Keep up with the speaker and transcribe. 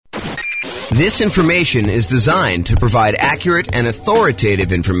This information is designed to provide accurate and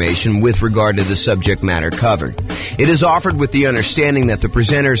authoritative information with regard to the subject matter covered. It is offered with the understanding that the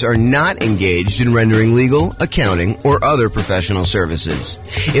presenters are not engaged in rendering legal, accounting, or other professional services.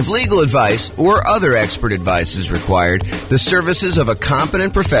 If legal advice or other expert advice is required, the services of a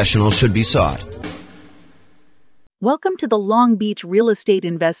competent professional should be sought. Welcome to the Long Beach Real Estate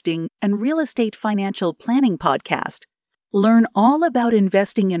Investing and Real Estate Financial Planning Podcast. Learn all about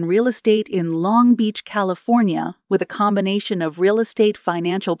investing in real estate in Long Beach, California, with a combination of real estate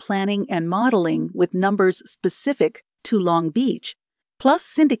financial planning and modeling with numbers specific to Long Beach, plus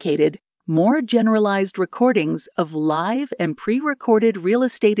syndicated, more generalized recordings of live and pre-recorded real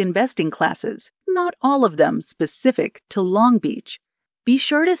estate investing classes, not all of them specific to Long Beach. Be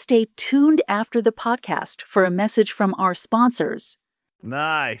sure to stay tuned after the podcast for a message from our sponsors.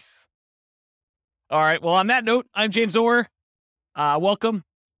 Nice. All right. Well, on that note, I'm James Orr. Welcome.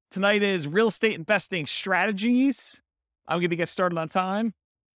 Tonight is Real Estate Investing Strategies. I'm going to get started on time.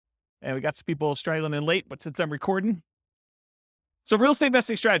 And we got some people straggling in late, but since I'm recording. So Real Estate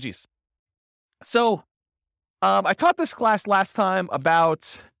Investing Strategies. So I taught this class last time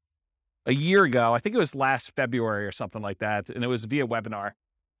about a year ago. I think it was last February or something like that. And it was via webinar.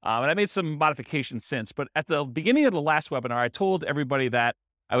 And I made some modifications since. But at the beginning of the last webinar, I told everybody that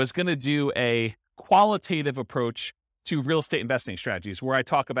I was going to do a qualitative approach to real estate investing strategies, where I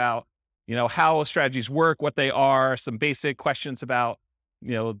talk about, how strategies work, what they are, some basic questions about,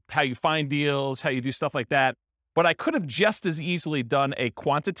 how you find deals, how you do stuff like that. But I could have just as easily done a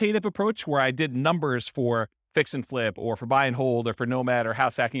quantitative approach where I did numbers for fix and flip or for buy and hold or for nomad or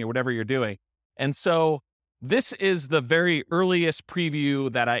house hacking or whatever you're doing. And so this is the very earliest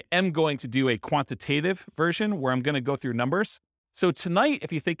preview that I am going to do a quantitative version where I'm going to go through numbers. So tonight,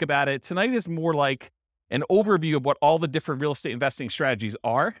 if you think about it, tonight is more like an overview of what all the different real estate investing strategies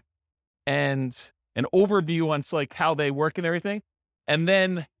are and an overview on like how they work and everything. And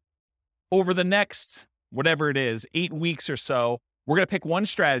then over the next, whatever it is, 8 weeks or so, we're going to pick one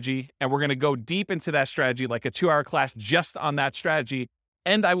strategy and we're going to go deep into that strategy, like a 2-hour class just on that strategy.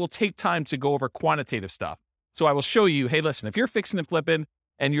 And I will take time to go over quantitative stuff. So I will show you, hey, listen, if you're fixing and flipping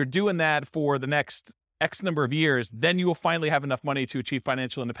and you're doing that for the next X number of years, then you will finally have enough money to achieve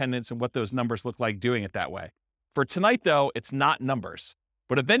financial independence and what those numbers look like doing it that way. For tonight, though, it's not numbers,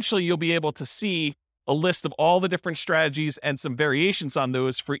 but eventually you'll be able to see a list of all the different strategies and some variations on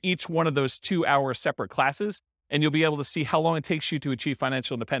those for each one of those 2-hour separate classes. And you'll be able to see how long it takes you to achieve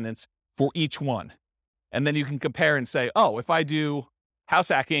financial independence for each one. And then you can compare and say, oh, if I do house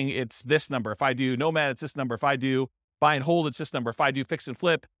hacking, it's this number. If I do nomad, it's this number. If I do buy and hold, it's this number. If I do fix and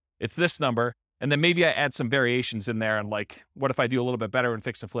flip, it's this number. And then maybe I add some variations in there and like, what if I do a little bit better in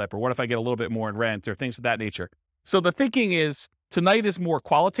fix and flip? Or what if I get a little bit more in rent or things of that nature? So the thinking is tonight is more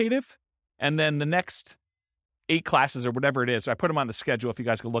qualitative. And then the next 8 classes or whatever it is, I put them on the schedule. If you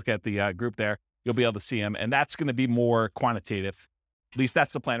guys can look at the group there, you'll be able to see them. And that's going to be more quantitative. At least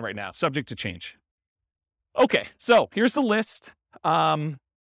that's the plan right now, subject to change. Okay, so here's the list.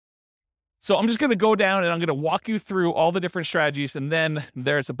 So I'm just going to go down and I'm going to walk you through all the different strategies. And then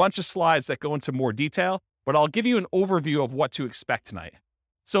there's a bunch of slides that go into more detail, but I'll give you an overview of what to expect tonight.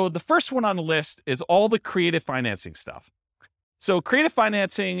 So the first one on the list is all the creative financing stuff. So creative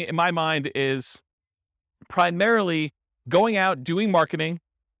financing, in my mind, is primarily going out, doing marketing,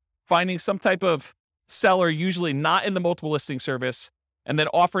 finding some type of seller, usually not in the multiple listing service, and then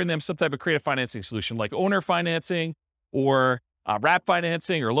offering them some type of creative financing solution like owner financing or wrap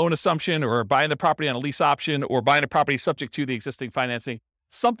financing or loan assumption or buying the property on a lease option or buying a property subject to the existing financing,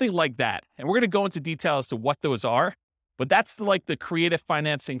 something like that. And we're going to go into detail as to what those are, but that's like the creative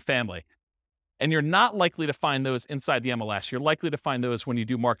financing family. And you're not likely to find those inside the MLS. You're likely to find those when you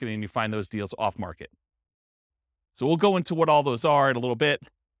do marketing and you find those deals off market. So we'll go into what all those are in a little bit.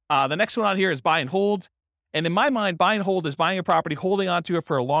 The next one on here is buy and hold. And in my mind, buy and hold is buying a property, holding onto it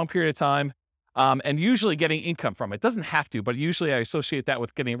for a long period of time, and usually getting income from it. It doesn't have to, but usually I associate that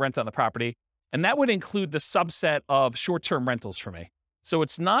with getting rent on the property. And that would include the subset of short-term rentals for me. So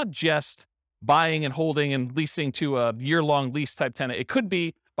it's not just buying and holding and leasing to a year-long lease type tenant. It could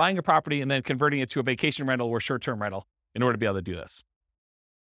be buying a property and then converting it to a vacation rental or short-term rental in order to be able to do this.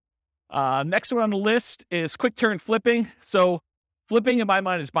 Next one on the list is quick turn flipping. So flipping in my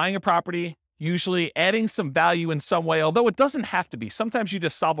mind is buying a property, usually adding some value in some way, although it doesn't have to be. Sometimes you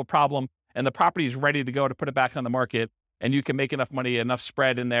just solve a problem and the property is ready to go to put it back on the market, and you can make enough money, enough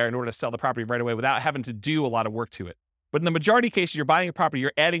spread in there in order to sell the property right away without having to do a lot of work to it. But in the majority of cases, you're buying a property,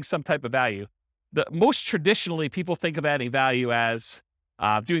 you're adding some type of value. Most traditionally, people think of adding value as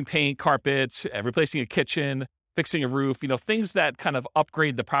doing paint, carpets, replacing a kitchen, fixing a roof, things that kind of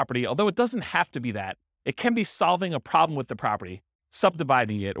upgrade the property, although it doesn't have to be that. It can be solving a problem with the property,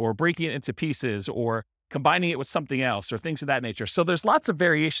 subdividing it or breaking it into pieces or combining it with something else or things of that nature. So there's lots of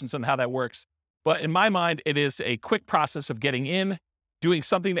variations on how that works. But in my mind, it is a quick process of getting in, doing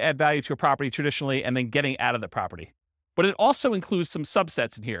something to add value to a property traditionally, and then getting out of the property. But it also includes some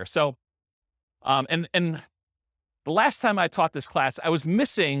subsets in here. So, and the last time I taught this class, I was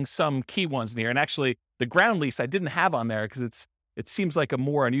missing some key ones in here. And actually, the ground lease I didn't have on there because it seems like a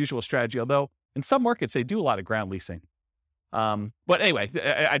more unusual strategy, although in some markets, they do a lot of ground leasing. But anyway,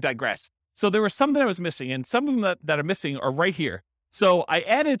 I digress. So there were some that I was missing, and some of them that are missing are right here. So I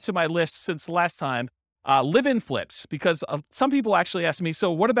added to my list since the last time, live-in flips, because some people actually ask me,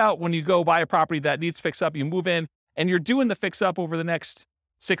 so what about when you go buy a property that needs fix up, you move in, and you're doing the fix up over the next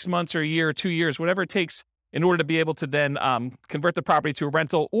 6 months or a year or 2 years, whatever it takes in order to be able to then convert the property to a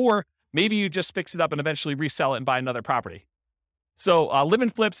rental, or maybe you just fix it up and eventually resell it and buy another property. So live-in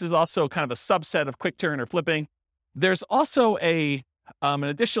flips is also kind of a subset of quick turn or flipping. There's also an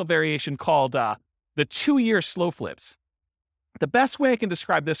additional variation called the 2-year slow flips. The best way I can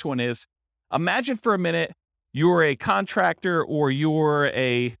describe this one is, imagine for a minute you're a contractor or you're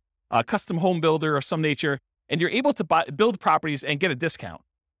a custom home builder of some nature, and you're able to build properties and get a discount.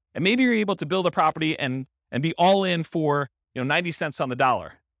 And maybe you're able to build a property and be all in for 90 cents on the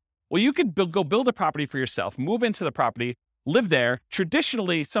dollar. Well, you could go build a property for yourself, move into the property, live there.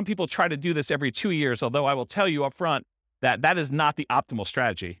 Traditionally, some people try to do this every 2 years, although I will tell you up front that is not the optimal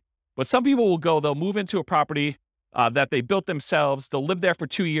strategy. But some people they'll move into a property that they built themselves. They'll live there for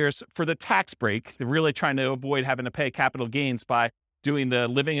 2 years for the tax break. They're really trying to avoid having to pay capital gains by doing the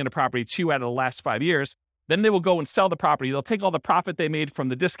living in a property 2 out of the last 5 years. Then they will go and sell the property. They'll take all the profit they made from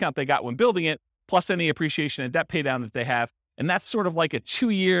the discount they got when building it, plus any appreciation and debt pay down that they have. And that's sort of like a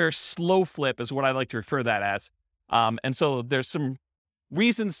 2-year slow flip is what I like to refer to that as. And so there's some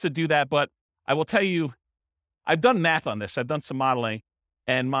reasons to do that, but I will tell you, I've done math on this. I've done some modeling,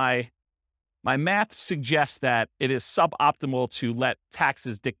 and my math suggests that it is suboptimal to let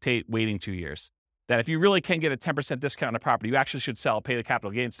taxes dictate waiting 2 years. That if you really can get a 10% discount on a property, you actually should sell, pay the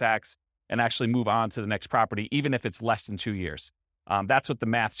capital gains tax, and actually move on to the next property, even if it's less than 2 years. That's what the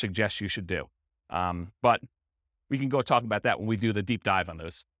math suggests you should do. But we can go talk about that when we do the deep dive on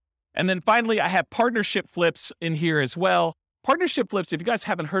those. And then finally, I have partnership flips in here as well. Partnership flips, if you guys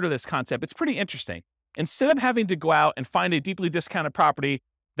haven't heard of this concept, it's pretty interesting. Instead of having to go out and find a deeply discounted property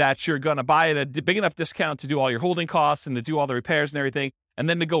that you're going to buy at a big enough discount to do all your holding costs and to do all the repairs and everything, and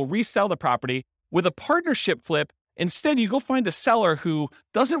then to go resell the property, with a partnership flip, instead you go find a seller who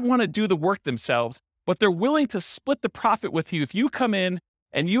doesn't want to do the work themselves, but they're willing to split the profit with you if you come in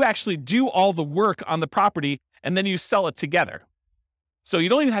and you actually do all the work on the property and then you sell it together. So you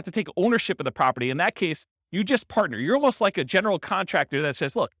don't even have to take ownership of the property. In that case, you just partner. You're almost like a general contractor that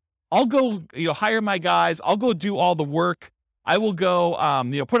says, look, I'll go, hire my guys. I'll go do all the work. I will go,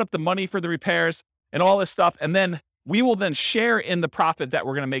 put up the money for the repairs and all this stuff. And then we will then share in the profit that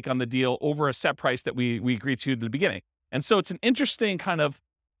we're going to make on the deal over a set price that we agreed to at the beginning. And so it's an interesting kind of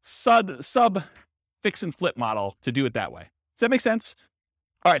sub fix and flip model to do it that way. Does that make sense?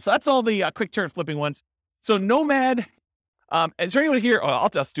 All right. So that's all the quick turn flipping ones. So Nomad, is there anyone here? Oh, I'll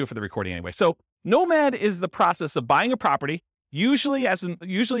just do it for the recording anyway. So Nomad is the process of buying a property, usually as an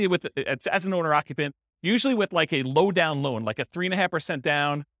owner occupant, usually with like a low down loan, like a 3.5%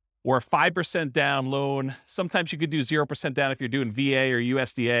 down or a 5% down loan. Sometimes you could do 0% down if you're doing VA or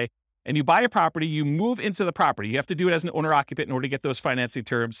USDA. And you buy a property, you move into the property. You have to do it as an owner occupant in order to get those financing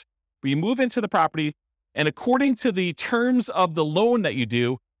terms. But you move into the property, and according to the terms of the loan that you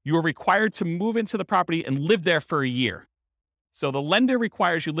do, you are required to move into the property and live there for a year. So the lender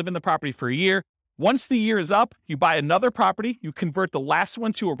requires you live in the property for a year. Once the year is up, you buy another property, you convert the last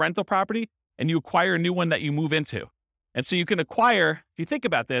one to a rental property, and you acquire a new one that you move into. And so you can acquire, if you think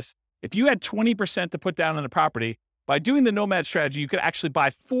about this, if you had 20% to put down on a property, by doing the Nomad strategy, you could actually buy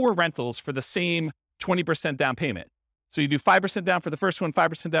 4 rentals for the same 20% down payment. So you do 5% down for the first one,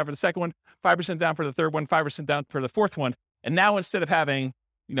 5% down for the second one, 5% down for the third one, 5% down for the fourth one. And now instead of having,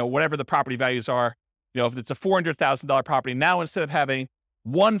 whatever the property values are, if it's a $400,000 property, now instead of having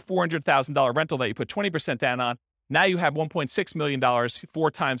one $400,000 rental that you put 20% down on, now you have $1.6 million,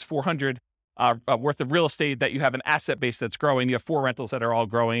 4 times 400 worth of real estate that you have an asset base that's growing. You have 4 rentals that are all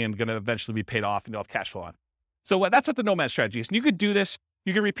growing and going to eventually be paid off and you'll have cash flow on. So that's what the Nomad strategy is. And you could do this.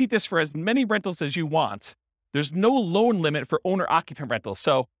 You can repeat this for as many rentals as you want. There's no loan limit for owner-occupant rentals.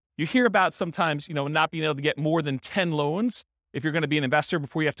 So you hear about sometimes, not being able to get more than 10 loans if you're going to be an investor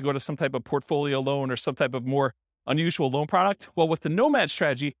before you have to go to some type of portfolio loan or some type of more unusual loan product. Well, with the Nomad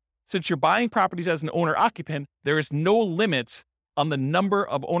strategy, since you're buying properties as an owner occupant, there is no limit on the number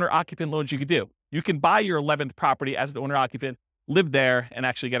of owner occupant loans you could do. You can buy your 11th property as an owner occupant, live there, and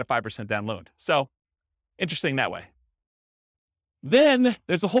actually get a 5% down loan. So interesting that way. Then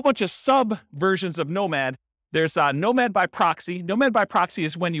there's a whole bunch of sub versions of Nomad. There's Nomad by proxy. Nomad by proxy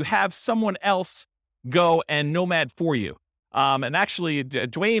is when you have someone else go and Nomad for you. And actually,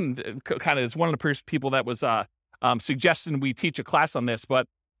 Dwayne kind of is one of the people that was suggesting we teach a class on this. But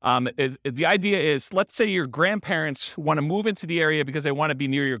the idea is, let's say your grandparents want to move into the area because they want to be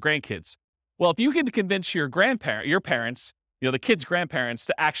near your grandkids. Well, if you can convince your parents, the kids' grandparents,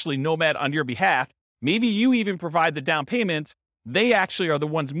 to actually Nomad on your behalf, maybe you even provide the down payment. They actually are the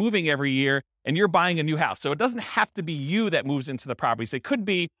ones moving every year, and you're buying a new house. So it doesn't have to be you that moves into the properties. It could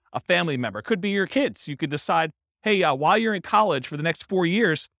be a family member. It could be your kids. You could decide, hey, while you're in college for the next 4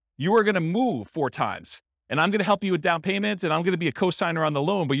 years, you are going to move 4 times. And I'm going to help you with down payment, and I'm going to be a co-signer on the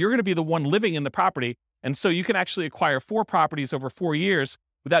loan, but you're going to be the one living in the property. And so you can actually acquire 4 properties over 4 years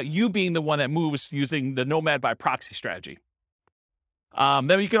without you being the one that moves using the Nomad by proxy strategy.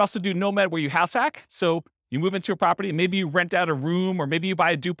 Then you can also do Nomad where you house hack. So you move into a property, maybe you rent out a room, or maybe you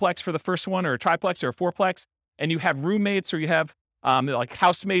buy a duplex for the first one, or a triplex or a fourplex, and you have roommates, or you have like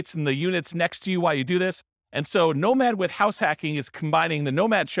housemates in the units next to you while you do this. And so Nomad with house hacking is combining the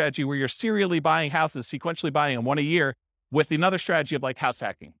Nomad strategy where you're serially buying houses, sequentially buying them 1 a year, with another strategy of like house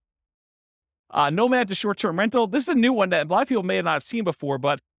hacking. Nomad to short-term rental. This is a new one that a lot of people may not have seen before,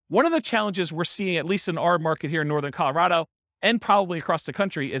 but one of the challenges we're seeing, at least in our market here in Northern Colorado, and probably across the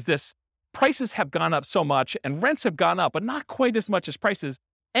country, is this: prices have gone up so much and rents have gone up, but not quite as much as prices.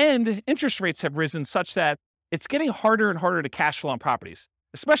 And interest rates have risen such that it's getting harder and harder to cash flow on properties,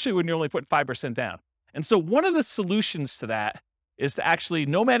 especially when you're only putting 5% down. And so one of the solutions to that is to actually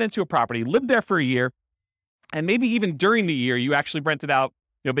Nomad into a property, live there for a year, and maybe even during the year, you actually rent it out,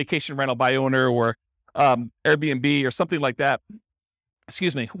 vacation rental by owner or Airbnb or something like that.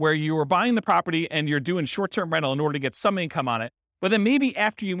 Where you are buying the property and you're doing short-term rental in order to get some income on it. But then maybe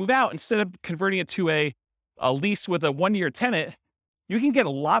after you move out, instead of converting it to a lease with a 1-year tenant, you can get a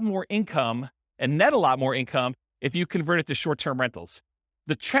lot more income and net a lot more income if you convert it to short-term rentals.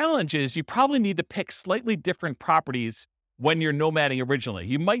 The challenge is you probably need to pick slightly different properties when you're nomading originally.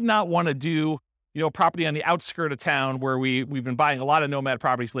 You might not want to do, property on the outskirt of town where we've been buying a lot of nomad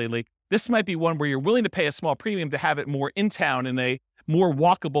properties lately. This might be one where you're willing to pay a small premium to have it more in town in a more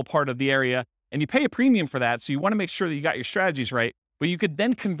walkable part of the area. And you pay a premium for that. So you want to make sure that you got your strategies right, but you could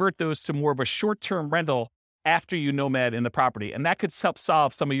then convert those to more of a short-term rental after you nomad in the property. And that could help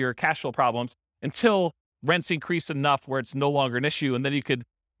solve some of your cash flow problems until rents increase enough where it's no longer an issue. And then you could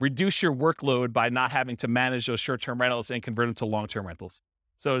reduce your workload by not having to manage those short-term rentals and convert them to long-term rentals.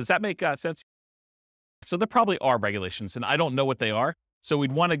 So does that make sense? So there probably are regulations, and I don't know what they are. So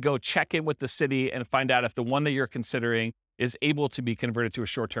we'd want to go check in with the city and find out if the one that you're considering is able to be converted to a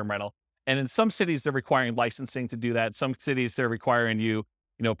short-term rental. And in some cities, they're requiring licensing to do that. Some cities, they're requiring you,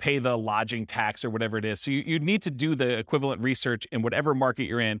 pay the lodging tax or whatever it is. So you need to do the equivalent research in whatever market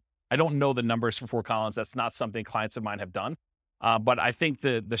you're in. I don't know the numbers for Fort Collins. That's not something clients of mine have done. But I think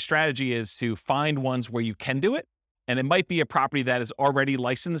the strategy is to find ones where you can do it. And it might be a property that is already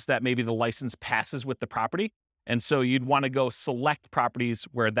licensed, that maybe the license passes with the property. And so you'd want to go select properties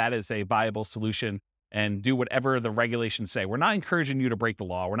where that is a viable solution and do whatever the regulations say. We're not encouraging you to break the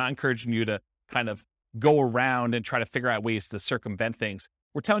law. We're not encouraging you to kind of go around and try to figure out ways to circumvent things.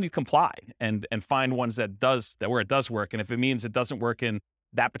 We're telling you comply and find ones where it does work. And if it means it doesn't work in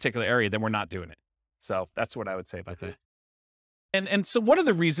that particular area, then we're not doing it. So that's what I would say about that. And so one of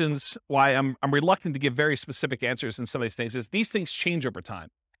the reasons why I'm reluctant to give very specific answers in some of these things is these things change over time.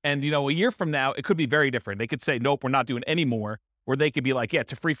 And, a year from now, it could be very different. They could say, nope, we're not doing any more. Or they could be like, yeah,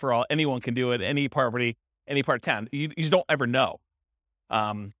 it's a free for all. Anyone can do it. Any property, any part of town. You just don't ever know.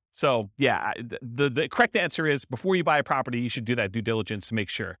 So yeah, the correct answer is before you buy a property, you should do that due diligence to make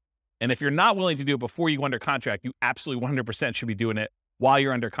sure. And if you're not willing to do it before you go under contract, you absolutely 100% should be doing it while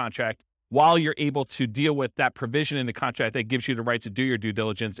you're under contract, while you're able to deal with that provision in the contract that gives you the right to do your due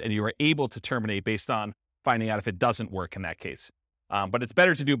diligence, and you are able to terminate based on finding out if it doesn't work in that case. But it's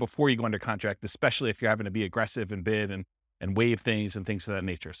better to do before you go under contract, especially if you're having to be aggressive and bid and waive things and things of that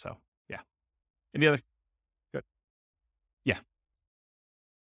nature. So yeah. Any other? Good. Yeah.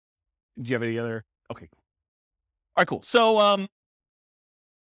 Do you have any other? Okay. All right, cool. So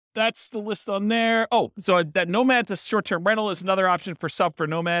that's the list on there. Oh, so that Nomad to short-term rental is another option for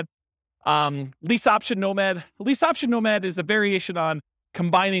Nomad. Lease option Nomad. Lease option Nomad is a variation on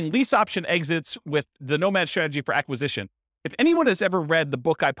combining lease option exits with the Nomad strategy for acquisition. If anyone has ever read the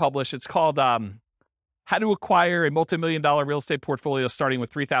book I published, it's called how to acquire a multi-million-dollar real estate portfolio starting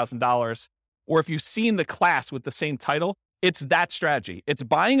with $3,000, or if you've seen the class with the same title, it's that strategy. It's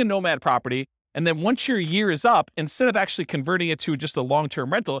buying a nomad property, and then once your year is up, instead of actually converting it to just a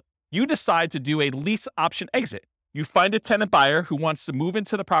long-term rental, you decide to do a lease option exit. You find a tenant buyer who wants to move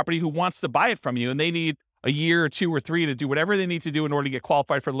into the property, who wants to buy it from you, and they need a year or 2 or 3 to do whatever they need to do in order to get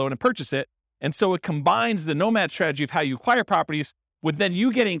qualified for the loan and purchase it. And so it combines the nomad strategy of how you acquire properties with then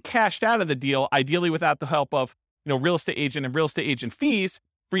you getting cashed out of the deal, ideally without the help of, real estate agent and real estate agent fees,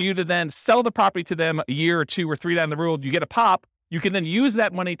 for you to then sell the property to them a year or 2 or 3 down the road. You get a pop. You can then use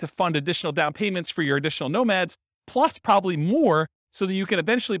that money to fund additional down payments for your additional nomads, plus probably more, so that you can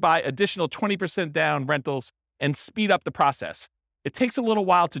eventually buy additional 20% down rentals and speed up the process. It takes a little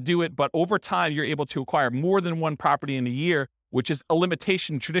while to do it, but over time, you're able to acquire more than one property in a year, which is a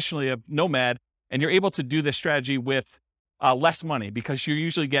limitation traditionally of nomad. And you're able to do this strategy with less money, because you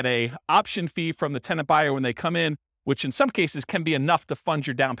usually get a option fee from the tenant buyer when they come in, which in some cases can be enough to fund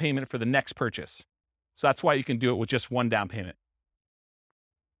your down payment for the next purchase. So that's why you can do it with just one down payment.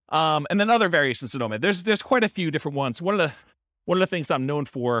 And then other variations of nomad. There's quite a few different ones. One of the things I'm known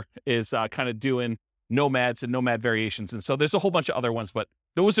for is kind of doing nomads and nomad variations. And so there's a whole bunch of other ones, but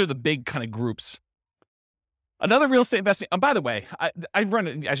those are the big kind of groups. Another real estate investing, and by the way, I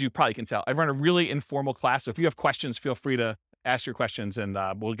run, as you probably can tell, I run a really informal class. So if you have questions, feel free to ask your questions, and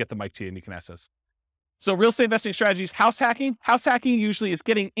we'll get the mic to you and you can ask us. So real estate investing strategies, house hacking. House hacking usually is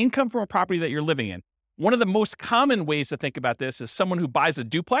getting income from a property that you're living in. One of the most common ways to think about this is someone who buys a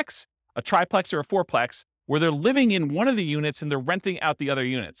duplex, a triplex, or a fourplex, where they're living in one of the units and they're renting out the other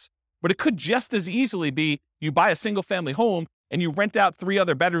units. But it could just as easily be you buy a single family home and you rent out 3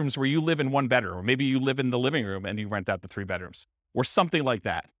 other bedrooms where you live in one bedroom, or maybe you live in the living room and you rent out the 3 bedrooms, or something like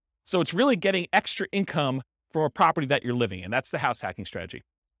that. So it's really getting extra income from a property that you're living in. That's the house hacking strategy.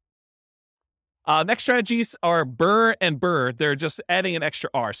 Next strategies are BRRRR and BRRRR. They're just adding an extra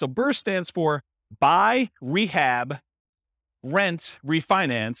R. So BRRRR stands for buy, rehab, rent,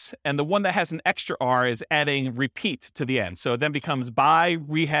 refinance. And the one that has an extra R is adding repeat to the end. So it then becomes buy,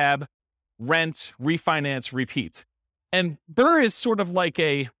 rehab, rent, refinance, repeat. And BRRRR is sort of like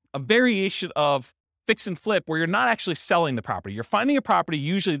a variation of fix and flip, where you're not actually selling the property. You're finding a property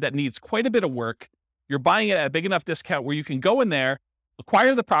usually that needs quite a bit of work. You're buying it at a big enough discount where you can go in there,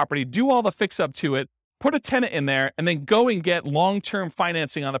 acquire the property, do all the fix up to it, put a tenant in there, and then go and get long-term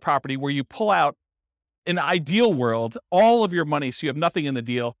financing on the property, where you pull out, in an ideal world, all of your money so you have nothing in the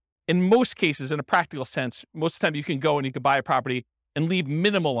deal. In most cases, in a practical sense, most of the time you can go and you can buy a property and leave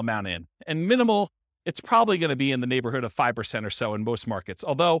minimal amount in. And minimal, it's probably going to be in the neighborhood of 5% or so in most markets.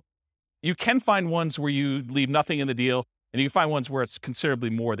 Although you can find ones where you leave nothing in the deal, and you can find ones where it's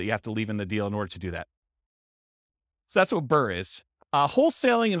considerably more that you have to leave in the deal in order to do that. So that's what BRRRR is.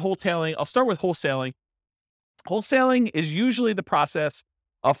 Wholesaling and wholetailing. I'll start with wholesaling. Wholesaling is usually the process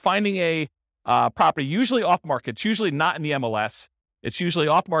of finding a property, usually off market. It's usually not in the MLS. It's usually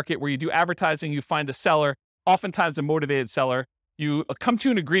off market, where you do advertising, you find a seller, oftentimes a motivated seller. You come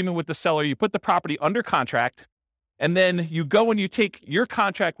to an agreement with the seller, you put the property under contract, and then you go and you take your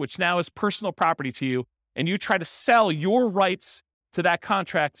contract, which now is personal property to you, and you try to sell your rights to that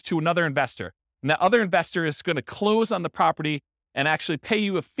contract to another investor. And that other investor is going to close on the property and actually pay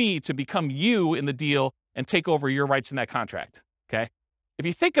you a fee to become you in the deal and take over your rights in that contract. Okay. If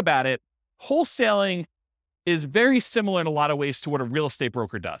you think about it, wholesaling is very similar in a lot of ways to what a real estate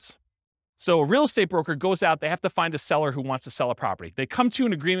broker does. So a real estate broker goes out, they have to find a seller who wants to sell a property. They come to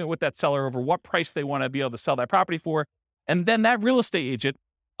an agreement with that seller over what price they want to be able to sell that property for. And then that real estate agent,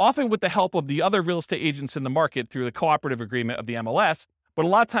 often with the help of the other real estate agents in the market through the cooperative agreement of the MLS, but a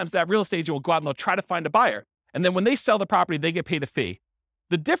lot of times that real estate agent will go out and they'll try to find a buyer. And then when they sell the property, they get paid a fee.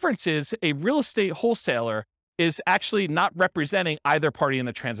 The difference is a real estate wholesaler is actually not representing either party in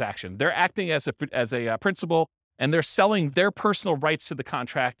the transaction. They're acting as a principal, and they're selling their personal rights to the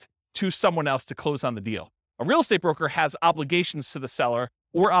contract to someone else to close on the deal. A real estate broker has obligations to the seller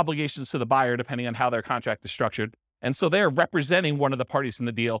or obligations to the buyer, depending on how their contract is structured. And so they're representing one of the parties in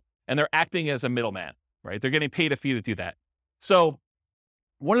the deal, and they're acting as a middleman, right? They're getting paid a fee to do that. So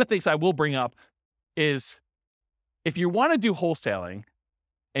one of the things I will bring up is, if you want to do wholesaling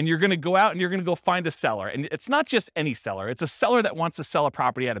and you're going to go out and you're going to go find a seller, and it's not just any seller, it's a seller that wants to sell a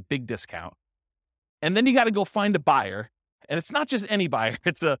property at a big discount. And then you got to go find a buyer, and it's not just any buyer.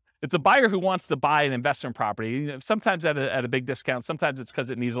 It's a buyer who wants to buy an investment property, sometimes at a big discount. Sometimes it's because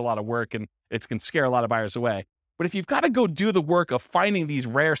it needs a lot of work and it can scare a lot of buyers away. But if you've got to go do the work of finding these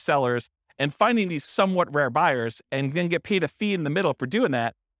rare sellers and finding these somewhat rare buyers and then get paid a fee in the middle for doing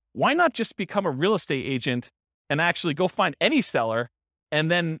that, why not just become a real estate agent and actually go find any seller and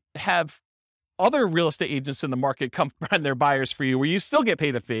then have other real estate agents in the market come find their buyers for you, where you still get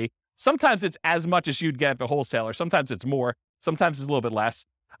paid a fee. Sometimes it's as much as you'd get if a wholesaler. Sometimes it's more. Sometimes it's a little bit less.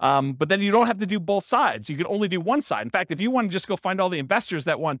 But then you don't have to do both sides. You can only do one side. In fact, if you want to just go find all the investors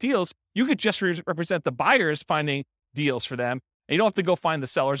that want deals, you could just represent the buyers finding deals for them. And you don't have to go find the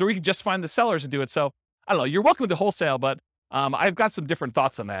sellers, or you can just find the sellers and do it. So I don't know. You're welcome to wholesale, but I've got some different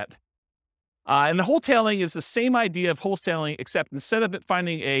thoughts on that. And the wholetailing is the same idea of wholesaling, except instead of it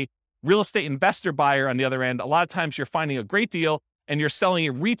finding a real estate investor buyer on the other end, a lot of times you're finding a great deal and you're selling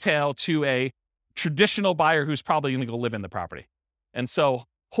it retail to a traditional buyer who's probably going to go live in the property. And so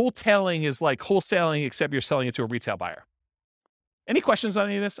wholetailing is like wholesaling, except you're selling it to a retail buyer. Any questions on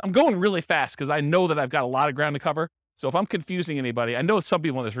any of this? I'm going really fast because I know that I've got a lot of ground to cover. So if I'm confusing anybody, I know some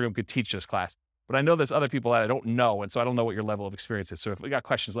people in this room could teach this class, but I know there's other people that I don't know. And so I don't know what your level of experience is. So if we got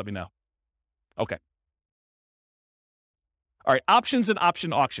questions, let me know. Okay. All right. Options and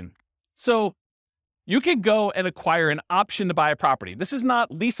option auction. So you can go and acquire an option to buy a property. This is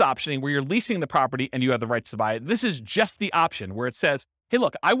not lease optioning where you're leasing the property and you have the rights to buy it. This is just the option where it says, hey,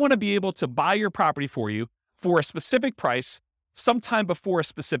 look, I want to be able to buy your property for you for a specific price sometime before a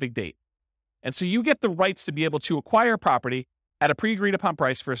specific date. And so you get the rights to be able to acquire property at a pre-agreed upon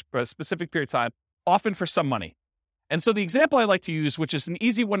price for a specific period of time, often for some money. And so the example I like to use, which is an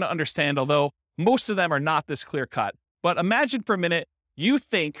easy one to understand, although most of them are not this clear cut, but imagine for a minute, you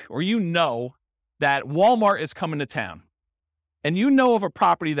think, or you know that Walmart is coming to town, and you know of a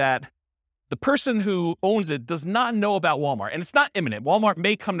property that the person who owns it does not know about Walmart, and it's not imminent. Walmart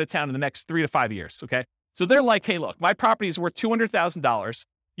may come to town in the next 3 to 5 years, okay? So they're like, hey, look, my property is worth $200,000.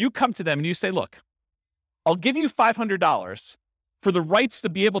 You come to them and you say, look, I'll give you $500 for the rights to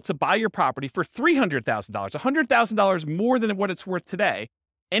be able to buy your property for $300,000, $100,000 more than what it's worth today,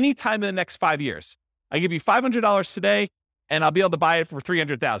 anytime in the next 5 years. I give you $500 today, and I'll be able to buy it for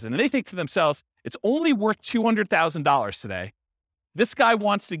 $300,000. And they think to themselves, it's only worth $200,000 today. This guy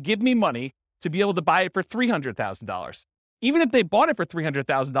wants to give me money to be able to buy it for $300,000. Even if they bought it for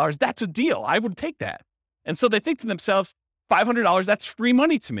 $300,000, that's a deal. I would take that. And so they think to themselves, $500, that's free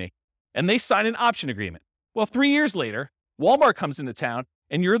money to me. And they sign an option agreement. Well, 3 years later, Walmart comes into town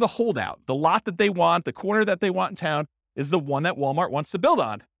and you're the holdout. The lot that they want, the corner that they want in town is the one that Walmart wants to build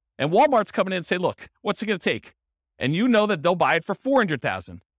on. And Walmart's coming in and say, look, what's it going to take? And you know that they'll buy it for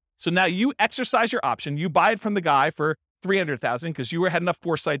 $400,000. So now you exercise your option. You buy it from the guy for $300,000 because you had enough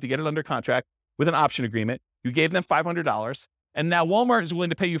foresight to get it under contract with an option agreement. You gave them $500. And now Walmart is willing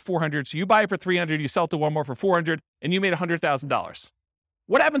to pay you $400. So you buy it for $300, you sell it to Walmart for $400, and you made $100,000.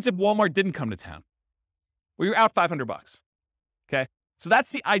 What happens if Walmart didn't come to town? Well, you're out $500. Okay. So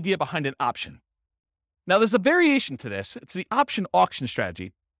that's the idea behind an option. Now there's a variation to this. It's the option auction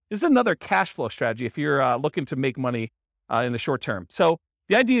strategy. This is another cash flow strategy if you're looking to make money in the short term. So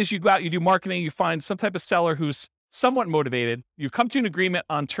the idea is you go out, you do marketing, you find some type of seller who's somewhat motivated. You come to an agreement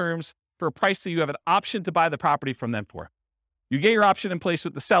on terms for a price that you have an option to buy the property from them for. You get your option in place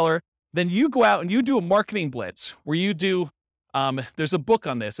with the seller. Then you go out and you do a marketing blitz where you do, there's a book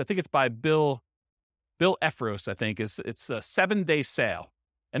on this. I think it's by Bill Efros, I think. It's a 7-day sale.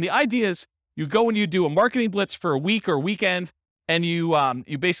 And the idea is you go and you do a marketing blitz for a week or a weekend, and you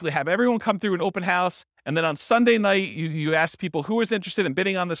basically have everyone come through an open house. And then on Sunday night, you ask people who is interested in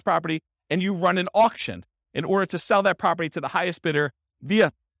bidding on this property, and you run an auction in order to sell that property to the highest bidder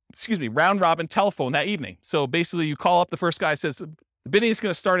via, round robin telephone that evening. So basically you call up the first guy, says, the bidding is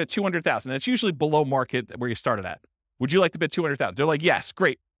going to start at $200,000. And it's usually below market where you started at. Would you like to bid $200,000? They're like, yes,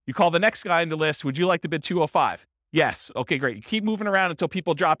 great. You call the next guy in the list. Would you like to bid $205,000? Yes. Okay, great. You keep moving around until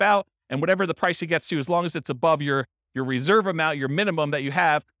people drop out, and whatever the price it gets to, as long as it's above your reserve amount, your minimum that you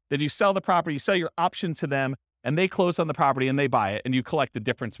have, then you sell the property, you sell your option to them, and they close on the property and they buy it, and you collect the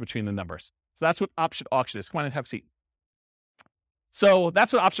difference between the numbers. So that's what option auction is. Come on and have a seat. So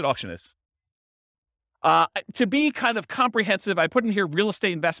that's what option auction is. To be kind of comprehensive, I put in here real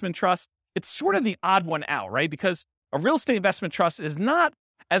estate investment trust. It's sort of the odd one out, right? Because a real estate investment trust is not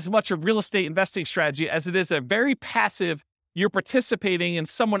as much a real estate investing strategy as it is a very passive, you're participating in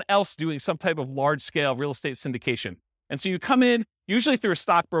someone else doing some type of large scale real estate syndication. And so you come in, usually through a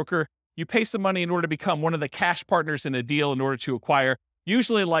stockbroker, you pay some money in order to become one of the cash partners in a deal in order to acquire,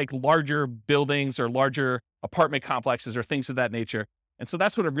 usually like larger buildings or larger apartment complexes or things of that nature. And so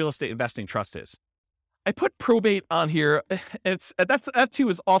that's what a real estate investing trust is. I put probate on here. That too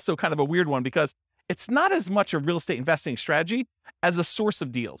is also kind of a weird one because it's not as much a real estate investing strategy as a source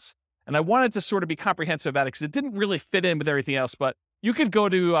of deals. And I wanted to sort of be comprehensive about it because it didn't really fit in with everything else. But you could go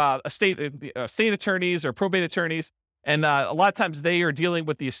to estate attorneys or probate attorneys, and a lot of times they are dealing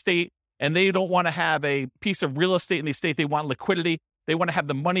with the estate and they don't want to have a piece of real estate in the estate. They want liquidity. they want to have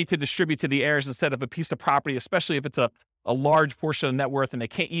the money to distribute to the heirs instead of a piece of property, especially if it's a large portion of net worth and they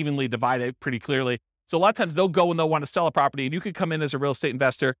can't evenly divide it pretty clearly. So a lot of times they'll go and they'll want to sell a property, and you could come in as a real estate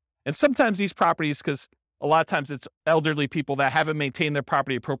investor. And sometimes these properties, because a lot of times it's elderly people that haven't maintained their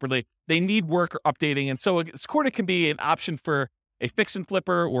property appropriately, they need work or updating. And so it sort of can be an option for a fix and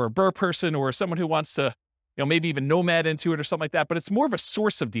flipper or a burr person or someone who wants to, maybe even nomad into it or something like that. But it's more of a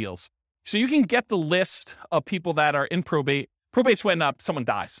source of deals. So you can get the list of people that are in probate. Probate's when someone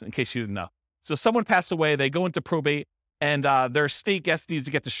dies, in case you didn't know. So someone passed away, they go into probate, and their estate needs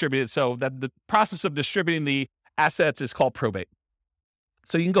to get distributed. So that the process of distributing the assets is called probate.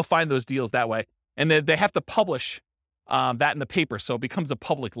 So you can go find those deals that way. And they have to publish that in the paper, so it becomes a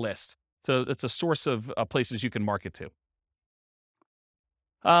public list. So it's a source of places you can market to.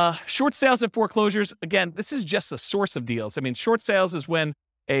 Short sales and foreclosures. Again, this is just a source of deals. I mean, short sales is when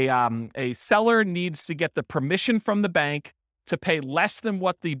a seller needs to get the permission from the bank to pay less than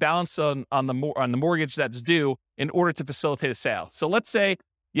what the balance on the mortgage that's due in order to facilitate a sale. So let's say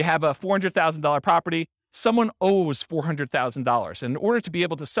you have a $400,000 property. Someone owes $400,000. In order to be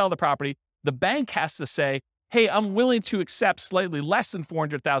able to sell the property, the bank has to say, hey, I'm willing to accept slightly less than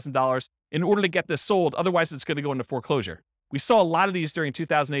 $400,000 in order to get this sold. Otherwise, it's going to go into foreclosure. We saw a lot of these during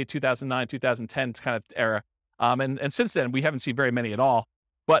 2008, 2009, 2010 kind of era. And since then, we haven't seen very many at all.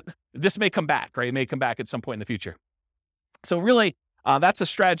 But this may come back, right? It may come back at some point in the future. So really, that's a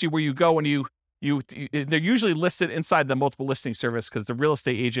strategy where you go and they're usually listed inside the multiple listing service because the real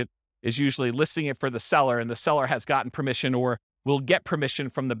estate agent is usually listing it for the seller, and the seller has gotten permission or will get permission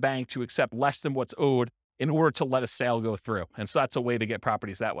from the bank to accept less than what's owed in order to let a sale go through. And so that's a way to get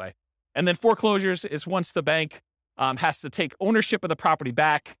properties that way. And then foreclosures is once the bank has to take ownership of the property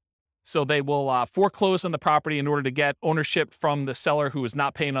back. So they will foreclose on the property in order to get ownership from the seller who is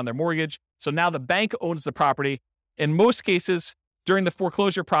not paying on their mortgage. So now the bank owns the property. In most cases, during the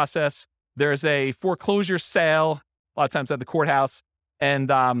foreclosure process, there's a foreclosure sale, a lot of times at the courthouse, and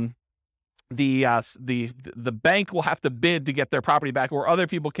the bank will have to bid to get their property back, or other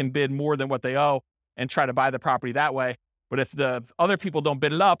people can bid more than what they owe and try to buy the property that way. But if the other people don't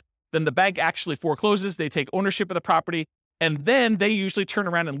bid it up, then the bank actually forecloses. They take ownership of the property, and then they usually turn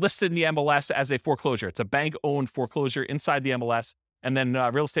around and list it in the MLS as a foreclosure. It's a bank-owned foreclosure inside the MLS, and then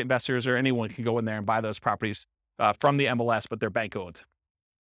real estate investors or anyone can go in there and buy those properties from the MLS, but they're bank-owned.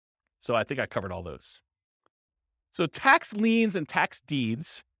 So I think I covered all those. So tax liens and tax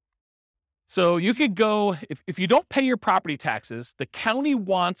deeds. So you could go, if you don't pay your property taxes, the county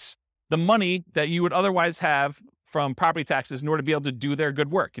wants the money that you would otherwise have from property taxes in order to be able to do their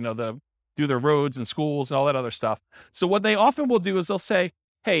good work, do their roads and schools and all that other stuff. So what they often will do is they'll say,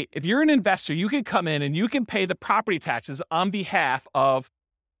 hey, if you're an investor, you can come in and you can pay the property taxes on behalf of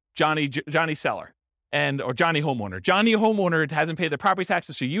Johnny Seller or Johnny Homeowner. Johnny Homeowner hasn't paid the property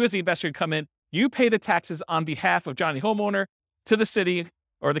taxes, so you as the investor can come in, you pay the taxes on behalf of Johnny Homeowner to the city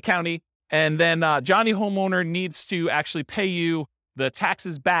or the county, and then Johnny Homeowner needs to actually pay you the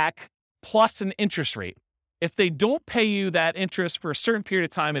taxes back plus an interest rate. If they don't pay you that interest for a certain period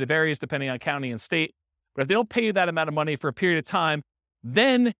of time, it varies depending on county and state, but if they don't pay you that amount of money for a period of time,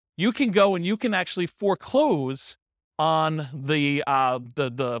 then you can go and you can actually foreclose on the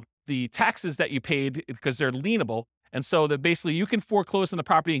taxes that you paid because they're lienable. And so that basically you can foreclose on the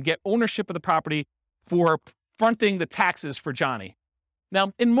property and get ownership of the property for fronting the taxes for Johnny.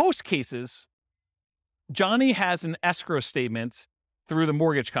 Now, in most cases, Johnny has an escrow statement through the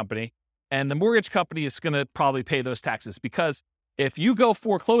mortgage company, and the mortgage company is going to probably pay those taxes because if you go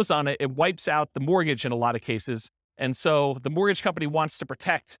foreclose on it, it wipes out the mortgage in a lot of cases. And so the mortgage company wants to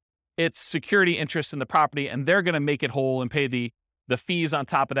protect its security interest in the property, and they're going to make it whole and pay the fees on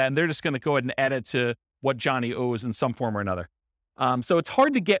top of that. And they're just going to go ahead and add it to what Johnny owes in some form or another. So it's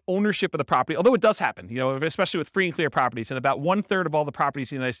hard to get ownership of the property, although it does happen, especially with free and clear properties. And about 1/3 of all the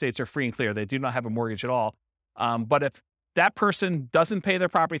properties in the United States are free and clear. They do not have a mortgage at all. But if that person doesn't pay their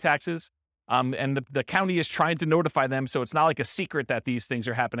property taxes, and the county is trying to notify them, so it's not like a secret that these things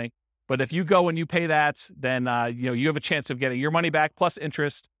are happening. But if you go and you pay that, then you have a chance of getting your money back plus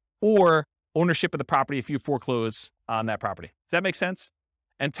interest or ownership of the property if you foreclose on that property. Does that make sense?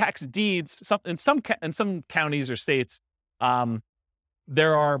 And tax deeds, in some counties or states,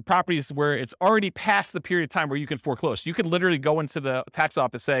 there are properties where it's already past the period of time where you can foreclose. You can literally go into the tax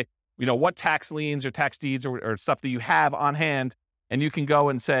office, say, what tax liens or tax deeds or stuff that you have on hand, and you can go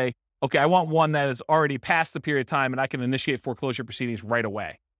and say, okay, I want one that is already past the period of time, and I can initiate foreclosure proceedings right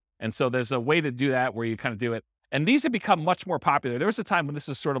away. And so there's a way to do that where you kind of do it. And these have become much more popular. There was a time when this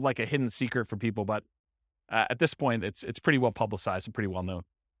was sort of like a hidden secret for people, but at this point, it's pretty well publicized and pretty well known.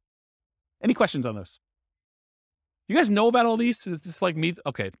 Any questions on this? You guys know about all these? Is this like me?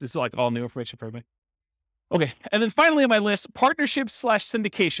 Okay, this is like all new information for everybody. Okay, and then finally on my list,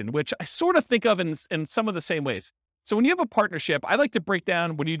 partnership/syndication, which I sort of think of in some of the same ways. So when you have a partnership, I like to break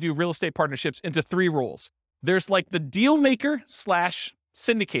down when you do real estate partnerships into 3 roles. There's like the deal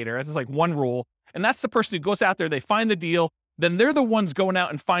maker/syndicator. That's like one role. And that's the person who goes out there, they find the deal, then they're the ones going out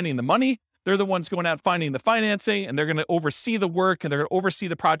and finding the money. They're the ones going out finding the financing, and they're going to oversee the work, and they're going to oversee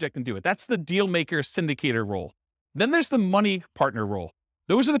the project and do it. That's the deal maker syndicator role. Then there's the money partner role.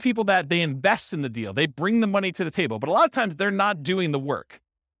 Those are the people that they invest in the deal. They bring the money to the table, but a lot of times they're not doing the work.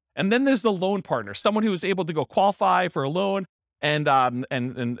 And then there's the loan partner, someone who is able to go qualify for a loan and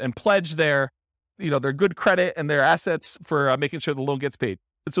pledge their good credit and their assets for making sure the loan gets paid.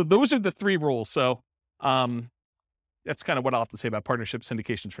 And so those are the 3 roles. So that's kind of what I'll have to say about partnership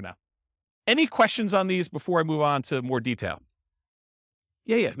syndications for now. Any questions on these before I move on to more detail?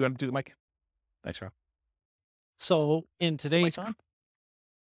 Yeah. You want to do the mic? Thanks, Rob. So in today's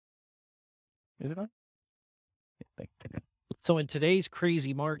Is it on? Yeah, so in today's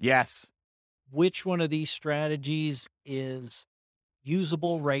crazy market, yes. Which one of these strategies is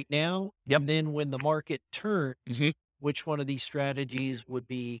usable right now? Yep. And then when the market turns, Mhm. which one of these strategies would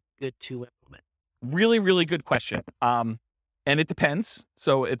be good to implement? Really, really good question. And it depends.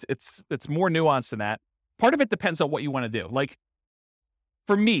 So it's more nuanced than that. Part of it depends on what you want to do. Like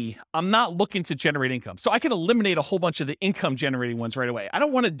for me, I'm not looking to generate income. So I can eliminate a whole bunch of the income generating ones right away. I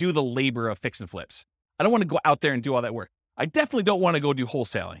don't want to do the labor of fix and flips. I don't want to go out there and do all that work. I definitely don't want to go do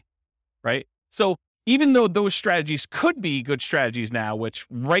wholesaling, right? So even though those strategies could be good strategies now, which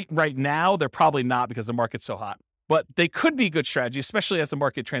right now, they're probably not because the market's so hot, but they could be good strategies, especially as the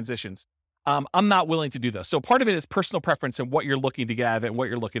market transitions. I'm not willing to do those. So part of it is personal preference and what you're looking to get out of it and what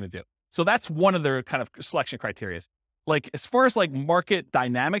you're looking to do. So that's one of the kind of selection criteria. Like as far as like market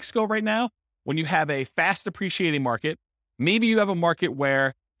dynamics go right now, when you have a fast appreciating market, maybe you have a market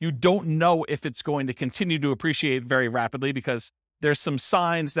where you don't know if it's going to continue to appreciate very rapidly because there's some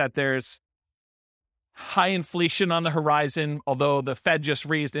signs that there's high inflation on the horizon, although the Fed just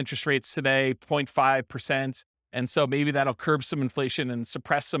raised interest rates today, 0.5%. And so maybe that'll curb some inflation and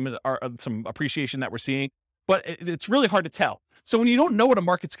suppress some appreciation that we're seeing. But it's really hard to tell. So when you don't know what a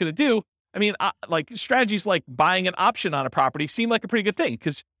market's going to do, I mean, like strategies like buying an option on a property seem like a pretty good thing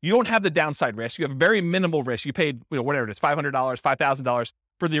because you don't have the downside risk. You have very minimal risk. You paid, whatever it is, $500, $5,000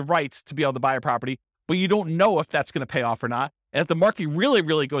 for the rights to be able to buy a property, but you don't know if that's going to pay off or not. And if the market really,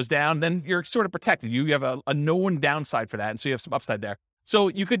 really goes down, then you're sort of protected. You have a known downside for that. And so you have some upside there. So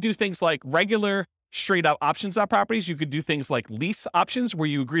you could do things like regular straight up options on properties. You could do things like lease options where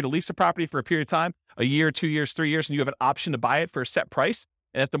you agree to lease a property for a period of time, a year, 2 years, 3 years, and you have an option to buy it for a set price.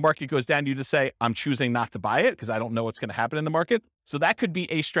 And if the market goes down, you just say, I'm choosing not to buy it because I don't know what's going to happen in the market. So that could be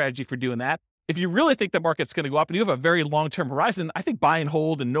a strategy for doing that. If you really think the market's going to go up and you have a very long-term horizon, I think buy and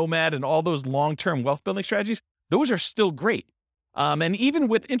hold and nomad and all those long-term wealth building strategies, those are still great. And even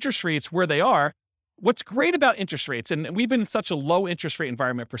with interest rates where they are, what's great about interest rates, and we've been in such a low interest rate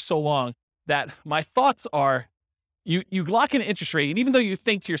environment for so long that my thoughts are you lock in an interest rate, and even though you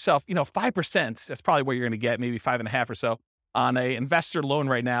think to yourself, 5%, that's probably what you're going to get, maybe 5.5 or so on a investor loan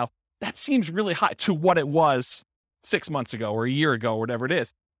right now, that seems really high to what it was 6 months ago or a year ago or whatever it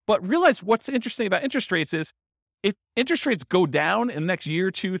is. But realize what's interesting about interest rates is if interest rates go down in the next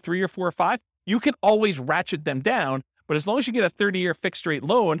year, 2, 3, or 4, or 5, you can always ratchet them down. But as long as you get a 30-year fixed rate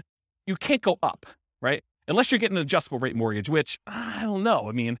loan, you can't go up, right? Unless you're getting an adjustable rate mortgage, which I don't know.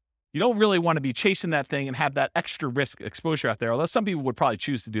 I mean, you don't really want to be chasing that thing and have that extra risk exposure out there. Although some people would probably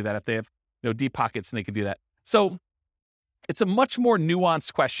choose to do that if they have deep pockets and they could do that. So it's a much more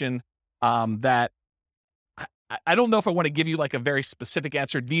nuanced question that I don't know if I want to give you like a very specific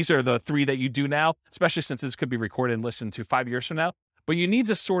answer. These are the 3 that you do now, especially since this could be recorded and listened to 5 years from now. But you need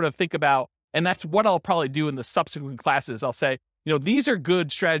to sort of think about, and that's what I'll probably do in the subsequent classes. I'll say, these are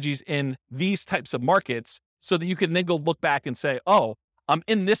good strategies in these types of markets so that you can then go look back and say, oh, I'm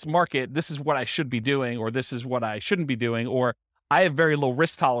in this market. This is what I should be doing, or this is what I shouldn't be doing, or I have very low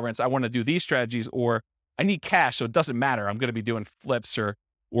risk tolerance. I want to do these strategies, or I need cash, so it doesn't matter. I'm going to be doing flips or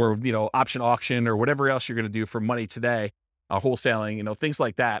option auction or whatever else you're going to do for money today, wholesaling, things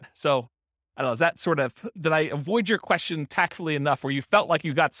like that. So I don't know, is that sort of, did I avoid your question tactfully enough where you felt like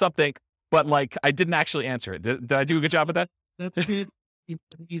you got something, but like I didn't actually answer it? Did I do a good job at that? That's good.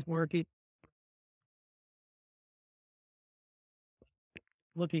 He's market.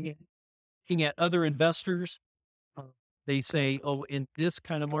 Looking at other investors, they say, oh, in this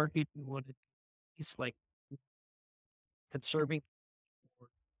kind of market, you want to, it's like conserving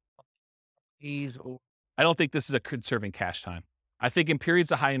or I don't think this is a conserving cash time. I think in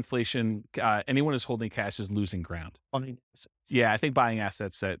periods of high inflation, anyone who's holding cash is losing ground. Yeah, I think buying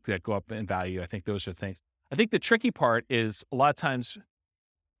assets that go up in value, I think those are things. I think the tricky part is a lot of times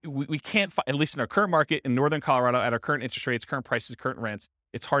we can't, at least in our current market in Northern Colorado, at our current interest rates, current prices, current rents,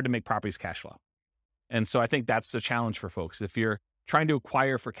 it's hard to make properties cash flow. And so I think that's the challenge for folks. If you're trying to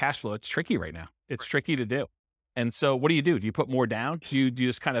acquire for cash flow, it's tricky right now. It's tricky to do. And so what do? Do you put more down? Do you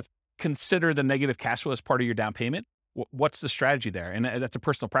just kind of consider the negative cash flow as part of your down payment? What's the strategy there? And that's a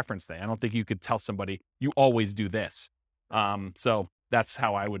personal preference thing. I don't think you could tell somebody you always do this. So that's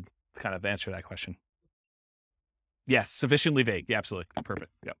how I would kind of answer that question. Yes, sufficiently vague. Yeah, absolutely.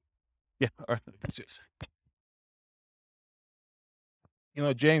 Perfect. Yep. Yeah. All right.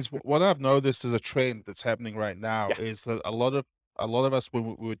 James, what I've noticed is a trend that's happening right now Yeah. is that a lot of us,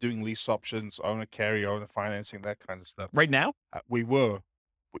 when we were doing lease options, owner carry, owner financing, that kind of stuff, Right now?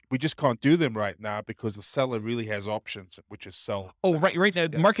 we just can't do them right now because the seller really has options, which is sell. Oh, right now,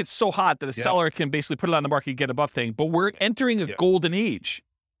 the market's so hot that a seller can basically put it on the market and get above thing. But we're entering a golden age,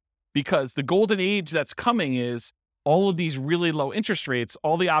 because the golden age that's coming is all of these really low interest rates,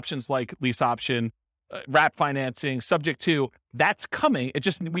 all the options like lease option, wrap financing, subject to, that's coming.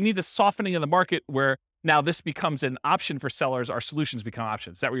 We need a softening of the market where now this becomes an option for sellers. Our solutions become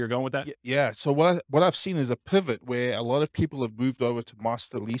options. Is that where you're going with that? Yeah. So what I've seen is a pivot where a lot of people have moved over to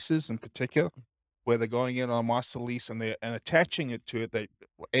master leases in particular, where they're going in on a master lease and attaching it to it.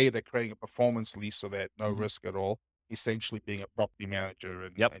 They're creating a performance lease so that no risk at all, essentially being a property manager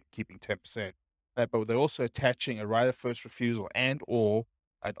and keeping 10%. But they're also attaching a right of first refusal and or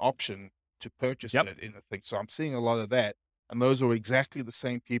an option to purchase it in the thing. So I'm seeing a lot of that. And those are exactly the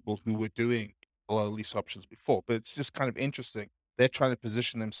same people who were doing a lot of lease options before. But it's just kind of interesting. They're trying to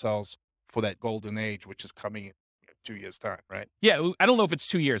position themselves for that golden age, which is coming in 2 years' time, right? Yeah, I don't know if it's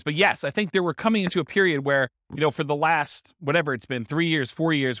 2 years, but yes, I think we're coming into a period where, for the last, whatever it's been, 3 years,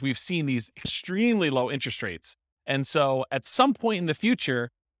 4 years, we've seen these extremely low interest rates. And so at some point in the future,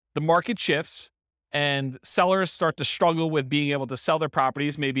 the market shifts and sellers start to struggle with being able to sell their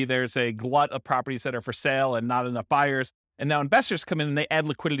properties. Maybe there's a glut of properties that are for sale and not enough buyers. And now investors come in and they add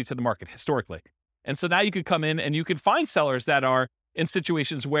liquidity to the market historically. And so now you could come in and you could find sellers that are in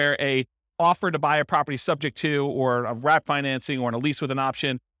situations where a offer to buy a property subject to, or a wrap financing, or a lease with an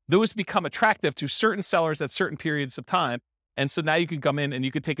option, those become attractive to certain sellers at certain periods of time. And so now you can come in and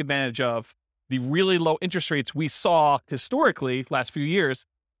you could take advantage of the really low interest rates we saw historically last few years,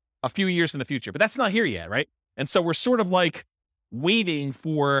 a few years in the future. But that's not here yet, right? And so we're sort of like waiting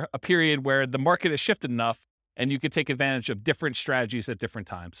for a period where the market has shifted enough and you can take advantage of different strategies at different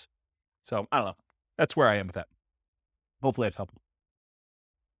times. So I don't know. That's where I am with that. Hopefully that's helpful.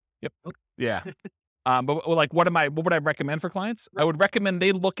 Yep. Okay. Yeah. But like, what would I recommend for clients? I would recommend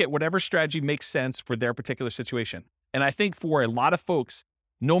they look at whatever strategy makes sense for their particular situation. And I think for a lot of folks,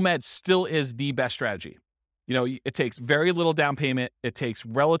 Nomad still is the best strategy. It takes very little down payment. It takes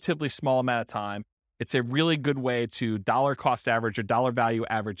relatively small amount of time. It's a really good way to dollar cost average or dollar value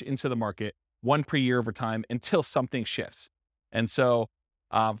average into the market, one per year over time until something shifts. And so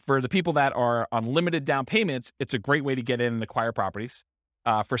for the people that are on limited down payments, it's a great way to get in and acquire properties.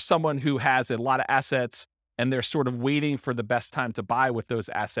 For someone who has a lot of assets and they're sort of waiting for the best time to buy with those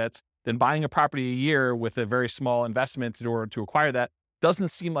assets, then buying a property a year with a very small investment in order to acquire that doesn't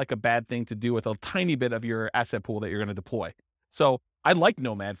seem like a bad thing to do with a tiny bit of your asset pool that you're going to deploy. So I like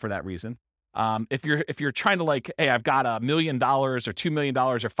Nomad for that reason. If you're trying to like, hey, I've got $1 million or $2 million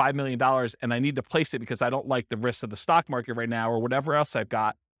or $5 million and I need to place it because I don't like the risks of the stock market right now or whatever else I've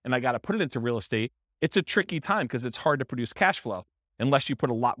got, and I got to put it into real estate, it's a tricky time because it's hard to produce cash flow unless you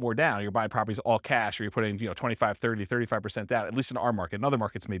put a lot more down. You're buying properties all cash, or you're putting 25, 30, 35% down, at least in our market. In other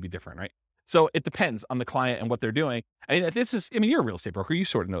markets may be different, right? So it depends on the client and what they're doing. You're a real estate broker. You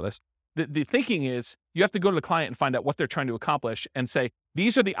sort of know this. The thinking is you have to go to the client and find out what they're trying to accomplish and say,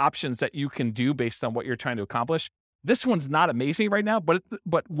 these are the options that you can do based on what you're trying to accomplish. This one's not amazing right now, but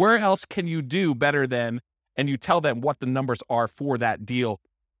where else can you do better than, and you tell them what the numbers are for that deal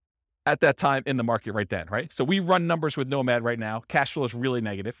at that time in the market right then, right? So we run numbers with Nomad right now. Cash flow is really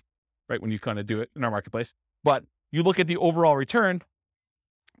negative, right? When you kind of do it in our marketplace, but you look at the overall return.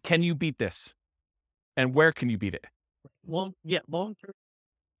 Can you beat this? And where can you beat it? Long term.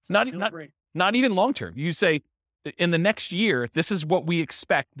 Not even long term. You say in the next year, this is what we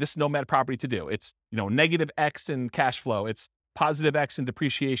expect this Nomad property to do. It's, negative X in cash flow. It's positive X in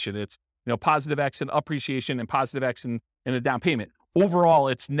depreciation. It's, positive X in appreciation and positive X in a down payment. Overall,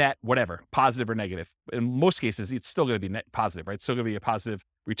 it's net, whatever, positive or negative. In most cases, it's still going to be net positive, right? It's still going to be a positive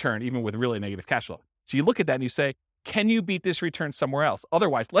return, even with really negative cash flow. So you look at that and you say, can you beat this return somewhere else?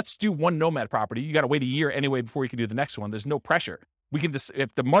 Otherwise, let's do one Nomad property. You got to wait a year anyway before you can do the next one. There's no pressure. we can just,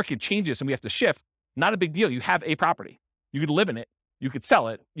 if the market changes and we have to shift, not a big deal. You have a property. You could live in it. You could sell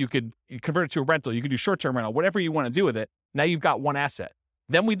it. You convert it to a rental. You could do short-term rental, whatever you want to do with it. Now you've got one asset.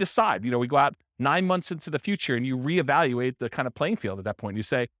 Then we decide, we go out 9 months into the future and you reevaluate the kind of playing field at that point. You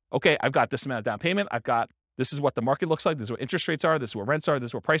say, okay, I've got this amount of down payment. This is what the market looks like. This is what interest rates are. This is what rents are.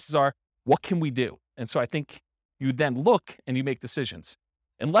 This is what prices are. What can we do? And so I think you then look and you make decisions.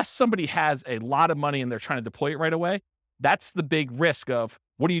 Unless somebody has a lot of money and they're trying to deploy it right away, that's the big risk of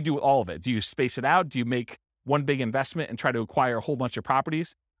what do you do with all of it? Do you space it out? Do you make one big investment and try to acquire a whole bunch of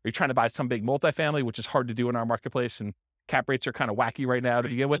properties? Are you trying to buy some big multifamily, which is hard to do in our marketplace, and cap rates are kind of wacky right now to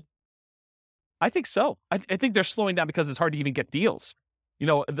begin with? I think so. I think they're slowing down because it's hard to even get deals.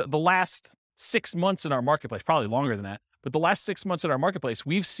 The last 6 months in our marketplace, probably longer than that, but the last 6 months in our marketplace,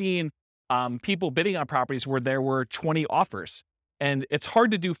 we've seen people bidding on properties where there were 20 offers. And it's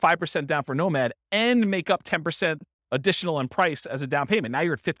hard to do 5% down for Nomad and make up 10% additional in price as a down payment. Now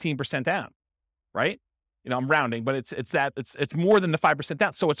you're at 15% down, right? I'm rounding, but it's more than the 5%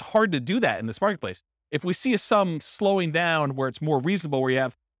 down. So it's hard to do that in this marketplace. If we see some slowing down where it's more reasonable, where you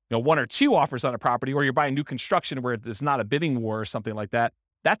have 1 or 2 offers on a property, or you're buying new construction where there's not a bidding war or something like that,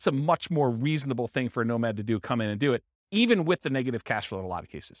 that's a much more reasonable thing for a Nomad to do, come in and do it, even with the negative cash flow in a lot of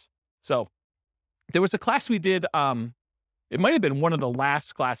cases. So there was a class we did, it might have been one of the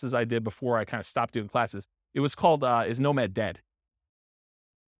last classes I did before I kind of stopped doing classes. It was called, Is Nomad Dead?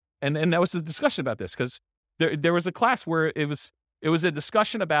 And that was a discussion about this, because there was a class where it was a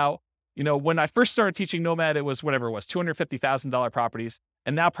discussion about, when I first started teaching Nomad, it was whatever it was, $250,000 properties.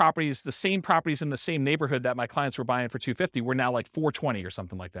 And now properties, the same properties in the same neighborhood that my clients were buying for $250 were now like $420 or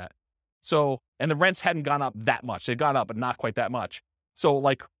something like that. So, and the rents hadn't gone up that much. They'd gone up, but not quite that much. So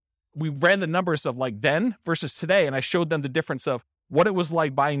like we ran the numbers of like then versus today. And I showed them the difference of what it was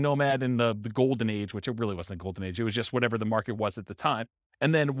like buying Nomad in the golden age, which it really wasn't a golden age. It was just whatever the market was at the time.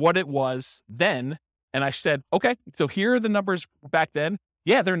 And then what it was then. And I said, okay, so here are the numbers back then.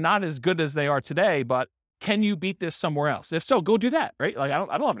 Yeah, they're not as good as they are today, but can you beat this somewhere else? If so, go do that, right? Like I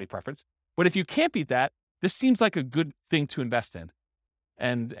don't have any preference. But if you can't beat that, this seems like a good thing to invest in.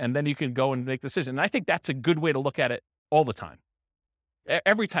 And then you can go and make the decision. And I think that's a good way to look at it all the time.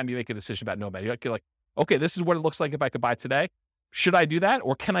 Every time you make a decision about Nomad, you're like, okay, this is what it looks like if I could buy today. Should I do that?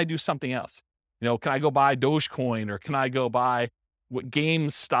 Or can I do something else? Can I go buy Dogecoin, or can I go buy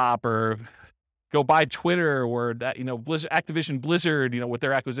GameStop, or go buy Twitter, or that, Activision Blizzard, with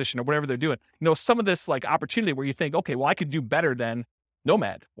their acquisition or whatever they're doing. Some of this like opportunity where you think, okay, well, I could do better than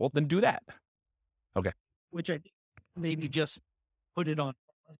Nomad. Well, then do that. Okay. Which I think maybe just put it on.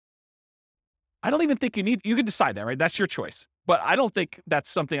 I don't even think you can decide that, right? That's your choice. But I don't think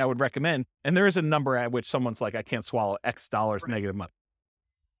that's something I would recommend. And there is a number at which someone's like, I can't swallow X dollars negative money.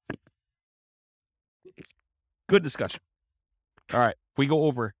 Good discussion. All right. If we go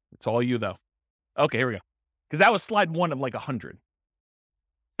over, it's all you though. Okay, here we go. Because that was slide 1 of like 100.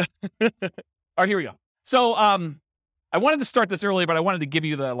 All right, here we go. So I wanted to start this early, but I wanted to give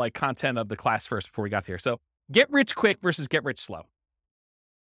you the like content of the class first before we got here. So get rich quick versus get rich slow.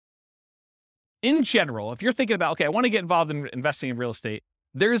 In general, if you're thinking about, okay, I want to get involved in investing in real estate,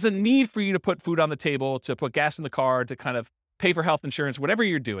 there's a need for you to put food on the table, to put gas in the car, to kind of pay for health insurance, whatever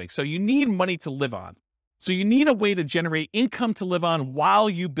you're doing. So you need money to live on. So you need a way to generate income to live on while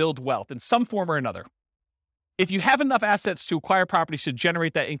you build wealth in some form or another. If you have enough assets to acquire properties to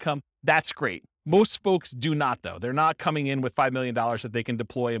generate that income, that's great. Most folks do not, though. They're not coming in with $5 million that they can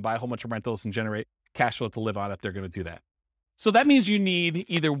deploy and buy a whole bunch of rentals and generate cash flow to live on if they're going to do that. So that means you need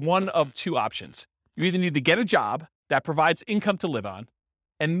either one of 2 options. You either need to get a job that provides income to live on,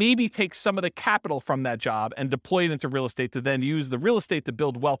 and maybe take some of the capital from that job and deploy it into real estate to then use the real estate to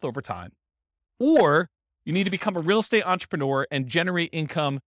build wealth over time. Or you need to become a real estate entrepreneur and generate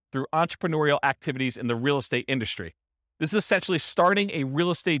income through entrepreneurial activities in the real estate industry. This is essentially starting a real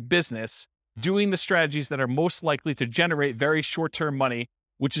estate business, doing the strategies that are most likely to generate very short-term money,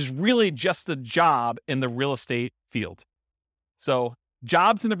 which is really just a job in the real estate field. So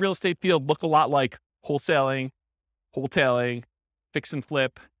jobs in the real estate field look a lot like wholesaling, fix and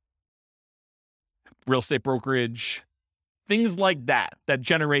flip, real estate brokerage, things like that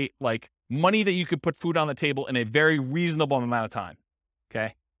generate like money that you could put food on the table in a very reasonable amount of time.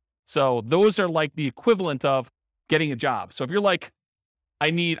 Okay. So those are like the equivalent of getting a job. So if you're like, I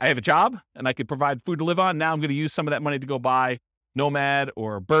have a job and I could provide food to live on. Now I'm going to use some of that money to go buy Nomad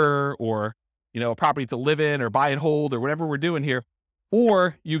or Burr or, a property to live in or buy and hold or whatever we're doing here.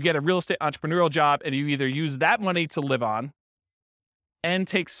 Or you get a real estate entrepreneurial job and you either use that money to live on and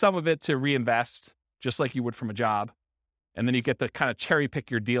take some of it to reinvest, just like you would from a job. And then you get to kind of cherry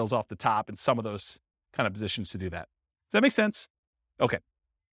pick your deals off the top in some of those kind of positions to do that. Does that make sense? Okay.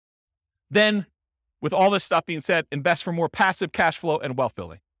 Then, with all this stuff being said, invest for more passive cash flow and wealth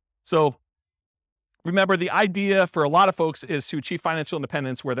building. So remember, the idea for a lot of folks is to achieve financial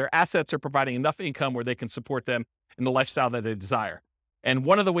independence where their assets are providing enough income where they can support them in the lifestyle that they desire. And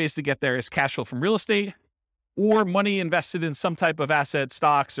one of the ways to get there is cash flow from real estate or money invested in some type of asset,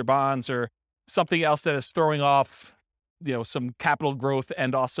 stocks or bonds or something else that is throwing off, some capital growth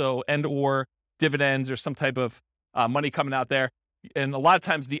and or dividends or some type of money coming out there. And a lot of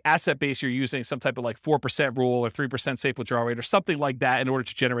times the asset base, you're using some type of like 4% rule or 3% safe withdrawal rate or something like that in order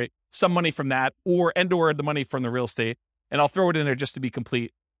to generate some money from that or the money from the real estate. And I'll throw it in there just to be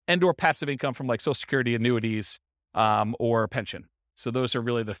complete, or passive income from like Social Security, annuities, or pension. So those are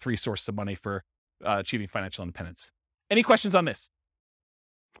really the three sources of money for achieving financial independence. Any questions on this?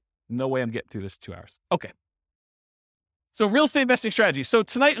 No way I'm getting through this 2 hours. Okay. So real estate investing strategy. So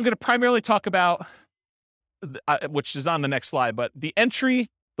tonight I'm going to primarily talk about which is on the next slide, but the entry,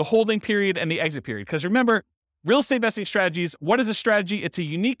 the holding period, and the exit period. Because remember, real estate investing strategies, what is a strategy? It's a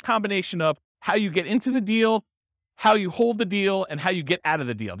unique combination of how you get into the deal, how you hold the deal, and how you get out of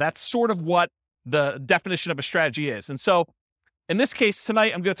the deal. That's sort of what the definition of a strategy is. And so in this case,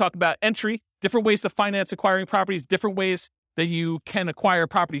 tonight, I'm going to talk about entry, different ways to finance acquiring properties, different ways that you can acquire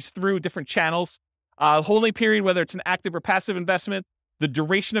properties through different channels, holding period, whether it's an active or passive investment, the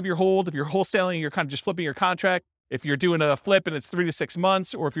duration of your hold, if you're wholesaling, you're kind of just flipping your contract. If you're doing a flip and it's 3 to 6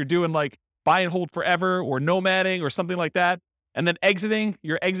 months, or if you're doing like buy and hold forever or nomading or something like that. And then exiting,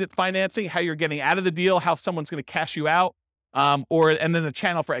 your exit financing, how you're getting out of the deal, how someone's going to cash you out, and then the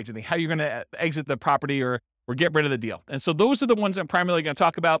channel for exiting, how you're going to exit the property or get rid of the deal. And so those are the ones I'm primarily going to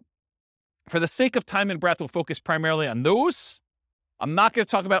talk about. For the sake of time and breath, we'll focus primarily on those. I'm not going to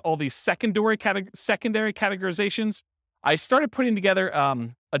talk about all these secondary categorizations. I started putting together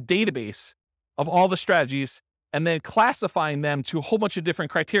a database of all the strategies and then classifying them to a whole bunch of different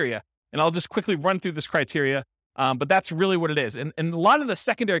criteria. And I'll just quickly run through this criteria, but that's really what it is. And a lot of the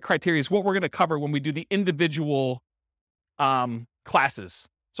secondary criteria is what we're going to cover when we do the individual classes.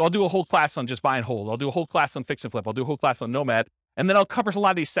 So I'll do a whole class on just buy and hold. I'll do a whole class on fix and flip. I'll do a whole class on nomad. And then I'll cover a lot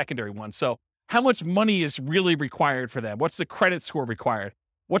of these secondary ones. So how much money is really required for them? What's the credit score required?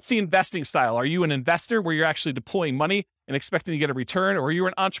 What's the investing style? Are you an investor where you're actually deploying money and expecting to get a return? Or are you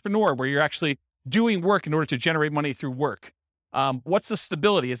an entrepreneur where you're actually doing work in order to generate money through work? What's the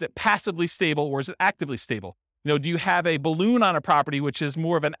stability? Is it passively stable or is it actively stable? Do you have a balloon on a property, which is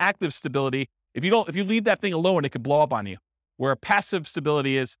more of an active stability? If you leave that thing alone, it could blow up on you. Where passive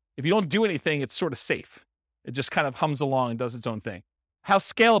stability is, if you don't do anything, it's sort of safe. It just kind of hums along and does its own thing. How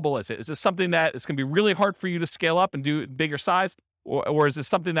scalable is it? Is this something that it's going to be really hard for you to scale up and do bigger size? Or is this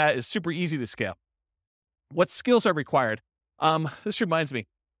something that is super easy to scale? What skills are required? This reminds me,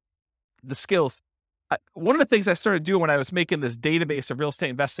 the skills. One of the things I started doing when I was making this database of real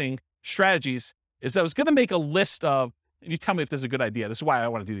estate investing strategies is I was going to make a list of, you tell me if this is a good idea. This is why I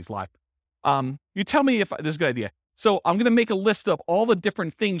want to do these live. You tell me if this is a good idea. So I'm going to make a list of all the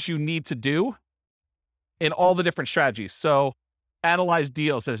different things you need to do in all the different strategies. So analyze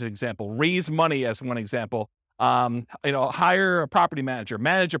deals as an example, raise money as one example, hire a property manager,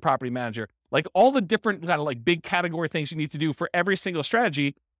 manage a property manager, like all the different kind of like big category things you need to do for every single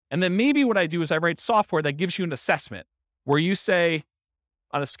strategy. And then maybe what I do is I write software that gives you an assessment where you say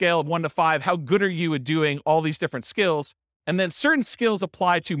on a scale of 1 to 5, how good are you at doing all these different skills? And then certain skills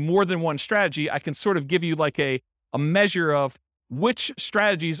apply to more than one strategy. I can sort of give you like a measure of which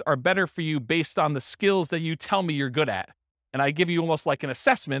strategies are better for you based on the skills that you tell me you're good at. And I give you almost like an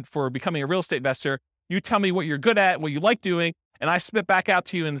assessment for becoming a real estate investor. You tell me what you're good at, what you like doing, and I spit back out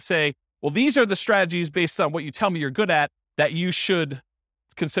to you and say, well, these are the strategies based on what you tell me you're good at that you should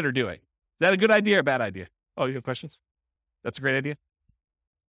consider doing. Is that a good idea or a bad idea? Oh, you have questions? That's a great idea.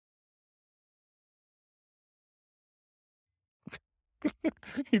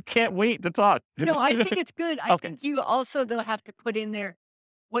 You can't wait to talk. No, I think it's good. I Okay. think you also, though, have to put in there,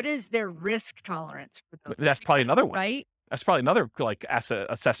 what is their risk tolerance for those? That's probably another one. Right? That's probably another like asset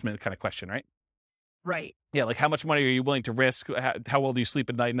assessment kind of question, right? Right. Yeah, like how much money are you willing to risk? How well do you sleep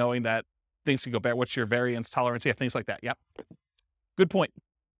at night knowing that things can go bad? What's your variance tolerance? Yeah, things like that. Yep. Good point.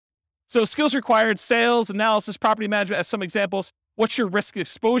 So skills required, sales, analysis, property management as some examples. What's your risk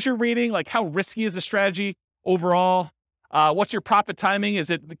exposure rating? Like how risky is the strategy overall? What's your profit timing? Is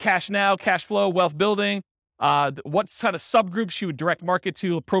it cash now, cash flow, wealth building? What kind of subgroups you would direct market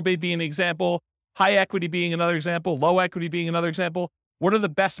to? Probate being an example, high equity being another example, low equity being another example. What are the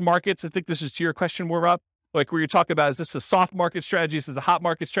best markets? I think this is to your question more up, like where you're talking about, is this a soft market strategy? Is this a hot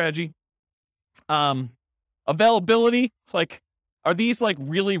market strategy? Availability, like, are these like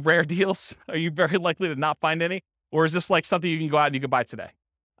really rare deals? Are you very likely to not find any? Or is this like something you can go out and you can buy today?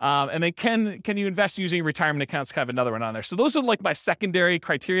 And then can you invest using retirement accounts? Kind of another one on there. So those are like my secondary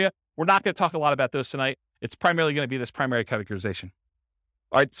criteria. We're not going to talk a lot about those tonight. It's primarily going to be this primary categorization.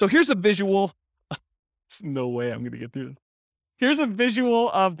 All right. So here's a visual. There's no way I'm going to get through this. Here's a visual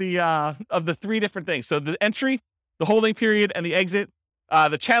of the three different things. So the entry, the holding period, and the exit.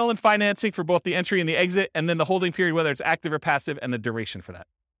 The channel and financing for both the entry and the exit, and then the holding period, whether it's active or passive, and the duration for that.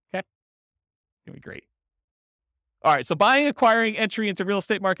 Okay. Gonna be great. All right, so buying, acquiring, entry into real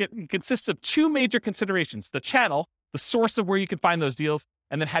estate market consists of two major considerations: the channel, the source of where you can find those deals,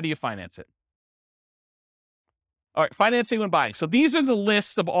 and then how do you finance it? All right, financing when buying. So these are the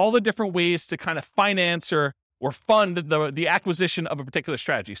list of all the different ways to kind of finance or fund the acquisition of a particular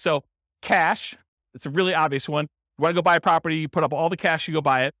strategy. So cash, it's a really obvious one. You want to go buy a property, you put up all the cash, you go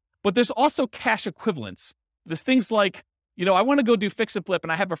buy it. But there's also cash equivalents. There's things like, I want to go do fix and flip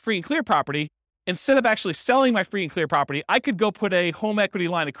and I have a free and clear property. Instead of actually selling my free and clear property, I could go put a home equity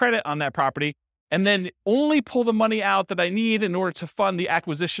line of credit on that property and then only pull the money out that I need in order to fund the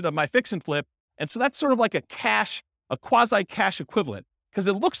acquisition of my fix and flip. And so that's sort of like a quasi-cash equivalent, because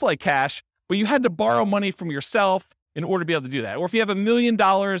it looks like cash, but you had to borrow money from yourself in order to be able to do that. Or if you have $1 million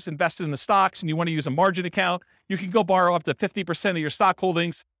invested in the stocks and you want to use a margin account, you can go borrow up to 50% of your stock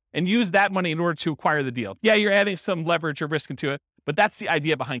holdings and use that money in order to acquire the deal. Yeah, you're adding some leverage or risk into it, but that's the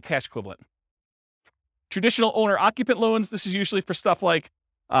idea behind cash equivalent. Traditional owner-occupant loans, this is usually for stuff like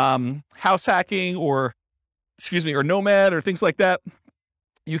house hacking or Nomad or things like that.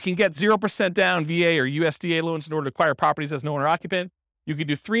 You can get 0% down VA or USDA loans in order to acquire properties as an owner-occupant. You can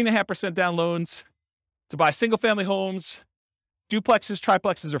do 3.5% down loans to buy single-family homes, duplexes,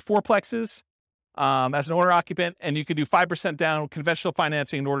 triplexes, or fourplexes as an owner-occupant, and you can do 5% down conventional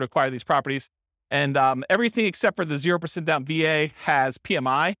financing in order to acquire these properties. And everything except for the 0% down VA has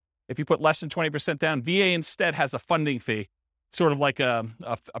PMI. If you put less than 20% down, VA instead has a funding fee, sort of like a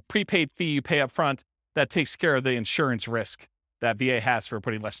prepaid fee you pay up front that takes care of the insurance risk that VA has for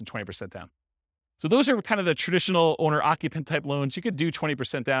putting less than 20% down. So those are kind of the traditional owner-occupant type loans. You could do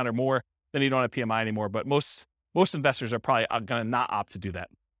 20% down or more, then you don't have PMI anymore, but most investors are probably going to not opt to do that.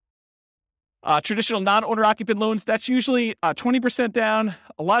 Traditional non-owner-occupant loans, that's usually 20% down.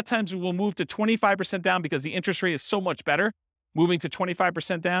 A lot of times we will move to 25% down because the interest rate is so much better, moving to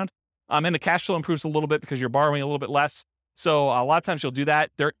 25% down. And the cash flow improves a little bit because you're borrowing a little bit less. So a lot of times you'll do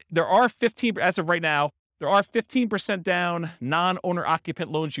that. There are 15, as of right now, there are 15% down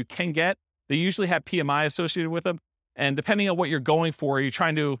non-owner-occupant loans you can get. They usually have PMI associated with them. And depending on what you're going for, you're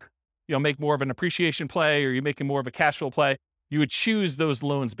trying to make more of an appreciation play or you're making more of a cash flow play, you would choose those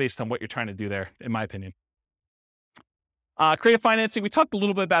loans based on what you're trying to do there, in my opinion. Creative financing, we talked a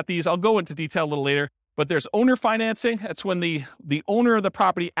little bit about these. I'll go into detail a little later, but there's owner financing. That's when the owner of the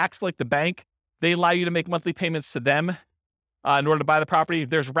property acts like the bank. They allow you to make monthly payments to them in order to buy the property.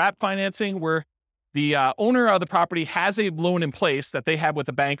 There's wrap financing, where the owner of the property has a loan in place that they have with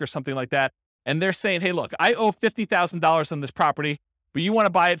a bank or something like that. And they're saying, hey, look, I owe $50,000 on this property, but you want to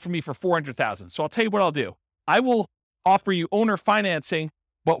buy it from me for $400,000. So I'll tell you what I'll do. I will offer you owner financing,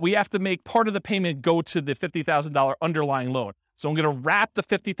 but we have to make part of the payment go to the $50,000 underlying loan. So I'm going to wrap the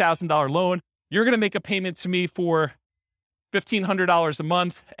 $50,000 loan. You're going to make a payment to me for $1,500 a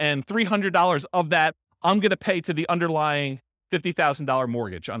month, and $300 of that I'm going to pay to the underlying $50,000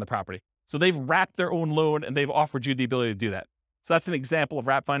 mortgage on the property. So they've wrapped their own loan and they've offered you the ability to do that. So that's an example of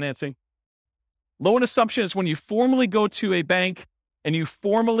wrap financing. Loan assumption is when you formally go to a bank and you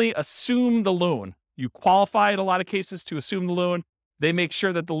formally assume the loan. You qualify in a lot of cases to assume the loan. They make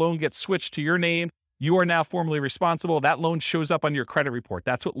sure that the loan gets switched to your name. You are now formally responsible. That loan shows up on your credit report.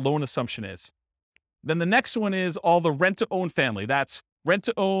 That's what loan assumption is. Then the next one is all the rent-to-own family. That's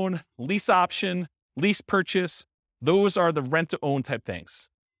rent-to-own, lease option, lease purchase. Those are the rent-to-own type things.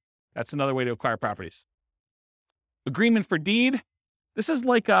 That's another way to acquire properties. Agreement for deed. This is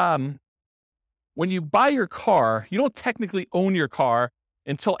like when you buy your car, you don't technically own your car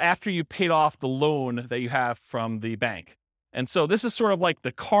until after you paid off the loan that you have from the bank. And so this is sort of like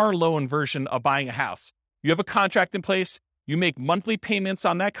the car loan version of buying a house. You have a contract in place, you make monthly payments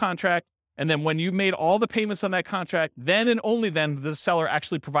on that contract, and then when you've made all the payments on that contract, then and only then the seller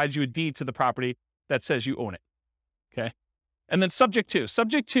actually provides you a deed to the property that says you own it. Okay. And then subject to.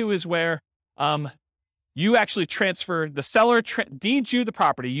 Subject to is where you actually transfer, the seller deeds you the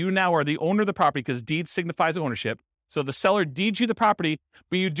property. You now are the owner of the property because deed signifies ownership. So the seller deeds you the property,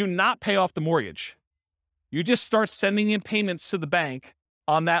 but you do not pay off the mortgage. You just start sending in payments to the bank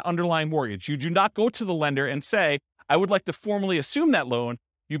on that underlying mortgage. You do not go to the lender and say, I would like to formally assume that loan.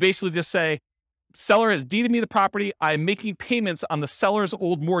 You basically just say, seller has deeded me the property. I'm making payments on the seller's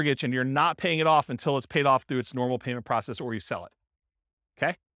old mortgage, and you're not paying it off until it's paid off through its normal payment process or you sell it.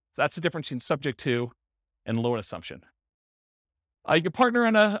 Okay? So that's the difference between subject to and loan assumption. You can partner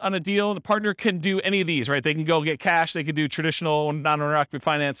on a deal. The partner can do any of these, right? They can go get cash. They can do traditional non-owner occupied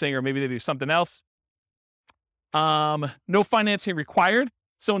financing, or maybe they do something else. No financing required.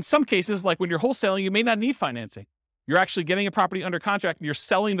 So in some cases, like when you're wholesaling, you may not need financing. You're actually getting a property under contract and you're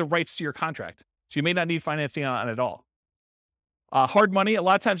selling the rights to your contract. So you may not need financing on it at all. Hard money. A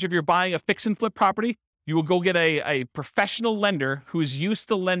lot of times if you're buying a fix and flip property, you will go get a professional lender who's used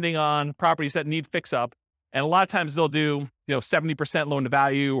to lending on properties that need fix up. And a lot of times they'll do, 70% loan to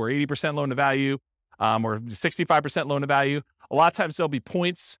value or 80% loan to value, or 65% loan to value. A lot of times there'll be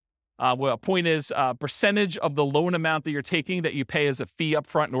points. A point is a percentage of the loan amount that you're taking that you pay as a fee up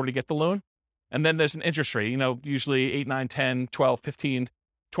front in order to get the loan. And then there's an interest rate, usually 8, 9, 10, 12, 15,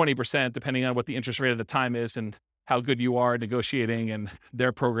 20%, depending on what the interest rate at the time is and how good you are negotiating and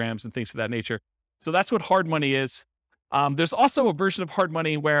their programs and things of that nature. So that's what hard money is. There's also a version of hard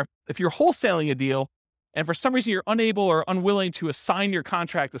money where if you're wholesaling a deal and for some reason you're unable or unwilling to assign your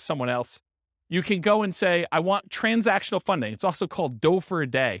contract to someone else, you can go and say, I want transactional funding. It's also called dough for a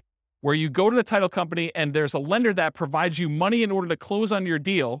day, where you go to the title company and there's a lender that provides you money in order to close on your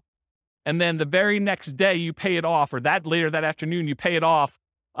deal. And then the very next day you pay it off, or later that afternoon, you pay it off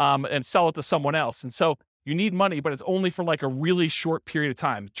and sell it to someone else. And so you need money, but it's only for like a really short period of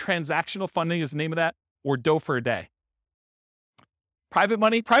time. Transactional funding is the name of that, or dough for a day. Private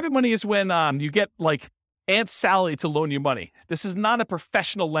money is when you get like Aunt Sally to loan you money. This is not a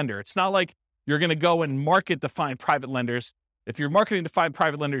professional lender. It's not like you're going to go and market to find private lenders. If you're marketing to find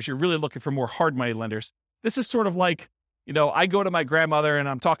private lenders, you're really looking for more hard money lenders. This is sort of like, I go to my grandmother and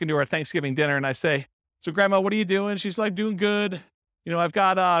I'm talking to her at Thanksgiving dinner and I say, so grandma, what are you doing? She's like, doing good. I've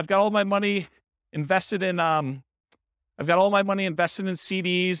got all my money invested in, CDs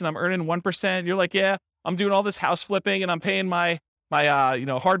and I'm earning 1%. You're like, yeah, I'm doing all this house flipping and I'm paying my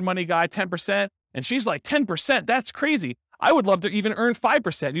hard money guy 10%. And she's like, 10%? That's crazy. I would love to even earn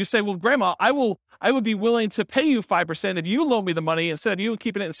 5%. You say, well, grandma, I would be willing to pay you 5% if you loan me the money instead of you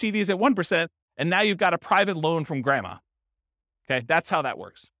keeping it in CDs at 1%. And now you've got a private loan from grandma. Okay, that's how that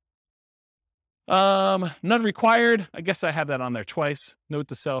works. None required. I guess I have that on there twice. Note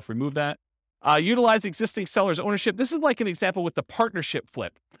to self, remove that. Utilize existing seller's ownership. This is like an example with the partnership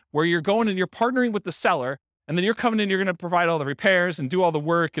flip, where you're going and you're partnering with the seller, and then you're coming in, you're going to provide all the repairs and do all the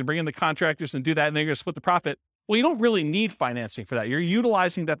work and bring in the contractors and do that, and then you're going to split the profit. Well, you don't really need financing for that. You're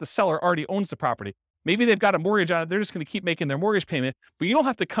utilizing that the seller already owns the property. Maybe they've got a mortgage on it. They're just going to keep making their mortgage payment, but you don't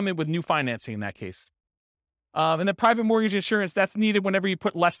have to come in with new financing in that case. And then private mortgage insurance, that's needed whenever you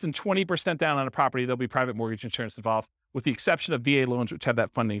put less than 20% down on a property. There'll be private mortgage insurance involved, with the exception of VA loans, which have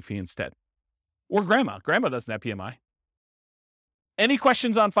that funding fee instead. Or grandma. Grandma doesn't have PMI. Any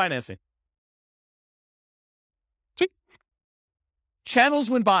questions on financing? Sweet. Channels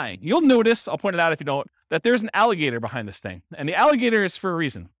when buying. You'll notice, I'll point it out if you don't, that there's an alligator behind this thing. And the alligator is for a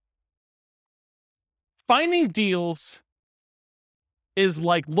reason. Finding deals is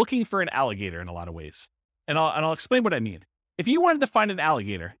like looking for an alligator in a lot of ways. And I'll explain what I mean. If you wanted to find an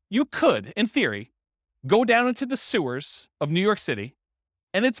alligator, you could, in theory, go down into the sewers of New York City,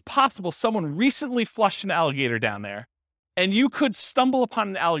 and it's possible someone recently flushed an alligator down there, and you could stumble upon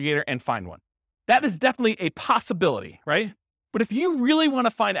an alligator and find one. That is definitely a possibility, right? But if you really want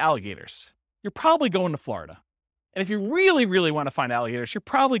to find alligators, you're probably going to Florida. And if you really, really want to find alligators, you're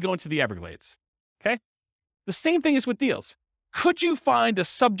probably going to the Everglades, okay? The same thing is with deals. Could you find a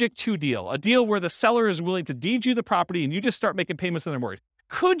subject to deal, a deal where the seller is willing to deed you the property and you just start making payments on their mortgage?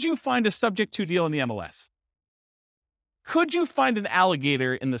 Could you find a subject to deal in the MLS? Could you find an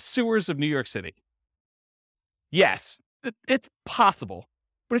alligator in the sewers of New York City? Yes, it's possible.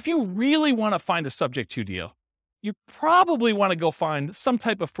 But if you really want to find a subject to deal, you probably want to go find some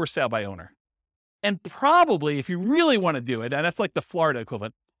type of for sale by owner. And probably, if you really want to do it, and that's like the Florida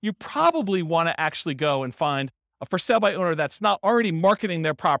equivalent, you probably want to actually go and find a for sale by owner that's not already marketing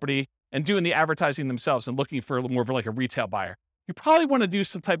their property and doing the advertising themselves and looking for more of like a retail buyer. You probably want to do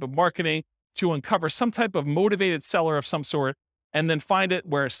some type of marketing to uncover some type of motivated seller of some sort, and then find it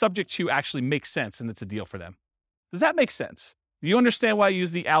where subject to actually makes sense and it's a deal for them. Does that make sense? Do you understand why I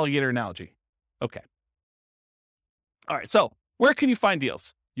use the alligator analogy? Okay. All right, so where can you find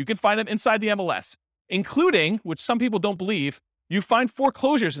deals? You can find them inside the MLS, including, which some people don't believe, you find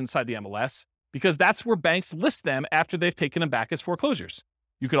foreclosures inside the MLS because that's where banks list them after they've taken them back as foreclosures.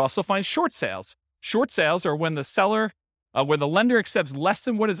 You could also find short sales. Short sales are when the seller, where the lender accepts less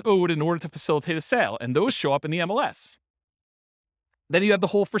than what is owed in order to facilitate a sale, and those show up in the MLS. Then you have the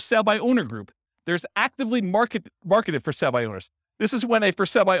whole for sale by owner group. there's actively marketed for sale by owners. This is when a for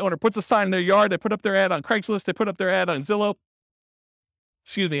sale by owner puts a sign in their yard, they put up their ad on Craigslist, they put up their ad on Zillow,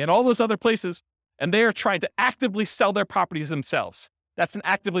 and all those other places, and they are trying to actively sell their properties themselves. That's an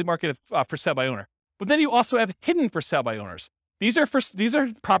actively marketed for sale by owner. But then you also have hidden for sale by owners. These are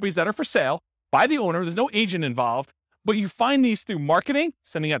properties that are for sale by the owner. There's no agent involved, but you find these through marketing,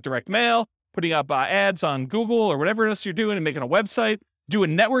 sending out direct mail, putting up ads on Google or whatever else you're doing, and making a website,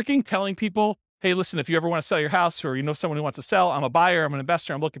 doing networking, telling people, hey, listen, if you ever want to sell your house or you know someone who wants to sell, I'm a buyer, I'm an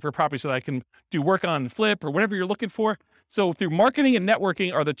investor, I'm looking for properties that I can do work on and flip or whatever you're looking for. So through marketing and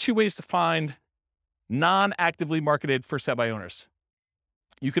networking are the two ways to find non-actively marketed for sale by owners.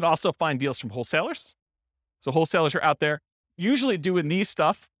 You can also find deals from wholesalers. So wholesalers are out there usually doing these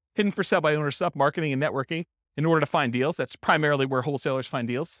stuff, hidden for sale by owner stuff, marketing and networking in order to find deals. That's primarily where wholesalers find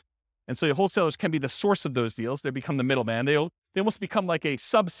deals. And so the wholesalers can be the source of those deals. They become the middleman. They almost become like a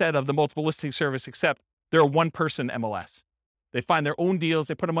subset of the multiple listing service, except they're a one-person MLS. They find their own deals,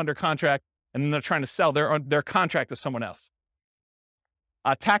 they put them under contract, and then they're trying to sell their contract to someone else.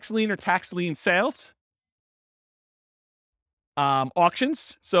 Tax lien or tax lien sales.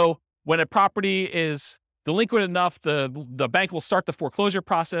 Auctions. So when a property is delinquent enough, the bank will start the foreclosure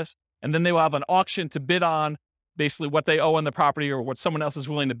process, and then they will have an auction to bid on basically what they owe on the property or what someone else is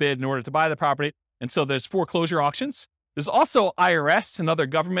willing to bid in order to buy the property. And so there's foreclosure auctions. There's also IRS and other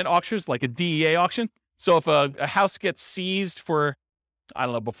government auctions, like a DEA auction. So if a house gets seized for, I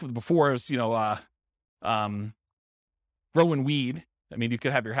don't know, before it was, growing weed. I mean, you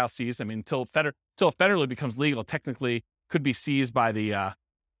could have your house seized. I mean, until it federally becomes legal, technically could be seized by the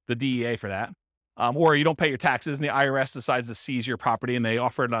DEA for that. Or you don't pay your taxes and the IRS decides to seize your property and they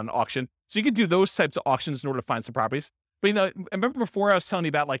offer it on auction. So you could do those types of auctions in order to find some properties. But, I remember before I was telling you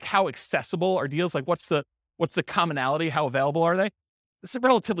about like how accessible are deals, like what's the commonality, how available are they? It's a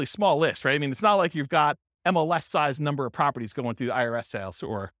relatively small list, right? I mean, it's not like you've got MLS size number of properties going through IRS sales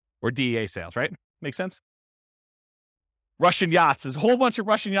or DEA sales, right? Make sense? Russian yachts. There's a whole bunch of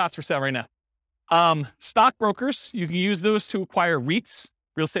Russian yachts for sale right now. Stockbrokers, you can use those to acquire REITs,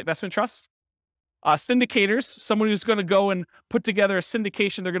 real estate investment trusts. Syndicators, someone who's going to go and put together a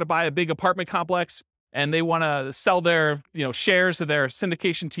syndication. They're going to buy a big apartment complex and they want to sell their, shares of their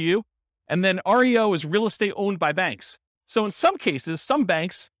syndication to you. And then REO is real estate owned by banks. So in some cases, some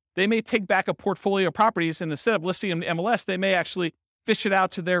banks, they may take back a portfolio of properties and instead of listing them in MLS, they may actually fish it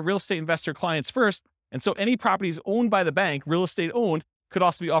out to their real estate investor clients first. And so any properties owned by the bank, real estate owned, could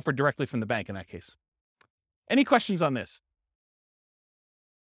also be offered directly from the bank in that case. Any questions on this?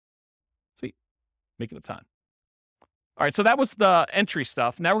 Sweet. Making up time. All right, so that was the entry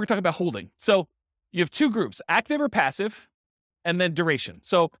stuff. Now we're going to talk about holding. So you have two groups, active or passive, and then duration.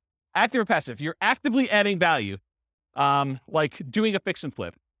 So active or passive, you're actively adding value, like doing a fix and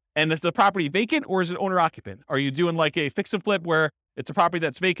flip. And is the property vacant or is it owner occupant? Are you doing like a fix and flip where it's a property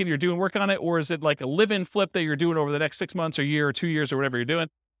that's vacant, you're doing work on it, or is it like a live-in flip that you're doing over the next 6 months or year or 2 years or whatever you're doing?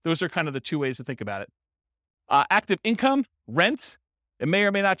 Those are kind of the two ways to think about it. Active income, rent. It may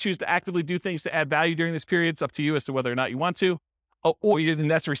or may not choose to actively do things to add value during this period. It's up to you as to whether or not you want to.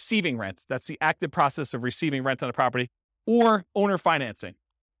 And that's receiving rent. That's the active process of receiving rent on a property. Or owner financing,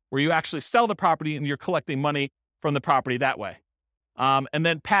 where you actually sell the property and you're collecting money from the property that way. And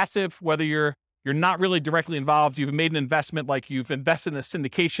then passive, whether you're not really directly involved, you've made an investment, like you've invested in a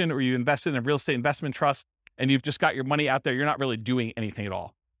syndication or you invested in a real estate investment trust, and you've just got your money out there. You're not really doing anything at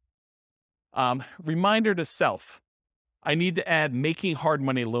all. Reminder to self, I need to add making hard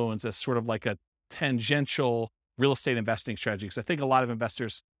money loans as sort of like a tangential real estate investing strategy, because I think a lot of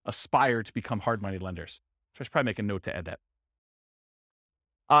investors aspire to become hard money lenders. So I should probably make a note to add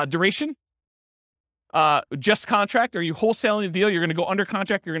that. Duration. Just contract. Are you wholesaling a deal? You're going to go under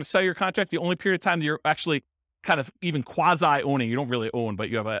contract. You're going to sell your contract. The only period of time that you're actually kind of even quasi owning, you don't really own, but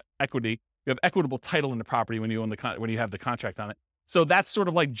you have equitable title in the property when you own when you have the contract on it. So that's sort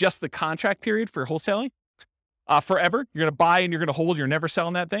of like just the contract period for wholesaling. Forever. You're going to buy and you're going to hold. You're never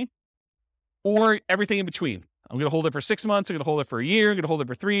selling that thing. Or everything in between. I'm going to hold it for 6 months. I'm going to hold it for a year. I'm going to hold it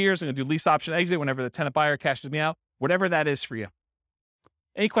for 3 years. I'm going to do lease option exit whenever the tenant buyer cashes me out. Whatever that is for you.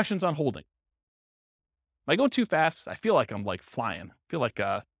 Any questions on holding? Am I going too fast? I feel like I'm like flying. I feel like,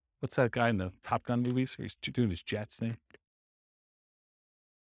 what's that guy in the Top Gun movies where he's doing his jets thing?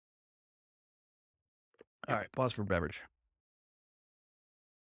 All right, pause for beverage.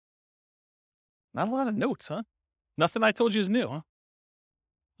 Not a lot of notes, huh? Nothing I told you is new, huh?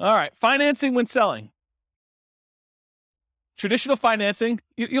 All right, financing when selling. Traditional financing,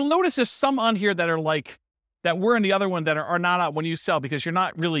 you'll notice there's some on here that are like, that were in the other one that are not out when you sell because you're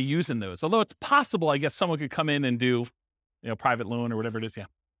not really using those. Although it's possible, I guess someone could come in and do, private loan or whatever it is. Yeah.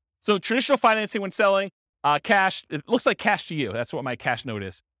 So traditional financing when selling, cash, it looks like cash to you. That's what my cash note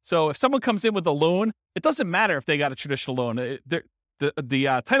is. So if someone comes in with a loan, it doesn't matter if they got a traditional loan.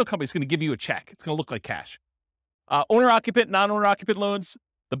 The title company is going to give you a check. It's going to look like cash. Owner-occupant, non-owner-occupant loans,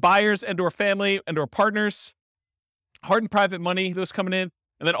 the buyers and/or family and/or partners, hard and private money, those coming in,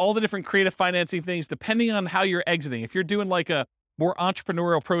 and then all the different creative financing things, depending on how you're exiting. If you're doing like a more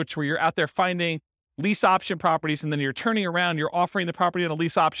entrepreneurial approach where you're out there finding lease option properties and then you're turning around, you're offering the property on a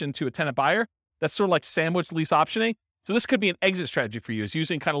lease option to a tenant buyer, that's sort of like sandwich lease optioning. So this could be an exit strategy for you, is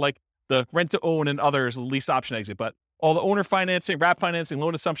using kind of like the rent to own and others lease option exit. But all the owner financing, wrap financing,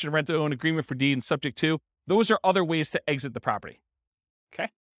 loan assumption, rent to own, agreement for deed, and subject to, those are other ways to exit the property. Okay.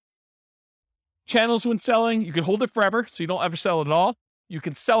 Channels when selling, you can hold it forever, so you don't ever sell it at all. You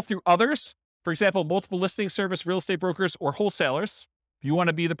can sell through others. For example, multiple listing service, real estate brokers, or wholesalers. If you want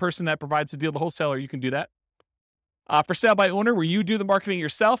to be the person that provides the deal, the wholesaler, you can do that. For sale by owner, where you do the marketing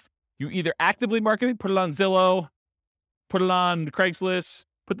yourself, you either actively market it, put it on Zillow, put it on Craigslist,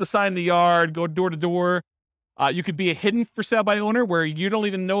 put the sign in the yard, go door to door. You could be a hidden for sale by owner where you don't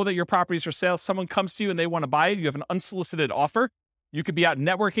even know that your property is for sale. Someone comes to you and they want to buy it. You have an unsolicited offer. You could be out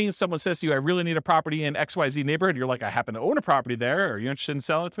networking and someone says to you, I really need a property in XYZ neighborhood. You're like, I happen to own a property there. Are you interested in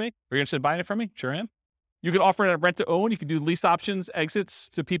selling it to me? Are you interested in buying it from me? Sure am. You can offer it at rent to own. You can do lease options, exits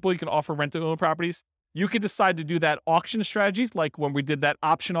to people. You can offer rent to own properties. You could decide to do that auction strategy, like when we did that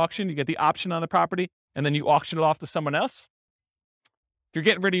option auction. You get the option on the property and then you auction it off to someone else. If you're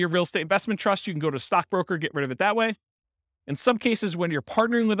getting rid of your real estate investment trust, you can go to a stockbroker, get rid of it that way. In some cases, when you're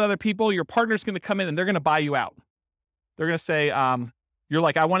partnering with other people, your partner's going to come in and they're going to buy you out. They're going to say, you're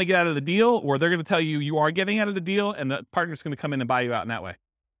like, I want to get out of the deal, or they're going to tell you you are getting out of the deal, and the partner's going to come in and buy you out in that way.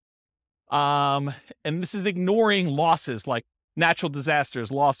 And this is ignoring losses like natural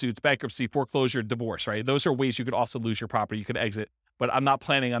disasters, lawsuits, bankruptcy, foreclosure, divorce, right? Those are ways you could also lose your property. You could exit, but I'm not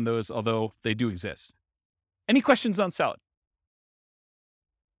planning on those, although they do exist. Any questions on selling?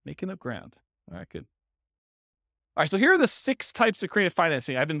 Making up ground. All right, good. All right, so here are the 6 types of creative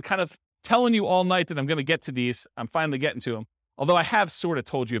financing. I've been kind of telling you all night that I'm going to get to these. I'm finally getting to them, although I have sort of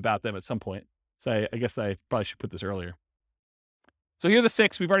told you about them at some point. So I guess I probably should put this earlier. So here are the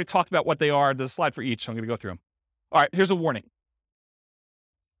 6. We've already talked about what they are. There's a slide for each, so I'm going to go through them. All right, here's a warning.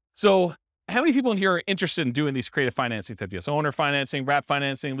 So how many people in here are interested in doing these creative financing type deals? Owner financing, wrap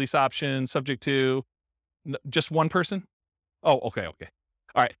financing, lease option, subject to, just one person? Oh, okay. All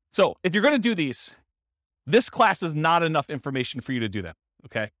right. So if you're going to do these, this class is not enough information for you to do that.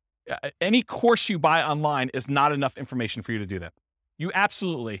 Okay. Any course you buy online is not enough information for you to do that. You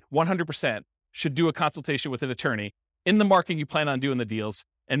absolutely 100% should do a consultation with an attorney in the market you plan on doing the deals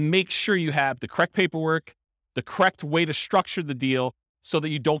and make sure you have the correct paperwork, the correct way to structure the deal so that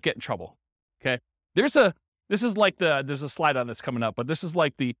you don't get in trouble. Okay. There's a slide on this coming up, but this is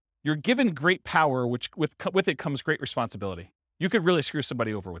like you're given great power, which with it comes great responsibility. You could really screw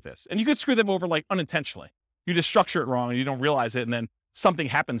somebody over with this, and you could screw them over like unintentionally. You just structure it wrong and you don't realize it, and then something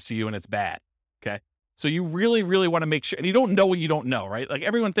happens to you and it's bad. Okay. So you really, really want to make sure, and you don't know what you don't know, right? Like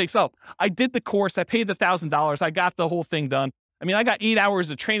everyone thinks, oh, I did the course, I paid the $1,000, I got the whole thing done. I mean, I got 8 hours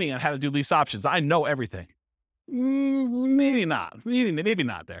of training on how to do lease options. I know everything. Maybe not. Maybe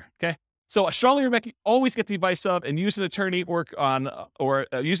not there. Okay. So I strongly recommend you always get the advice of and use an attorney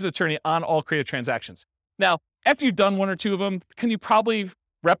use an attorney on all creative transactions. Now, after you've done 1 or 2 of them, can you probably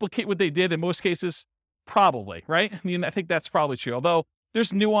replicate what they did in most cases? Probably, right? I mean, I think that's probably true. Although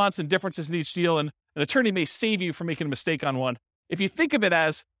there's nuance and differences in each deal, and an attorney may save you from making a mistake on one. If you think of it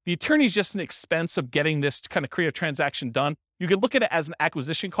as the attorney is just an expense of getting this kind of creative transaction done, you can look at it as an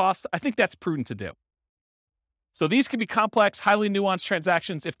acquisition cost. I think that's prudent to do. So these can be complex, highly nuanced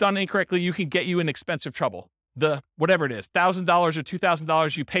transactions. If done incorrectly, you can get you in expensive trouble. Whatever it is, $1,000 or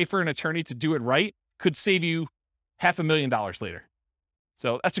 $2,000 you pay for an attorney to do it right could save you $500,000 later.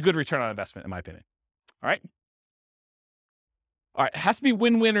 So that's a good return on investment, in my opinion. All right. It has to be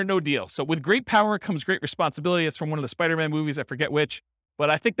win-win or no deal. So with great power comes great responsibility. It's from one of the Spider-Man movies. I forget which, but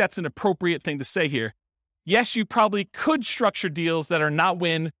I think that's an appropriate thing to say here. Yes, you probably could structure deals that are not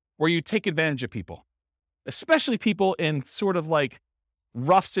win, where you take advantage of people, especially people in sort of like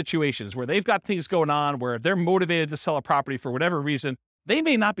rough situations where they've got things going on, where they're motivated to sell a property for whatever reason. They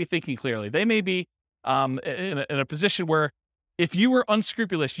may not be thinking clearly. They may be in a position where if you were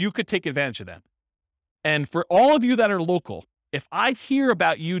unscrupulous, you could take advantage of them. And for all of you that are local, if I hear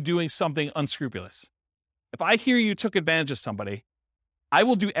about you doing something unscrupulous, if I hear you took advantage of somebody, I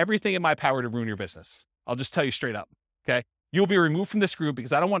will do everything in my power to ruin your business. I'll just tell you straight up. Okay. You'll be removed from this group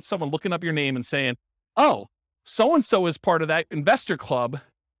because I don't want someone looking up your name and saying, oh, so-and-so is part of that investor club.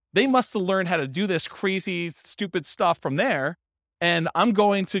 They must have learned how to do this crazy, stupid stuff from there. and I'm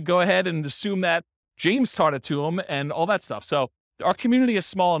going to go ahead and assume that James taught it to him and all that stuff. So our community is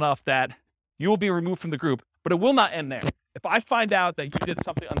small enough that you will be removed from the group, but it will not end there. If I find out that you did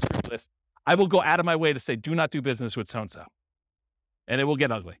something unscrupulous, I will go out of my way to say, do not do business with so-and-so. And it will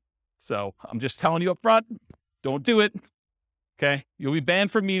get ugly. So I'm just telling you up front, don't do it. Okay. You'll be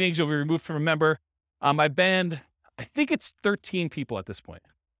banned from meetings. You'll be removed from a member. I banned, I think it's 13 people at this point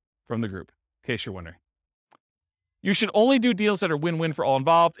from the group, in case you're wondering. You should only do deals that are win-win for all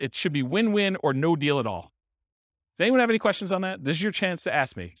involved. It should be win-win or no deal at all. Does anyone have any questions on that? This is your chance to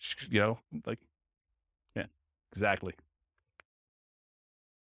ask me. Yeah, exactly.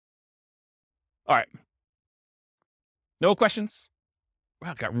 All right. No questions?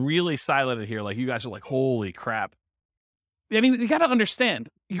 Wow, it got really silent in here. Like, you guys are like, holy crap. I mean, you got to understand,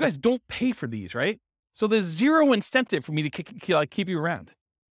 you guys don't pay for these, right? So there's zero incentive for me to keep you around.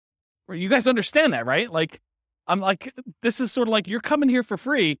 You guys understand that, right? Like, I'm like, this is sort of like, you're coming here for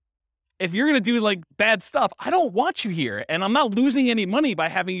free. If you're going to do like bad stuff, I don't want you here. And I'm not losing any money by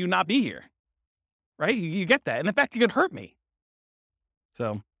having you not be here. Right? You get that. And in fact, it could hurt me.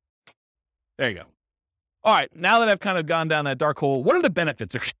 So there you go. All right. Now that I've kind of gone down that dark hole, what are the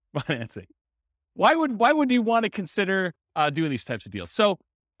benefits of financing? Why would you want to consider doing these types of deals? So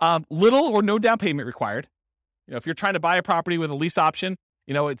little or no down payment required. If you're trying to buy a property with a lease option,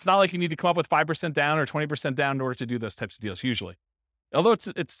 it's not like you need to come up with 5% down or 20% down in order to do those types of deals usually. Although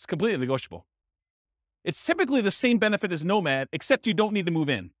it's completely negotiable. It's typically the same benefit as Nomad, except you don't need to move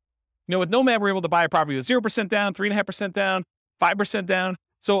in. With Nomad, we're able to buy a property with 0% down, 3.5% down, 5% down.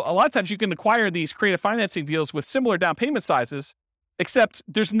 So a lot of times you can acquire these creative financing deals with similar down payment sizes, except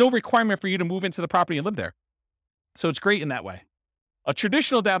there's no requirement for you to move into the property and live there. So it's great in that way. A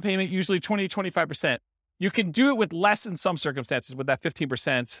traditional down payment, usually 20 to 25%. You can do it with less in some circumstances with that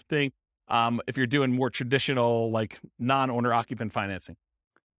 15% thing. If you're doing more traditional, like non-owner occupant financing.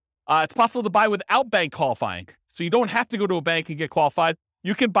 It's possible to buy without bank qualifying. So you don't have to go to a bank and get qualified.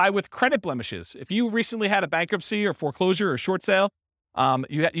 You can buy with credit blemishes. If you recently had a bankruptcy or foreclosure or short sale,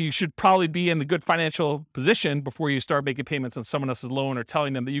 you should probably be in a good financial position before you start making payments on someone else's loan or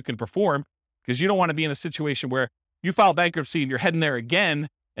telling them that you can perform, because you don't want to be in a situation where you file bankruptcy and you're heading there again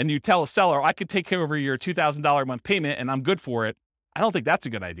and you tell a seller, I could take care of your $2,000 a month payment and I'm good for it. I don't think that's a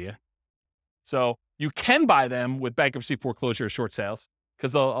good idea. So you can buy them with bankruptcy, foreclosure, or short sales,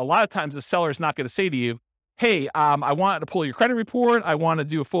 because a lot of times the seller is not going to say to you, hey, I want to pull your credit report. I want to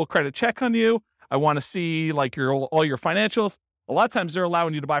do a full credit check on you. I want to see like all your financials. A lot of times they're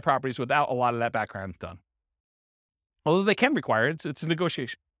allowing you to buy properties without a lot of that background done. Although they can require it, it's a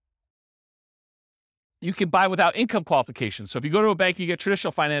negotiation. You can buy without income qualification. So if you go to a bank, you get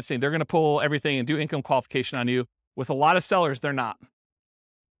traditional financing, they're going to pull everything and do income qualification on you. With a lot of sellers, they're not.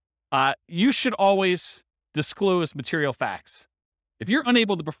 You should always disclose material facts. If you're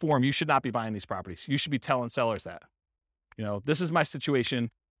unable to perform, you should not be buying these properties. You should be telling sellers that, this is my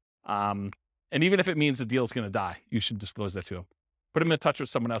situation. And even if it means the deal is going to die, you should disclose that to them. Put them in touch with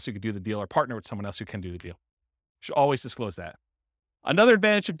someone else who could do the deal or partner with someone else who can do the deal. You should always disclose that. Another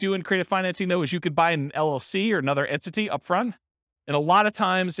advantage of doing creative financing, though, is you could buy an LLC or another entity up front. And a lot of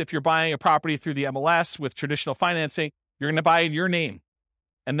times, if you're buying a property through the MLS with traditional financing, you're going to buy in your name.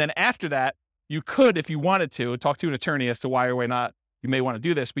 And then after that, you could, if you wanted to, talk to an attorney as to why or why not you may want to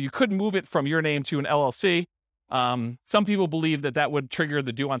do this, but you could move it from your name to an LLC. Some people believe that would trigger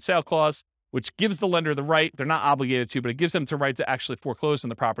the due on sale clause, which gives the lender the right, they're not obligated to, but it gives them the right to actually foreclose on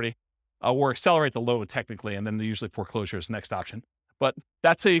the property or accelerate the loan technically, and then usually foreclosure is the next option. But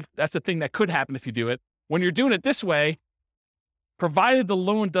that's a thing that could happen if you do it. When you're doing it this way, provided the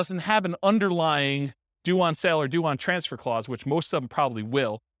loan doesn't have an underlying due on sale or due on transfer clause, which most of them probably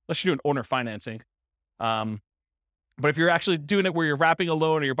will, unless you're doing owner financing. But if you're actually doing it where you're wrapping a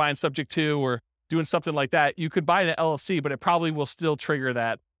loan or you're buying subject to or doing something like that, you could buy an LLC, but it probably will still trigger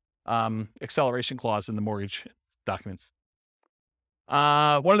that acceleration clause in the mortgage documents.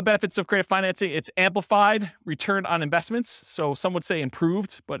 One of the benefits of creative financing, it's amplified return on investments. So some would say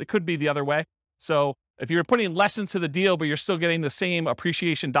improved, but it could be the other way. So if you're putting less into the deal, but you're still getting the same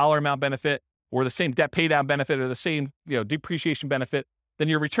appreciation dollar amount benefit or the same debt pay down benefit or the same depreciation benefit, then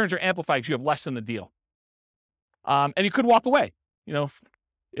your returns are amplified because you have less in the deal. And you could walk away.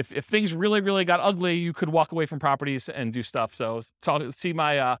 If things really, really got ugly, you could walk away from properties and do stuff. So see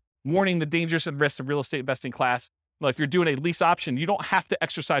my warning the dangers and risks of real estate investing class. Well, if you're doing a lease option, you don't have to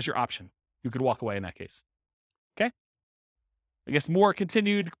exercise your option. You could walk away in that case. Okay. I guess more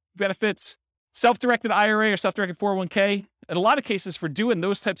continued benefits, self-directed IRA or self-directed 401k. In a lot of cases for doing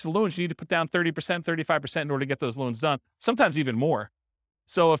those types of loans, you need to put down 30%, 35% in order to get those loans done. Sometimes even more.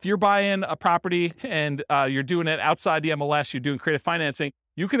 So if you're buying a property and you're doing it outside the MLS, you're doing creative financing,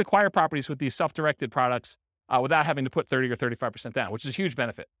 you can acquire properties with these self-directed products without having to put 30 or 35% down, which is a huge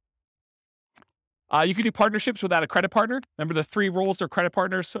benefit. You can do partnerships without a credit partner. Remember the three roles of credit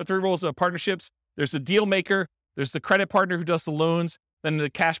partners, or three roles of partnerships. There's the deal maker, there's the credit partner who does the loans, then the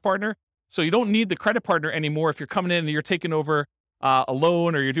cash partner. So you don't need the credit partner anymore if you're coming in and you're taking over a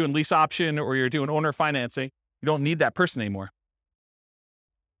loan, or you're doing lease option, or you're doing owner financing. You don't need that person anymore.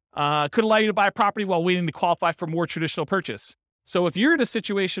 Could allow you to buy a property while waiting to qualify for more traditional purchase. So if you're in a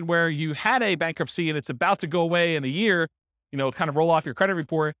situation where you had a bankruptcy and it's about to go away in a year, kind of roll off your credit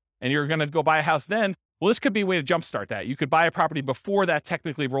report, and you're going to go buy a house then, well, this could be a way to jumpstart that. You could buy a property before that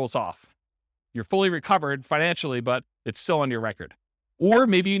technically rolls off. You're fully recovered financially, but it's still on your record. Or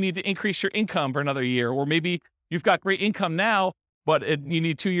maybe you need to increase your income for another year, or maybe you've got great income now, but you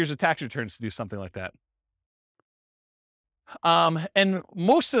need 2 years of tax returns to do something like that. And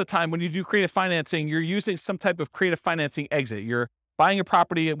most of the time when you do creative financing, you're using some type of creative financing exit. You're buying a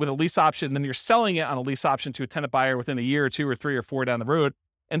property with a lease option, and then you're selling it on a lease option to a tenant buyer within a year or 2 or 3 or 4 down the road.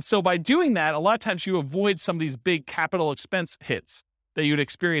 And so by doing that, a lot of times you avoid some of these big capital expense hits that you'd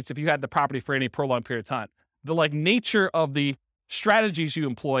experience if you had the property for any prolonged period of time. The nature of the strategies you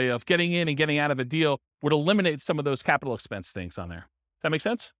employ of getting in and getting out of a deal would eliminate some of those capital expense things on there. Does that make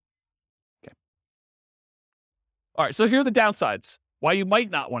sense? Okay. All right, so here are the downsides, why you might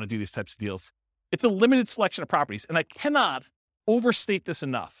not want to do these types of deals. It's a limited selection of properties, and I cannot overstate this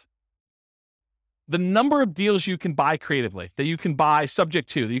enough. The number of deals you can buy creatively, that you can buy subject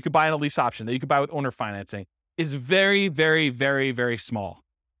to, that you can buy on a lease option, that you can buy with owner financing, is very, very, very, very small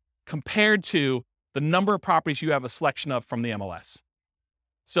compared to the number of properties you have a selection of from the MLS.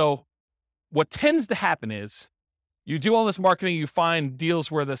 So what tends to happen is you do all this marketing, you find deals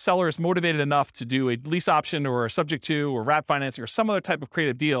where the seller is motivated enough to do a lease option or a subject to or wrap financing or some other type of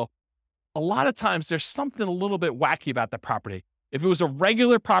creative deal. A lot of times there's something a little bit wacky about that property. If it was a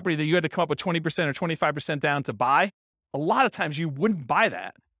regular property that you had to come up with 20% or 25% down to buy, a lot of times you wouldn't buy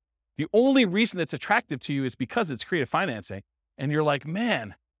that. The only reason it's attractive to you is because it's creative financing. And you're like,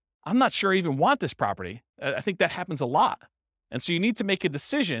 man, I'm not sure I even want this property. I think that happens a lot. And so you need to make a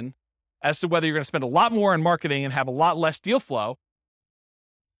decision as to whether you're going to spend a lot more on marketing and have a lot less deal flow,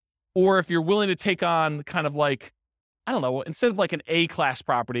 or if you're willing to take on kind of like, I don't know, instead of like an A-class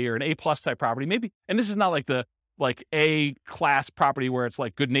property or an A-plus type property, maybe, and this is not like the A-class property where it's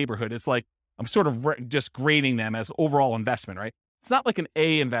like good neighborhood. It's like, I'm sort of just grading them as overall investment, right? It's not like an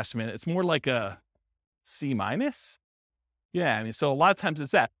A investment. It's more like a C minus. Yeah, I mean, so a lot of times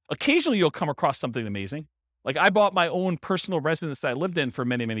it's that. Occasionally you'll come across something amazing. Like I bought my own personal residence that I lived in for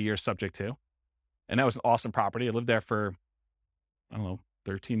many, many years subject to. And that was an awesome property. I lived there for,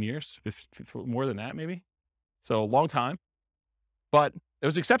 13 years, more than that maybe. So a long time, but it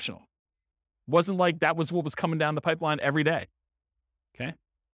was exceptional. It wasn't like that was what was coming down the pipeline every day. Okay.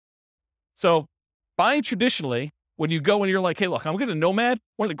 So buying traditionally, when you go and you're like, hey, look, I'm going to Nomad.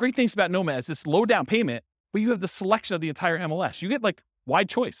 One of the great things about Nomad is this low down payment, but you have the selection of the entire MLS. You get like wide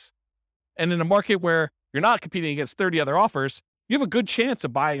choice. And in a market where you're not competing against 30 other offers, you have a good chance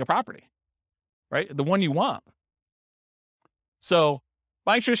of buying a property, right? The one you want. So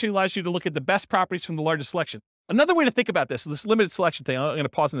buying traditionally allows you to look at the best properties from the largest selection. Another way to think about this limited selection thing, I'm going to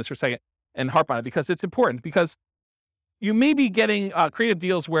pause on this for a second and harp on it because it's important, because you may be getting creative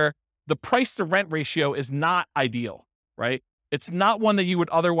deals where the price to rent ratio is not ideal, right? It's not one that you would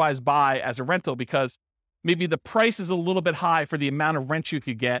otherwise buy as a rental because maybe the price is a little bit high for the amount of rent you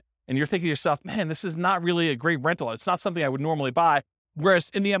could get. And you're thinking to yourself, man, this is not really a great rental. It's not something I would normally buy. Whereas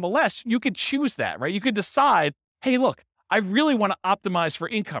in the MLS, you could choose that, right? You could decide, hey, look, I really want to optimize for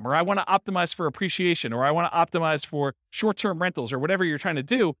income, or I want to optimize for appreciation, or I want to optimize for short-term rentals, or whatever you're trying to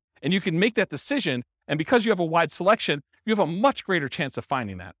do. And you can make that decision. And because you have a wide selection, you have a much greater chance of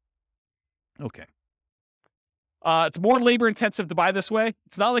finding that. Okay. It's more labor intensive to buy this way.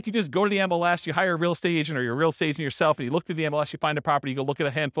 It's not like you just go to the MLS, you hire a real estate agent or you're a real estate agent yourself, and you look through the MLS, you find a property, you go look at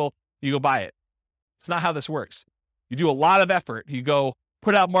a handful, you go buy it. It's not how this works. You do a lot of effort. You go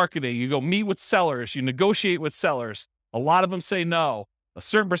put out marketing, you go meet with sellers, you negotiate with sellers. A lot of them say no. A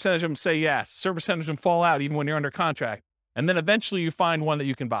certain percentage of them say yes. A certain percentage of them fall out even when you're under contract. And then eventually you find one that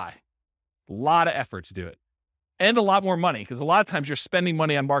you can buy. A lot of effort to do it. And a lot more money, because a lot of times you're spending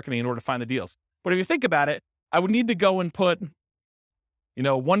money on marketing in order to find the deals. But if you think about it, I would need to go and put,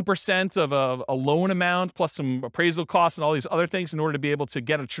 1% of a loan amount plus some appraisal costs and all these other things in order to be able to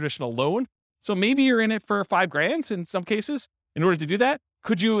get a traditional loan. So maybe you're in it for $5,000 in some cases. In order to do that,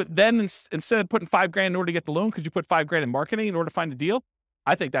 could you then, instead of putting $5,000 in order to get the loan, could you put $5,000 in marketing in order to find a deal?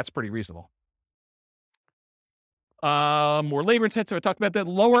 I think that's pretty reasonable. More labor intensive. I talked about that.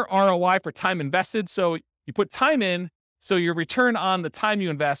 Lower ROI for time invested. So you put time in, so your return on the time you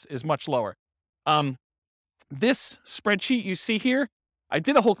invest is much lower. This spreadsheet you see here, I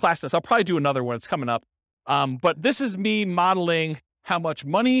did a whole class on this. I'll probably do another one. It's coming up. But this is me modeling how much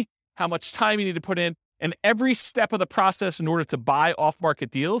money, how much time you need to put in, and every step of the process in order to buy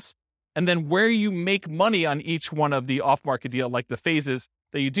off-market deals, and then where you make money on each one of the off-market deal, like the phases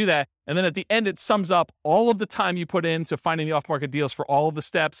that you do that. And then at the end, it sums up all of the time you put into finding the off-market deals for all of the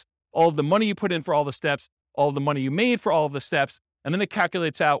steps, all of the money you put in for all the steps, all of the money you made for all of the steps. And then it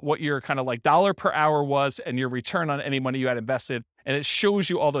calculates out what your kind of like dollar per hour was and your return on any money you had invested. And it shows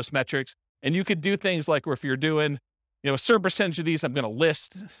you all those metrics. And you could do things like, if you're doing, a certain percentage of these I'm going to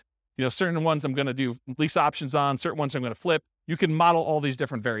list, certain ones I'm going to do lease options on, certain ones I'm going to flip. You can model all these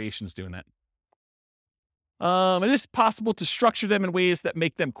different variations doing that. It is possible to structure them in ways that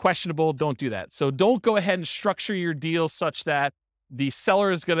make them questionable. Don't do that. So don't go ahead and structure your deals such that the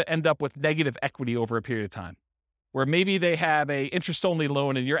seller is going to end up with negative equity over a period of time, where maybe they have a interest-only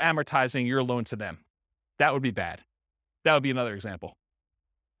loan and you're amortizing your loan to them. That would be bad. That would be another example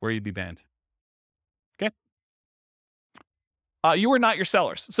where you'd be banned. Okay. You are not your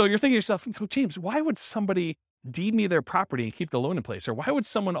sellers. So you're thinking to yourself, James, why would somebody deed me their property and keep the loan in place? Or why would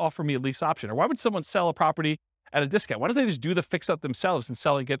someone offer me a lease option? Or why would someone sell a property at a discount? Why don't they just do the fix up themselves and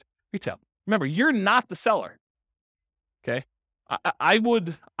sell and get retail? Remember, you're not the seller. Okay. I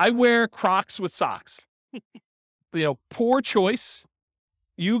wear Crocs with socks. Poor choice.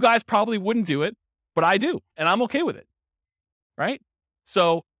 You guys probably wouldn't do it, but I do, and I'm okay with it. Right?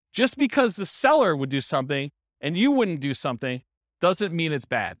 So just because the seller would do something and you wouldn't do something doesn't mean it's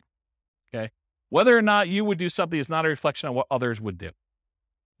bad. Okay? Whether or not you would do something is not a reflection on what others would do.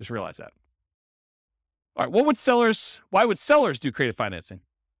 Just realize that. All right, why would sellers do creative financing?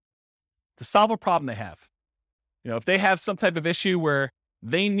 To solve a problem they have. If they have some type of issue where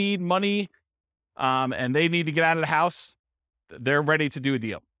they need money and they need to get out of the house, they're ready to do a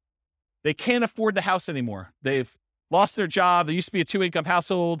deal. They can't afford the house anymore. They've lost their job. They used to be a 2-income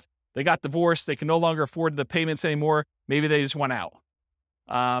household. They got divorced. They can no longer afford the payments anymore. Maybe they just went out.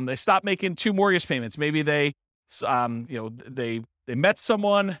 They stopped making 2 mortgage payments. Maybe they met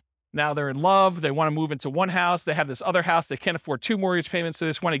someone. Now they're in love. They want to move into one house. They have this other house. They can't afford 2 mortgage payments. So they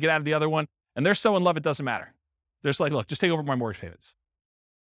just want to get out of the other one. And they're so in love, it doesn't matter. They're just like, look, just take over my mortgage payments.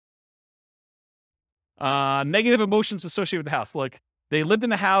 Negative emotions associated with the house. Like, they lived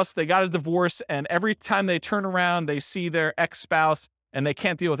in the house, they got a divorce, and every time they turn around, they see their ex-spouse, and they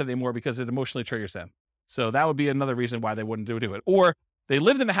can't deal with it anymore because it emotionally triggers them. So that would be another reason why they wouldn't do it. Or they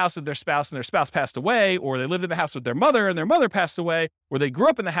lived in the house with their spouse, and their spouse passed away, or they lived in the house with their mother, and their mother passed away, or they grew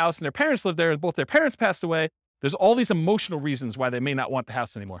up in the house, and their parents lived there, and both their parents passed away. There's all these emotional reasons why they may not want the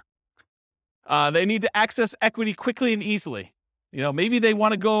house anymore. They need to access equity quickly and easily. Maybe they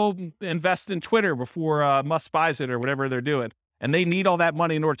want to go invest in Twitter before Musk buys it or whatever they're doing, and they need all that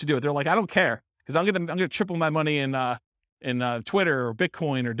money in order to do it. They're like, I don't care, because I'm gonna triple my money in Twitter or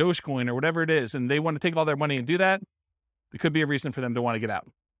Bitcoin or Dogecoin or whatever it is, and they want to take all their money and do that. It could be a reason for them to want to get out.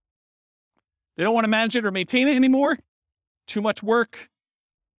 They don't want to manage it or maintain it anymore. Too much work,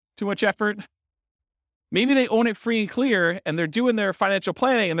 too much effort. Maybe they own it free and clear, and they're doing their financial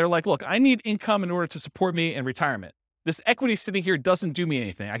planning, and they're like, look, I need income in order to support me in retirement. This equity sitting here doesn't do me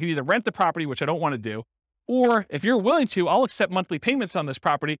anything. I can either rent the property, which I don't want to do, or if you're willing to, I'll accept monthly payments on this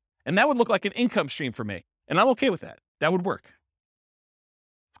property, and that would look like an income stream for me. And I'm okay with that. That would work.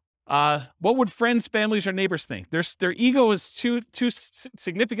 What would friends, families, or neighbors think? Their ego is too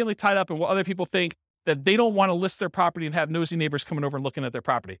significantly tied up in what other people think, that they don't want to list their property and have nosy neighbors coming over and looking at their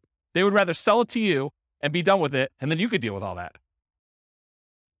property. They would rather sell it to you and be done with it, and then you could deal with all that.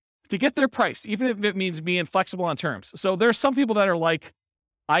 To get their price, even if it means being flexible on terms. So there are some people that are like,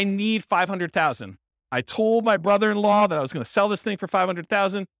 I need $500,000. I told my brother-in-law that I was going to sell this thing for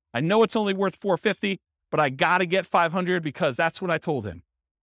 $500,000. I know it's only worth $450,000, but I got to get $500,000 because that's what I told him.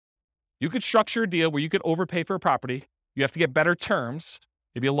 You could structure a deal where you could overpay for a property. You have to get better terms,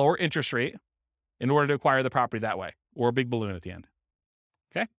 maybe a lower interest rate, in order to acquire the property that way, or a big balloon at the end.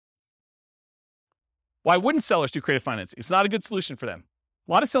 Okay? Why wouldn't sellers do creative financing? It's not a good solution for them.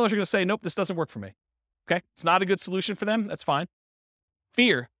 A lot of sellers are going to say, nope, this doesn't work for me. Okay? It's not a good solution for them. That's fine.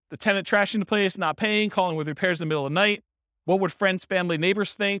 Fear. The tenant trashing the place, not paying, calling with repairs in the middle of the night. What would friends, family,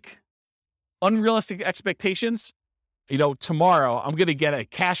 neighbors think? Unrealistic expectations. Tomorrow I'm going to get a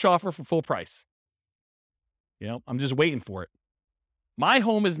cash offer for full price. I'm just waiting for it. My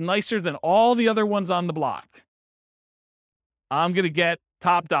home is nicer than all the other ones on the block. I'm going to get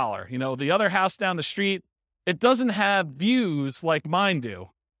top dollar. The other house down the street, it doesn't have views like mine do.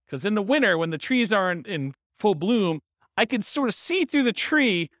 Because in the winter, when the trees are in full bloom, I can sort of see through the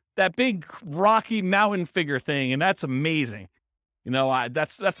tree that big rocky mountain figure thing, and that's amazing.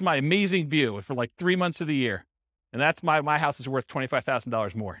 That's my amazing view for like 3 months of the year, and that's my house is worth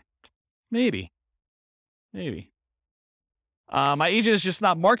 $25,000 more. Maybe. My agent is just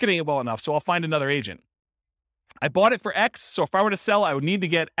not marketing it well enough, so I'll find another agent. I bought it for X, so if I were to sell, I would need to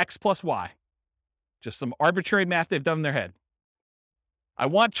get X plus Y. Just some arbitrary math they've done in their head. I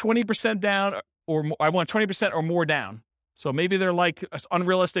want 20% down, or I want 20% or more down. So maybe they're like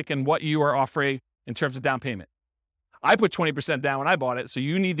unrealistic in what you are offering in terms of down payment. I put 20% down when I bought it, so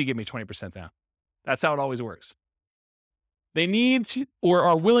you need to give me 20% down. That's how it always works. They need to, or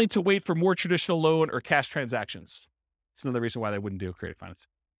are willing to wait for more traditional loan or cash transactions. It's another reason why they wouldn't do creative finance.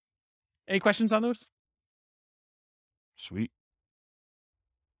 Any questions on those? Sweet.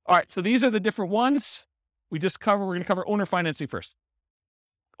 All right, so these are the different ones we just covered. We're going to cover owner financing first.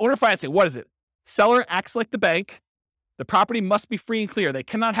 Owner financing, what is it? Seller acts like the bank. The property must be free and clear. They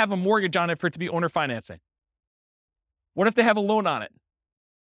cannot have a mortgage on it for it to be owner financing. What if they have a loan on it?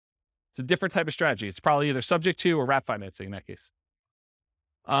 It's a different type of strategy. It's probably either subject to or wrap financing in that case.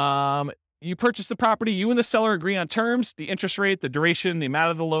 You purchase the property. You and the seller agree on terms, the interest rate, the duration, the amount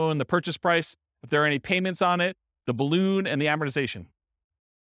of the loan, the purchase price, if there are any payments on it, the balloon, and the amortization.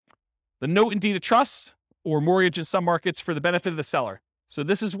 The note and deed of trust or mortgage in some markets for the benefit of the seller. So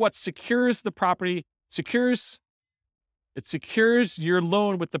this is what secures the property, secures your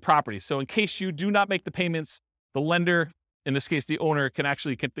loan with the property. So in case you do not make the payments, the lender, in this case, the owner, can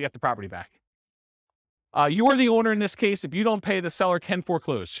actually get the property back. You are the owner in this case. If you don't pay, the seller can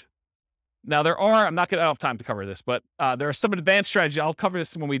foreclose. Now I don't have time to cover this, but there are some advanced strategies. I'll cover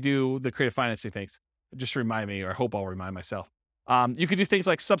this when we do the creative financing things. Just remind me, or I hope I'll remind myself. You could do things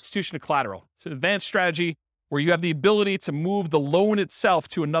like substitution of collateral. It's an advanced strategy where you have the ability to move the loan itself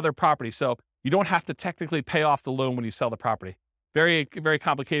to another property. So you don't have to technically pay off the loan when you sell the property. Very, very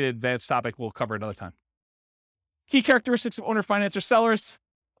complicated, advanced topic. We'll cover another time. Key characteristics of owner finance or sellers.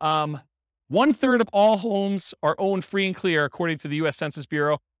 1/3 of all homes are owned free and clear, according to the U.S. Census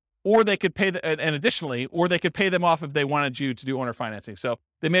Bureau, or they could pay, or they could pay them off if they wanted you to do owner financing. So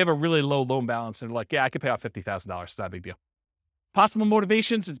they may have a really low loan balance and they're like, yeah, I could pay off $50,000. It's not a big deal. Possible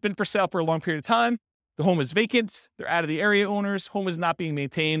motivations. It's been for sale for a long period of time. The home is vacant. They're out of the area owners. Home is not being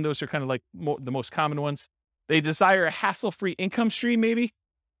maintained. Those are kind of like the most common ones. They desire a hassle-free income stream, maybe,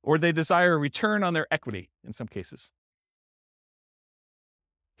 or they desire a return on their equity in some cases.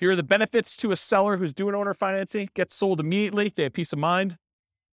 Here are the benefits to a seller who's doing owner financing. Gets sold immediately. They have peace of mind.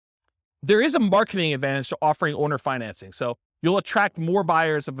 There is a marketing advantage to offering owner financing. So you'll attract more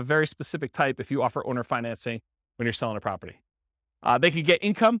buyers of a very specific type if you offer owner financing when you're selling a property. They can get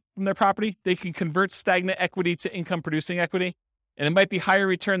income from their property. They can convert stagnant equity to income producing equity. And it might be higher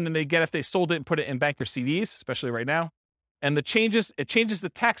return than they get if they sold it and put it in bank or CDs, especially right now. And it changes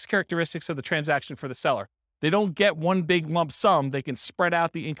the tax characteristics of the transaction for the seller. They don't get one big lump sum. They can spread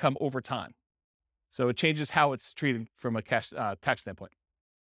out the income over time. So it changes how it's treated from a cash tax standpoint.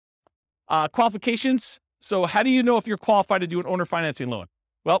 Qualifications. So how do you know if you're qualified to do an owner financing loan?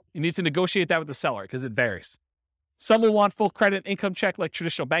 Well, you need to negotiate that with the seller because it varies. Some will want full credit income check like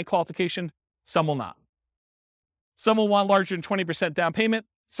traditional bank qualification. Some will not. Some will want larger than 20% down payment.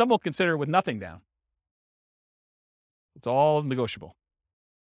 Some will consider with nothing down. It's all negotiable.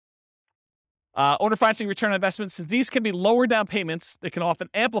 Owner financing return on investment. Since these can be lower down payments, they can often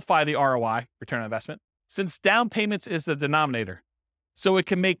amplify the ROI, return on investment, since down payments is the denominator. So it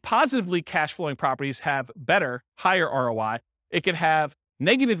can make positively cash flowing properties have better, higher ROI. It can have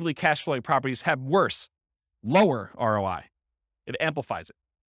negatively cash flowing properties have worse, lower ROI. It amplifies it.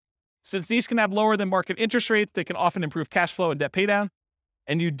 Since these can have lower than market interest rates, they can often improve cash flow and debt paydown.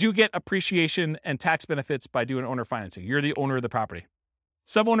 And you do get appreciation and tax benefits by doing owner financing. You're the owner of the property.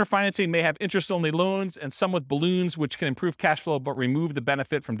 Some owner financing may have interest-only loans and some with balloons, which can improve cash flow but remove the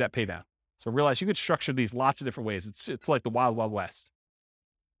benefit from debt paydown. So realize you could structure these lots of different ways. It's like the wild, wild west.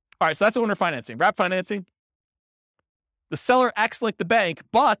 All right, so that's owner financing. Wrap financing. The seller acts like the bank,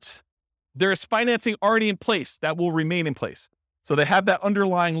 but there is financing already in place that will remain in place. So they have that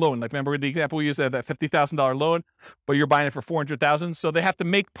underlying loan. Like remember the example we used, that $50,000 loan, but you're buying it for $400,000. So they have to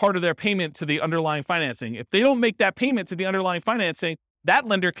make part of their payment to the underlying financing. If they don't make that payment to the underlying financing, that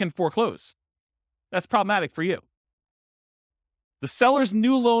lender can foreclose. That's problematic for you. The seller's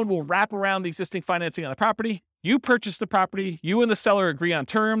new loan will wrap around the existing financing on the property. You purchase the property. You and the seller agree on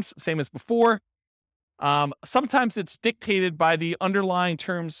terms, same as before. Sometimes it's dictated by the underlying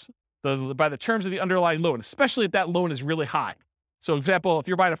terms, by the terms of the underlying loan, especially if that loan is really high. So, example, if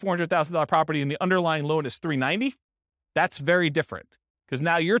you're buying a $400,000 property and the underlying loan is $390,000, that's very different because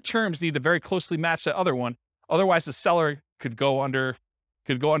now your terms need to very closely match that other one. Otherwise, the seller could go underwater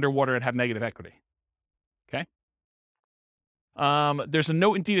and have negative equity. Okay. There's a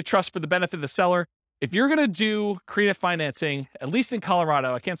note in deed of trust for the benefit of the seller. If you're going to do creative financing, at least in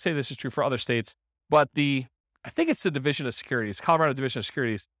Colorado, I can't say this is true for other states, but I think it's the Division of Securities, Colorado Division of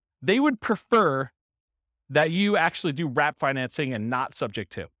Securities, they would prefer that you actually do wrap financing and not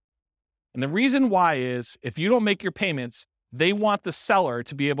subject to. And the reason why is if you don't make your payments, they want the seller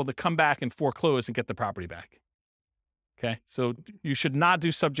to be able to come back and foreclose and get the property back. Okay. So you should not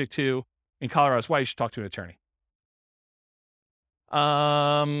do subject to in Colorado. That's why you should talk to an attorney.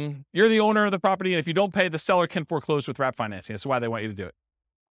 You're the owner of the property, and if you don't pay, the seller can foreclose with wrap financing. That's why they want you to do it.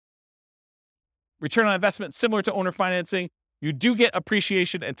 Return on investment, similar to owner financing. You do get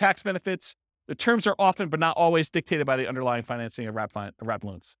appreciation and tax benefits. The terms are often, but not always, dictated by the underlying financing of wrap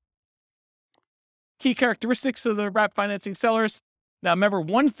loans. Key characteristics of the wrap financing sellers. Now, remember,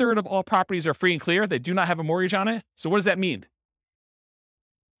 1/3 of all properties are free and clear. They do not have a mortgage on it. So what does that mean?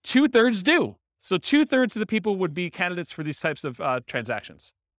 2/3 do. So 2/3 of the people would be candidates for these types of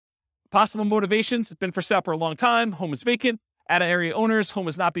transactions. Possible motivations: it's been for sale for a long time, home is vacant, out-of-area owners, home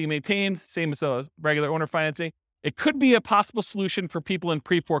is not being maintained, same as a regular owner financing. It could be a possible solution for people in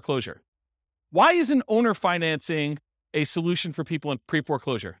pre-foreclosure. Why isn't owner financing a solution for people in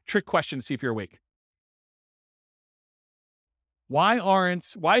pre-foreclosure? Trick question to see if you're awake. Why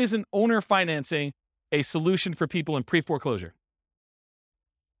isn't owner financing a solution for people in pre-foreclosure?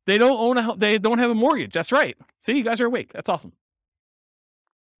 They don't have a mortgage. That's right. See, you guys are awake. That's awesome.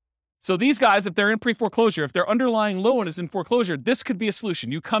 So these guys, if they're in pre-foreclosure, if their underlying loan is in foreclosure, this could be a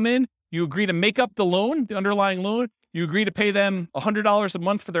solution. You come in, you agree to make up the loan, the underlying loan, you agree to pay them $100 a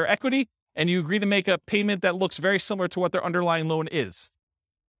month for their equity, and you agree to make a payment that looks very similar to what their underlying loan is.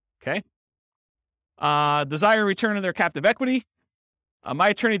 Okay? Desire return of their captive equity. My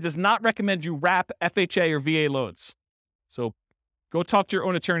attorney does not recommend you wrap FHA or VA loans. So go talk to your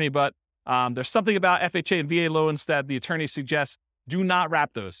own attorney, but there's something about FHA and VA loans that the attorney suggests do not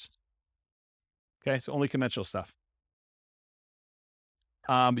wrap those. Okay, so only conventional stuff.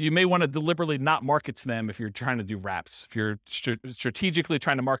 You may want to deliberately not market to them if you're trying to do wraps. If you're strategically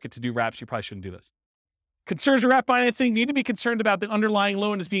trying to market to do wraps, you probably shouldn't do this. Concerns of wrap financing: you need to be concerned about the underlying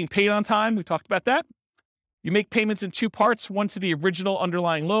loan is being paid on time. We talked about that. You make payments in 2 parts, one to the original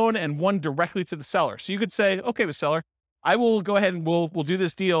underlying loan and one directly to the seller. So you could say, okay, the seller, I will go ahead and we'll do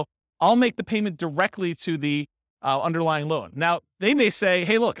this deal. I'll make the payment directly to the underlying loan. Now, they may say,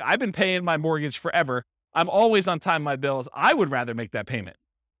 hey, look, I've been paying my mortgage forever. I'm always on time with my bills. I would rather make that payment.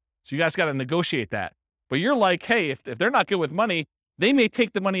 So you guys got to negotiate that. But you're like, hey, if they're not good with money, they may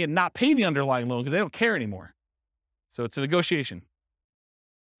take the money and not pay the underlying loan because they don't care anymore. So it's a negotiation.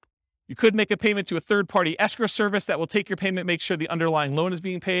 You could make a payment to a third-party escrow service that will take your payment, make sure the underlying loan is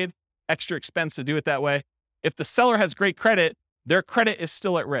being paid. Extra expense to do it that way. If the seller has great credit, their credit is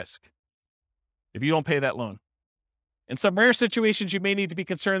still at risk if you don't pay that loan. In some rare situations, you may need to be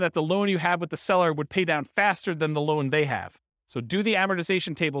concerned that the loan you have with the seller would pay down faster than the loan they have. So do the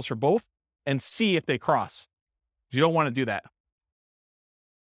amortization tables for both and see if they cross. You don't want to do that.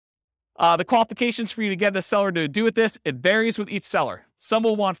 The qualifications for you to get the seller to do with this, it varies with each seller. Some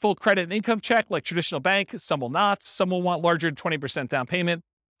will want full credit and income check like traditional bank. Some will not. Some will want larger than 20% down payment.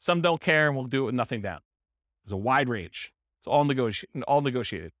 Some don't care and will do it with nothing down. There's a wide range. It's all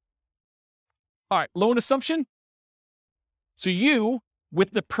negotiated. All right, loan assumption. So you,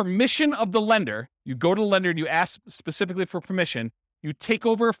 with the permission of the lender, you go to the lender and you ask specifically for permission. You take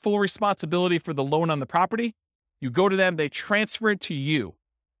over full responsibility for the loan on the property. You go to them, they transfer it to you.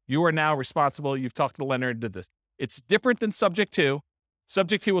 You are now responsible. You've talked to the lender and did this. It's different than subject to.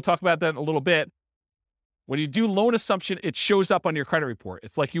 Subject to, we'll talk about that in a little bit. When you do loan assumption, it shows up on your credit report.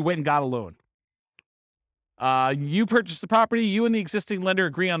 It's like you went and got a loan. You purchase the property, you and the existing lender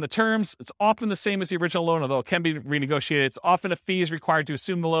agree on the terms. It's often the same as the original loan, although it can be renegotiated. It's often a fee is required to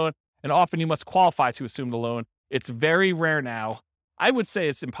assume the loan, and often you must qualify to assume the loan. It's very rare now. I would say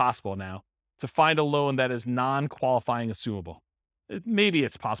it's impossible now to find a loan that is non-qualifying assumable. Maybe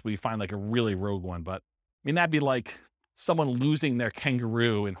it's possible you find like a really rogue one, but I mean, that'd be like someone losing their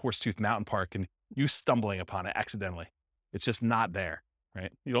kangaroo in Horsetooth Mountain Park and you stumbling upon it accidentally. It's just not there,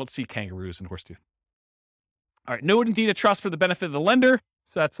 right? You don't see kangaroos in Horsetooth. All right, note and deed of trust for the benefit of the lender.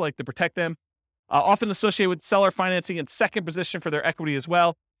 So that's like to protect them. Often associated with seller financing in second position for their equity as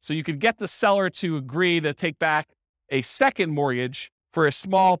well. So you could get the seller to agree to take back a second mortgage for a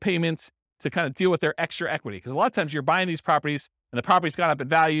small payment to kind of deal with their extra equity. Because a lot of times you're buying these properties and the property's gone up in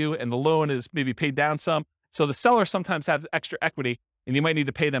value and the loan is maybe paid down some. So the seller sometimes has extra equity and you might need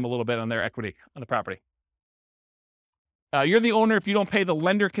to pay them a little bit on their equity on the property. You're the owner. If you don't pay, the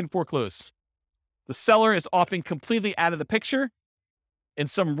lender can foreclose. The seller is often completely out of the picture. In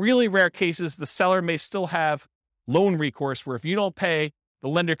some really rare cases, the seller may still have loan recourse where if you don't pay, the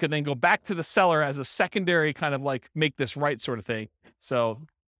lender could then go back to the seller as a secondary kind of like make this right sort of thing. So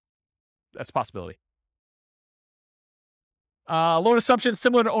that's a possibility. Loan assumption,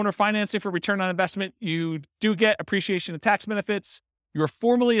 similar to owner financing for return on investment, you do get appreciation and tax benefits. You are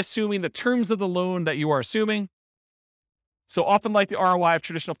formally assuming the terms of the loan that you are assuming. So often like the ROI of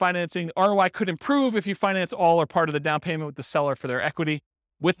traditional financing, ROI could improve if you finance all or part of the down payment with the seller for their equity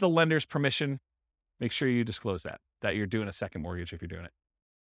with the lender's permission. Make sure you disclose that you're doing a second mortgage if you're doing it.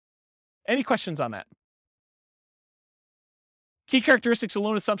 Any questions on that? Key characteristics of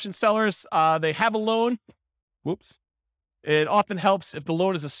loan assumption sellers, they have a loan. Whoops. It often helps if the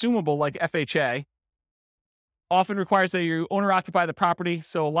loan is assumable like FHA. Often requires that you owner occupy the property.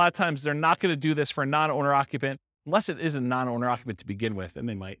 So a lot of times they're not going to do this for a non-owner occupant unless it is a non-owner occupant to begin with, and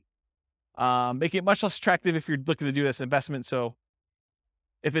they might. Make it much less attractive if you're looking to do this investment. So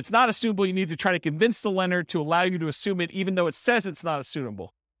if it's not assumable, you need to try to convince the lender to allow you to assume it, even though it says it's not assumable,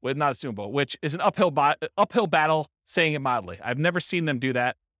 which is an uphill battle, saying it mildly. I've never seen them do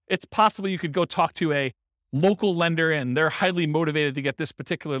that. It's possible you could go talk to a local lender and they're highly motivated to get this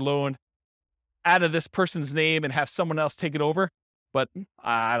particular loan out of this person's name and have someone else take it over. But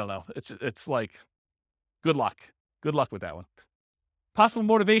I don't know. It's like, good luck. Good luck with that one. Possible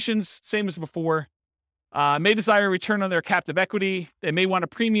motivations, same as before. May desire a return on their captive equity. They may want a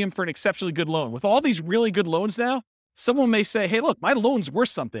premium for an exceptionally good loan. With all these really good loans now, someone may say, hey, look, my loan's worth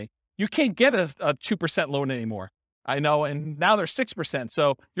something. You can't get a 2% loan anymore. I know, and now they're 6%.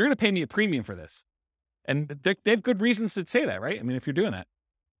 So you're going to pay me a premium for this. And they have good reasons to say that, right? I mean, if you're doing that.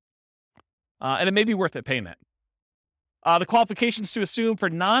 And it may be worth it paying that. The qualifications to assume for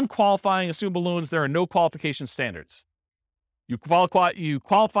non-qualifying assumable loans, there are no qualification standards. You qualify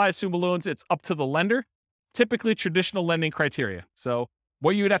assumable loans, it's up to the lender, typically traditional lending criteria. So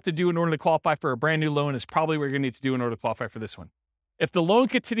what you would have to do in order to qualify for a brand new loan is probably what you're going to need to do in order to qualify for this one. If the loan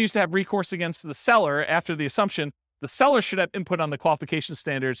continues to have recourse against the seller after the assumption, the seller should have input on the qualification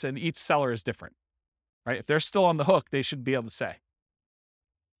standards, and each seller is different, right? If they're still on the hook, they should be able to say.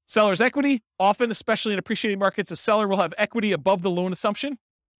 Seller's equity, often, especially in appreciating markets, a seller will have equity above the loan assumption.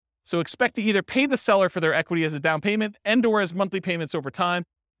 So expect to either pay the seller for their equity as a down payment and or as monthly payments over time.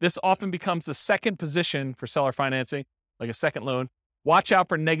 This often becomes the second position for seller financing, like a second loan. Watch out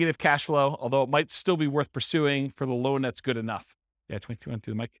for negative cash flow, although it might still be worth pursuing for the loan that's good enough. Yeah, 22 on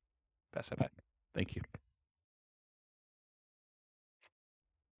through the mic. Pass that back. Thank you.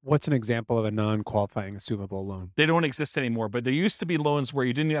 What's an example of a non-qualifying assumable loan? They don't exist anymore, but there used to be loans where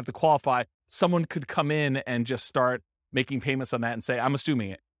you didn't even have to qualify. Someone could come in and just start making payments on that and say, I'm assuming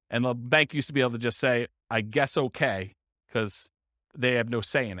it. And the bank used to be able to just say, I guess okay, because they have no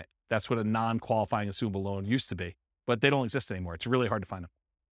say in it. That's what a non-qualifying assumable loan used to be, but they don't exist anymore. It's really hard to find them.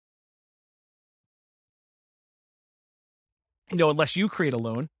 You know, unless you create a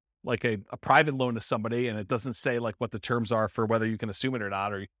loan, like a private loan to somebody, and it doesn't say like what the terms are for whether you can assume it or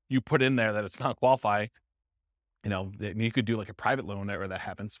not, or you put in there that it's not qualifying, you know, you could do like a private loan where that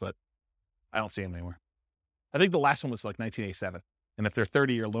happens, but I don't see them anymore. I think the last one was like 1987. And if they're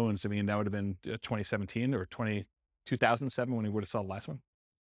 30-year loans, I mean, that would have been 2017 or 2007 when we would have saw the last one.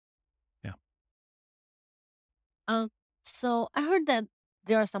 Yeah. So I heard that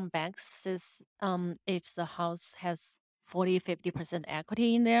there are some banks says if the house has 40-50%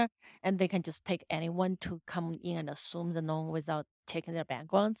 equity in there, and they can just take anyone to come in and assume the loan without checking their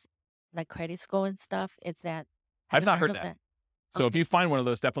backgrounds, like credit score and stuff. Is that? I've you not heard of that. So if Okay. you find one of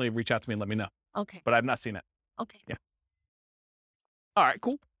those, definitely reach out to me and let me know. Okay. But I've not seen it. Okay. Yeah. All right,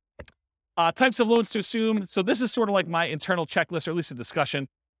 cool. Types of loans to assume. So this is sort of like my internal checklist, or at least a discussion.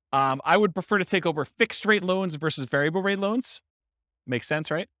 I would prefer to take over fixed rate loans versus variable rate loans. Makes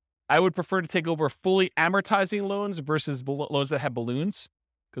sense, right? I would prefer to take over fully amortizing loans versus loans that have balloons.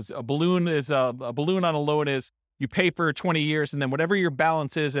 Because a balloon on a loan is you pay for 20 years, and then whatever your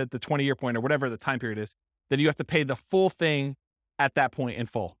balance is at the 20-year point or whatever the time period is, then you have to pay the full thing at that point in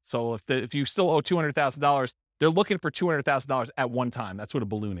full. So if you still owe $200,000, they're looking for $200,000 at one time. That's what a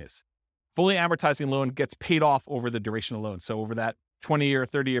balloon is. Fully amortizing loan gets paid off over the duration of the loan. So over that 20-year,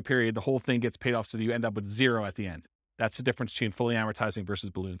 30-year period, the whole thing gets paid off so that you end up with zero at the end. That's the difference between fully amortizing versus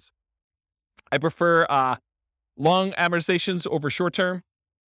balloons. I prefer long amortizations over short term.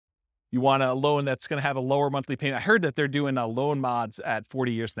 You want a loan that's going to have a lower monthly payment. I heard that they're doing loan mods at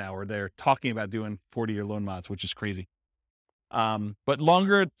 40 years now, or they're talking about doing 40-year loan mods, which is crazy. But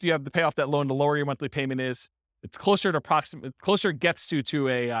longer you have to pay off that loan, the lower your monthly payment is. It's closer it gets to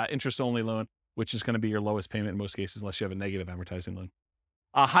a interest-only loan, which is going to be your lowest payment in most cases, unless you have a negative amortizing loan.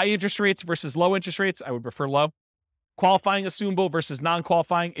 High interest rates versus low interest rates, I would prefer low. Qualifying assumable versus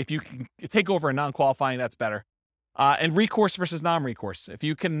non-qualifying. If you can take over a non-qualifying, that's better. And recourse versus non-recourse. If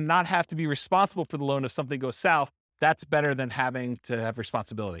you cannot have to be responsible for the loan if something goes south, that's better than having to have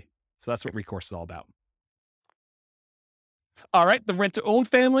responsibility. So that's what recourse is all about. All right, the rent-to-own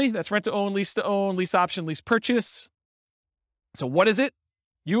family. That's rent-to-own, lease-to-own, lease option, lease purchase. So what is it?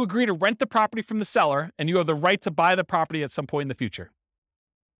 You agree to rent the property from the seller, and you have the right to buy the property at some point in the future.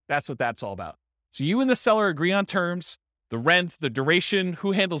 That's what that's all about. So you and the seller agree on terms, the rent, the duration,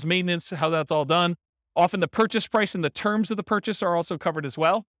 who handles maintenance, how that's all done. Often the purchase price and the terms of the purchase are also covered as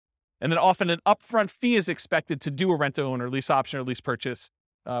well. And then often an upfront fee is expected to do a rent-to-own or lease option or lease purchase.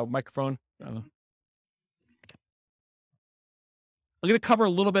 Microphone. I'm going to cover a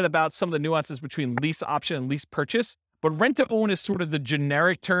little bit about some of the nuances between lease option and lease purchase. But rent-to-own is sort of the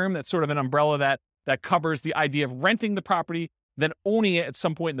generic term. That's sort of an umbrella that covers the idea of renting the property, then owning it at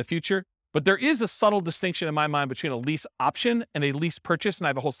some point in the future. But there is a subtle distinction in my mind between a lease option and a lease purchase, and I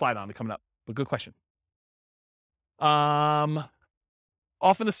have a whole slide on it coming up. But good question. Often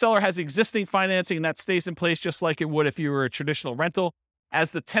the seller has existing financing, and that stays in place just like it would if you were a traditional rental.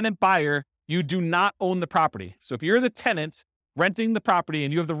 As the tenant buyer, you do not own the property. So if you're the tenant renting the property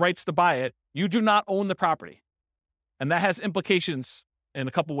and you have the rights to buy it, you do not own the property. And that has implications in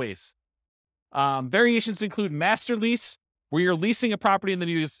a couple ways. Variations include master lease, where you're leasing a property and then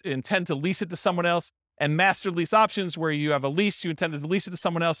you intend to lease it to someone else, and master lease options, where you have a lease, you intend to lease it to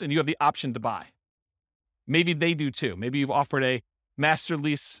someone else, and you have the option to buy. Maybe they do too. Maybe you've offered a master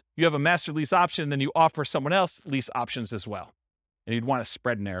lease, you have a master lease option, then you offer someone else lease options as well. And you'd want a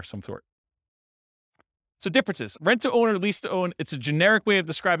spread in there of some sort. So differences. Rent to own or lease to own, it's a generic way of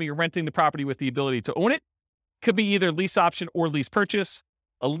describing you're renting the property with the ability to own it. Could be either lease option or lease purchase.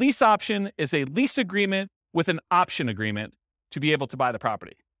 A lease option is a lease agreement with an option agreement to be able to buy the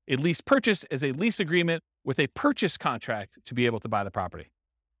property. A lease purchase is a lease agreement with a purchase contract to be able to buy the property.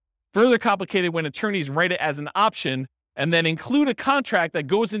 Further complicated when attorneys write it as an option and then include a contract that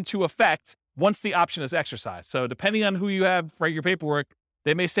goes into effect once the option is exercised. So depending on who you have write your paperwork,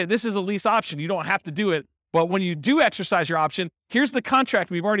 they may say, this is a lease option. You don't have to do it. But when you do exercise your option, here's the contract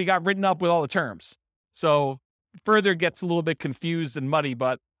we've already got written up with all the terms. So further gets a little bit confused and muddy,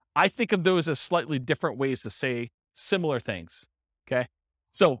 but I think of those as slightly different ways to say similar things. Okay.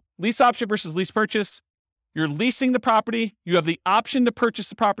 So lease option versus lease purchase. You're leasing the property. You have the option to purchase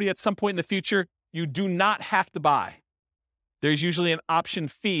the property at some point in the future. You do not have to buy. There's usually an option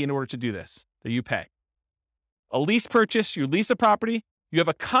fee in order to do this that you pay. A lease purchase, you lease a property. You have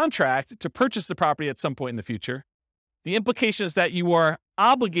a contract to purchase the property at some point in the future. The implication is that you are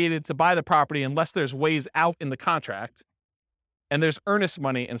obligated to buy the property unless there's ways out in the contract, and there's earnest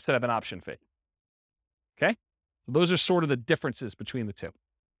money instead of an option fee. Okay? So those are sort of the differences between the two.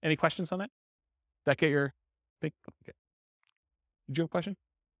 Any questions on that? Did that get your big? Okay. Did you have a question?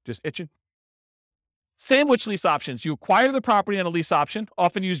 Just itching? Sandwich lease options. You acquire the property on a lease option,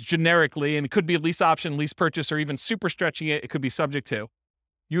 often used generically, and it could be a lease option, lease purchase, or even super stretching it. It could be subject to.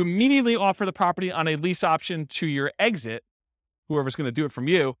 You immediately offer the property on a lease option to your exit, whoever's going to do it from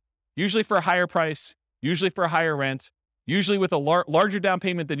you, usually for a higher price, usually for a higher rent, usually with a larger down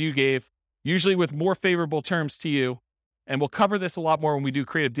payment than you gave, usually with more favorable terms to you. And we'll cover this a lot more when we do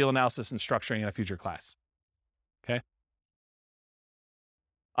creative deal analysis and structuring in a future class. Okay.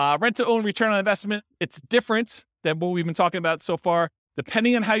 Rent to own return on investment. It's different than what we've been talking about so far.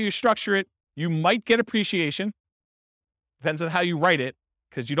 Depending on how you structure it, you might get appreciation. Depends on how you write it,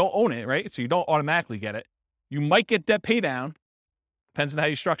 because you don't own it, right? So you don't automatically get it. You might get debt pay down. Depends on how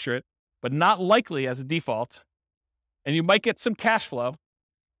you structure it, but not likely as a default. And you might get some cash flow.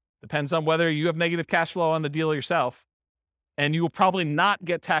 Depends on whether you have negative cash flow on the deal yourself. And you will probably not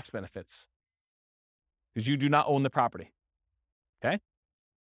get tax benefits because you do not own the property. Okay?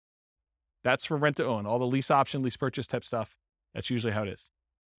 That's for rent to own. All the lease option, lease purchase type stuff. That's usually how it is.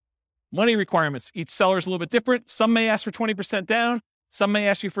 Money requirements. Each seller is a little bit different. Some may ask for 20% down. Some may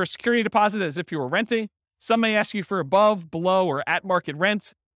ask you for a security deposit as if you were renting. Some may ask you for above, below, or at market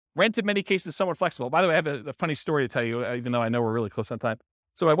rent. Rent in many cases is somewhat flexible. By the way, I have a funny story to tell you, even though I know we're really close on time.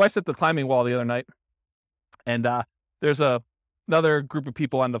 So my wife's at the climbing wall the other night, and there's another group of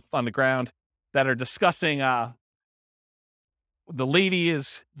people on the ground that are discussing. The lady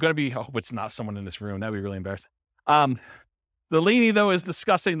is going to be. I hope it's not someone in this room. That'd be really embarrassing. The lady though is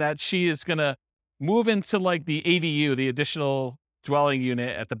discussing that she is going to move into like the ADU, the additional dwelling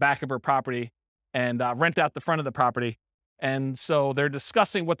unit at the back of her property, and rent out the front of the property. And so they're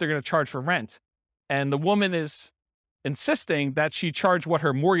discussing what they're going to charge for rent. And the woman is insisting that she charge what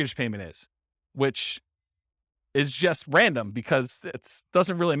her mortgage payment is, which is just random because it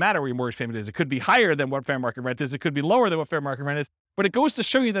doesn't really matter what your mortgage payment is. It could be higher than what fair market rent is. It could be lower than what fair market rent is. But it goes to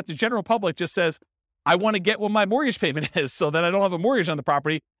show you that the general public just says, I want to get what my mortgage payment is so that I don't have a mortgage on the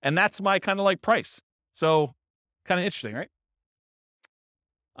property. And that's my kind of like price. So kind of interesting, right?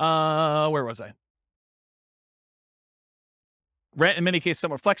 Where was I? Rent, in many cases,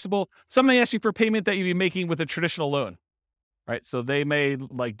 somewhat flexible. Some may ask you for payment that you'd be making with a traditional loan, right? So they may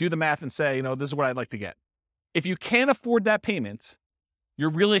like do the math and say, this is what I'd like to get. If you can't afford that payment, you're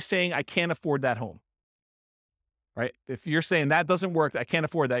really saying, I can't afford that home, right? If you're saying that doesn't work, I can't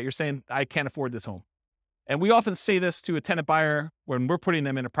afford that, you're saying, I can't afford this home. And we often say this to a tenant buyer when we're putting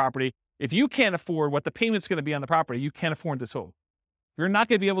them in a property. If you can't afford what the payment's going to be on the property, you can't afford this home. You're not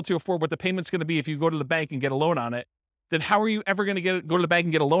going to be able to afford what the payment's going to be if you go to the bank and get a loan on it. Then how are you ever going to go to the bank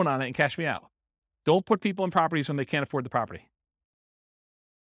and get a loan on it and cash me out? Don't put people in properties when they can't afford the property.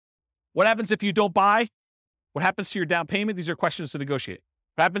 What happens if you don't buy? What happens to your down payment? These are questions to negotiate.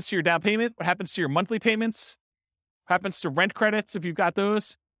 What happens to your down payment? What happens to your monthly payments? What happens to rent credits if you've got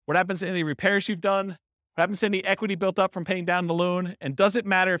those? What happens to any repairs you've done? What happens to any equity built up from paying down the loan? And does it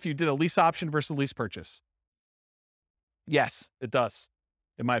matter if you did a lease option versus a lease purchase? Yes, it does,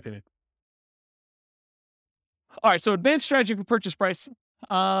 in my opinion. All right, so advanced strategy for purchase price.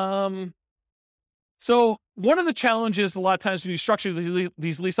 So one of the challenges a lot of times when you structure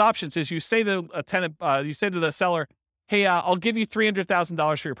these lease options is you say to a tenant, you say to the seller, hey, I'll give you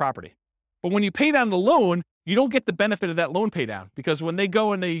 $300,000 for your property. But when you pay down the loan, you don't get the benefit of that loan pay down because when they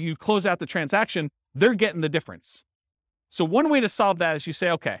go and you close out the transaction, they're getting the difference. So one way to solve that is you say,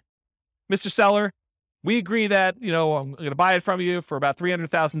 okay, Mr. Seller, we agree that, I'm going to buy it from you for about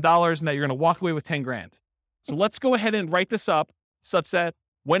 $300,000 and that you're going to walk away with 10 grand. So let's go ahead and write this up such that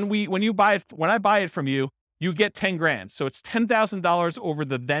when I buy it from you, you get 10 grand. So it's $10,000 over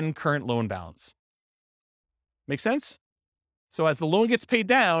the then current loan balance. Make sense? So as the loan gets paid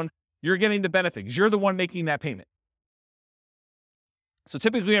down, you're getting the benefit because you're the one making that payment. So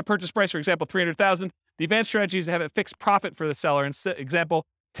typically a purchase price, for example, $300,000, the advanced strategy is to have a fixed profit for the seller. Example,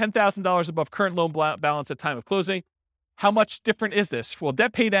 $10,000 above current loan balance at time of closing. How much different is this? Well,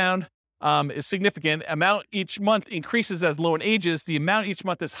 debt pay down is significant. Amount each month increases as loan ages. The amount each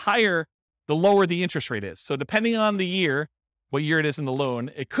month is higher, the lower the interest rate is. So depending on the year, what year it is in the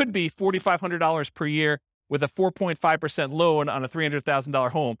loan, it could be $4,500 per year with a 4.5% loan on a $300,000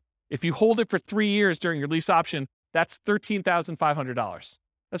 home. If you hold it for 3 years during your lease option, that's $13,500.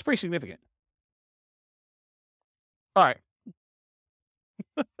 That's pretty significant. All right.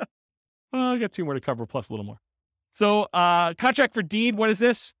 I got 2 more to cover, plus a little more. So contract for deed, what is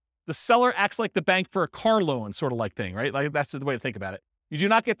this? The seller acts like the bank for a car loan sort of like thing, right? Like that's the way to think about it. You do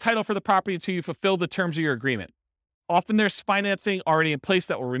not get title for the property until you fulfill the terms of your agreement. Often there's financing already in place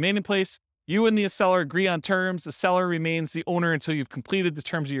that will remain in place. You and the seller agree on terms. The seller remains the owner until you've completed the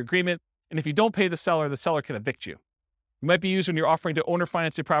terms of your agreement. And if you don't pay the seller can evict you. It might be used when you're offering to owner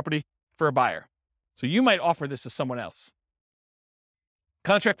finance a property for a buyer. So you might offer this to someone else.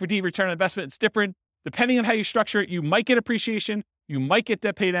 Contract for deed return on investment, it's different. Depending on how you structure it, you might get appreciation, you might get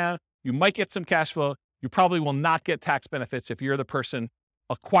debt pay down, you might get some cash flow. You probably will not get tax benefits if you're the person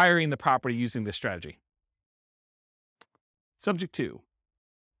acquiring the property using this strategy. Subject 2.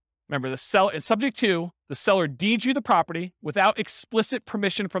 Remember, in subject 2, the seller deeds you the property without explicit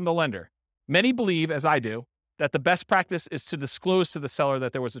permission from the lender. Many believe, as I do, that the best practice is to disclose to the seller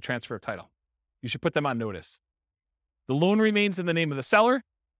that there was a transfer of title. You should put them on notice. The loan remains in the name of the seller.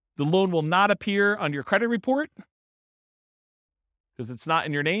 The loan will not appear on your credit report because it's not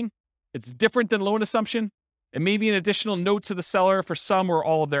in your name. It's different than loan assumption. It may be an additional note to the seller for some or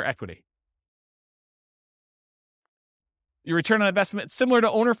all of their equity. Your return on investment, similar to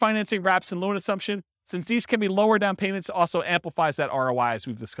owner financing, wraps, and loan assumption. Since these can be lower down payments, also amplifies that ROI as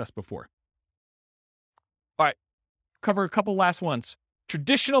we've discussed before. All right, cover a couple last ones.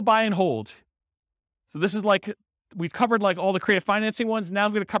 Traditional buy and hold. So this is like, we've covered like all the creative financing ones. Now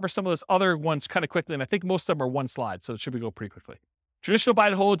I'm going to cover some of those other ones kind of quickly. And I think most of them are one slide, so it should go pretty quickly. Traditional buy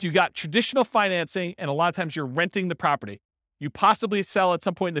and hold, you got traditional financing, and a lot of times you're renting the property. You possibly sell at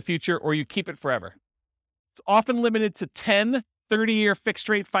some point in the future, or you keep it forever. It's often limited to 10, 30-year fixed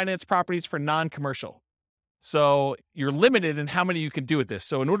rate finance properties for non-commercial. So you're limited in how many you can do with this.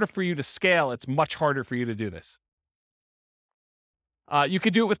 So in order for you to scale, it's much harder for you to do this. You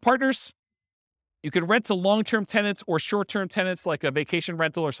could do it with partners. You can rent to long-term tenants or short-term tenants like a vacation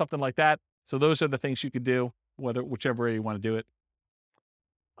rental or something like that. So those are the things you could do, whichever way you want to do it.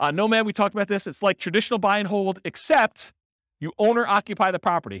 Nomad, we talked about this. It's like traditional buy and hold, except you owner occupy the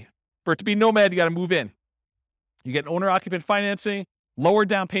property. For it to be Nomad, you got to move in. You get owner occupant financing. Lower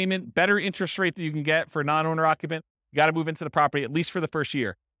down payment, better interest rate that you can get for a non-owner occupant. You got to move into the property at least for the first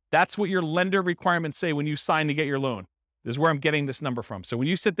year. That's what your lender requirements say when you sign to get your loan. This is where I'm getting this number from. So when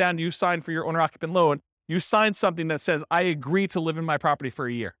you sit down and you sign for your owner occupant loan, you sign something that says, I agree to live in my property for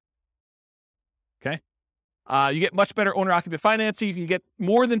a year. Okay. You get much better owner occupant financing. You can get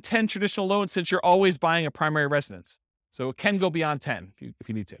more than 10 traditional loans since you're always buying a primary residence. So it can go beyond 10 if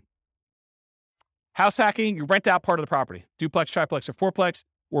you need to. House hacking, you rent out part of the property, duplex, triplex, or fourplex,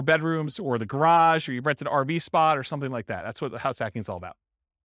 or bedrooms, or the garage, or you rent an RV spot or something like that. That's what the house hacking is all about.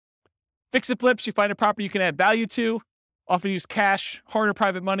 Fix and flips, you find a property you can add value to, often use cash, hard or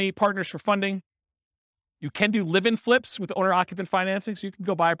private money, partners for funding. You can do live-in flips with owner-occupant financing, so you can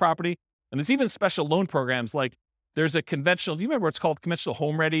go buy a property. And there's even special loan programs, like there's a conventional, do you remember what it's called, conventional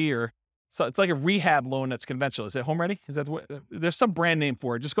Home Ready, or so it's like a rehab loan that's conventional. Is it Home Ready? Is that what, there's some brand name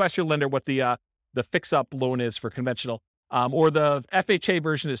for it. Just go ask your lender what the fix-up loan is for conventional. Or the FHA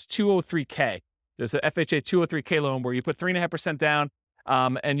version is 203K. There's the FHA 203K loan where you put 3.5% down,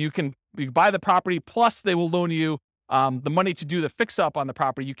 and you buy the property, plus they will loan you the money to do the fix-up on the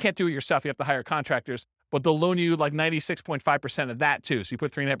property. You can't do it yourself. You have to hire contractors, but they'll loan you like 96.5% of that too. So you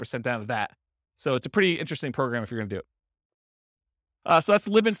put 3.5% down of that. So it's a pretty interesting program if you're going to do it. So that's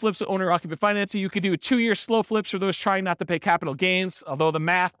live-in flips with owner-occupant financing. You could do a 2-year slow flips for those trying not to pay capital gains, although the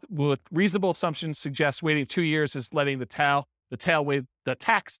math with reasonable assumptions suggests waiting 2 years is letting the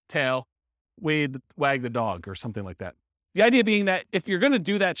tax tail wag the dog or something like that. The idea being that if you're going to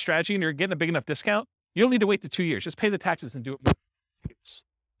do that strategy and you're getting a big enough discount, you don't need to wait the 2 years. Just pay the taxes and do it.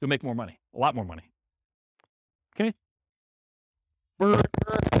 You'll make more money, a lot more money. Okay.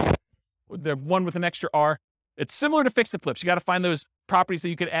 The one with an extra R. It's similar to fix and flips. You got to find those properties that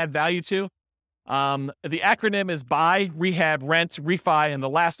you could add value to. The acronym is buy, rehab, rent, refi, and the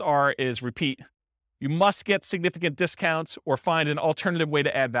last R is repeat. You must get significant discounts or find an alternative way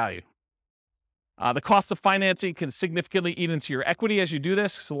to add value. The cost of financing can significantly eat into your equity as you do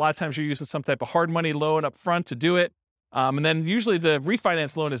this. So a lot of times you're using some type of hard money loan up front to do it. And then usually the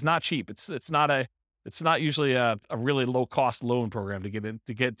refinance loan is not cheap. It's not usually a really low cost loan program to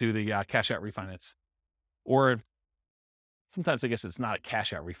get to the cash out refinance. Or sometimes I guess it's not a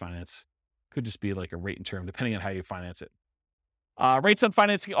cash out refinance. Could just be like a rate and term, depending on how you finance it. Rates on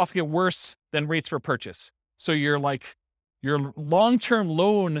financing often get worse than rates for purchase. So your long-term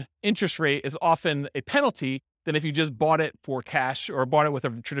loan interest rate is often a penalty than if you just bought it for cash or bought it with a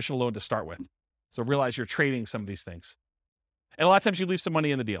traditional loan to start with. So realize you're trading some of these things. And a lot of times you leave some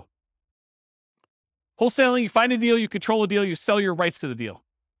money in the deal. Wholesaling, you find a deal, you control a deal, you sell your rights to the deal.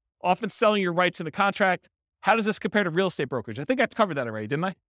 Often selling your rights in a contract. How does this compare to real estate brokerage? I think I covered that already, didn't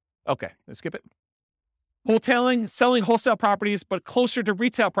I? Okay, let's skip it. Wholesaling, selling wholesale properties, but closer to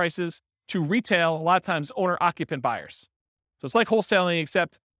retail prices to retail, a lot of times owner-occupant buyers. So it's like wholesaling,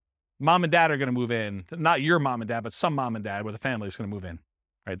 except mom and dad are going to move in. Not your mom and dad, but some mom and dad with a family is going to move in.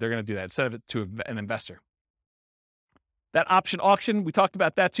 Right? They're going to do that instead of it to an investor. That option auction, we talked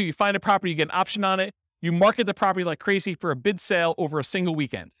about that too. You find a property, you get an option on it. You market the property like crazy for a bid sale over a single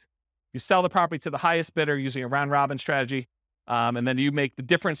weekend. You sell the property to the highest bidder using a round robin strategy. And then you make the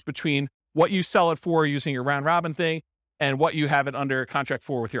difference between what you sell it for using your round robin thing and what you have it under contract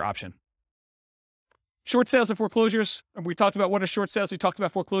for with your option. Short sales and foreclosures. We talked about what are short sales. We talked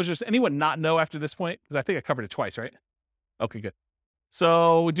about foreclosures. Anyone not know after this point? Because I think I covered it twice, right? Okay, good.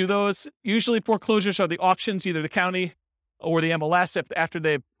 So we do those. Usually foreclosures are the auctions, either the county or the MLS after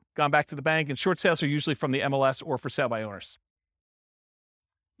they've gone back to the bank. And short sales are usually from the MLS or for sale by owners.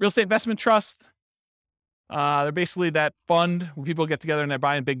 Real estate investment trust. They're basically that fund where people get together and they're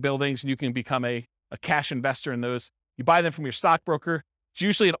buying big buildings and you can become a cash investor in those. You buy them from your stockbroker. It's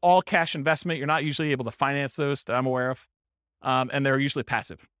usually an all cash investment. You're not usually able to finance those that I'm aware of. And they're usually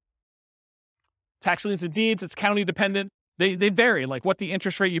passive. Tax liens and deeds, it's county dependent. They vary, like what the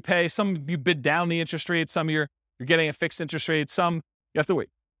interest rate you pay. Some you bid down the interest rate. Some you're getting a fixed interest rate. Some you have to wait.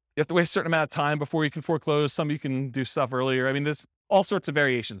 You have to wait a certain amount of time before you can foreclose. Some you can do stuff earlier. I mean, there's all sorts of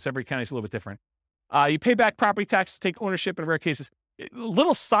variations. Every county is a little bit different. You pay back property taxes, take ownership in rare cases.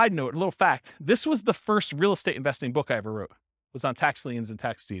 Little side note, a little fact. This was the first real estate investing book I ever wrote. It was on tax liens and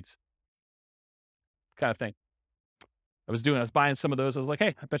tax deeds. Kind of thing. I was buying some of those. I was like,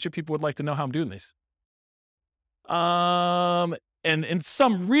 hey, I bet you people would like to know how I'm doing these. And in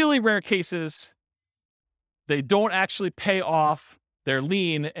some really rare cases, they don't actually pay off their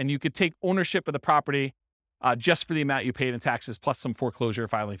lien and you could take ownership of the property just for the amount you paid in taxes, plus some foreclosure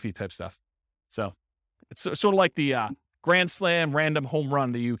filing fee type stuff. So it's sort of like the grand slam random home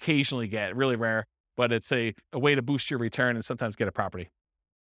run that you occasionally get, really rare, but it's a way to boost your return and sometimes get a property.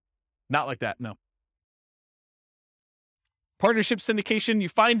 Not like that, no. Partnership syndication, you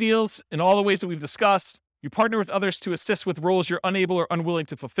find deals in all the ways that we've discussed. You partner with others to assist with roles you're unable or unwilling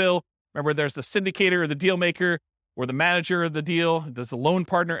to fulfill. Remember, there's the syndicator or the deal maker or the manager of the deal. There's the loan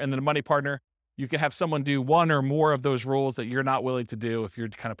partner and then the money partner. You can have someone do one or more of those roles that you're not willing to do if you're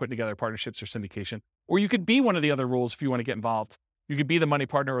kind of putting together partnerships or syndication. Or you could be one of the other roles if you want to get involved. You could be the money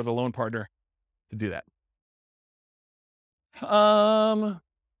partner or the loan partner to do that.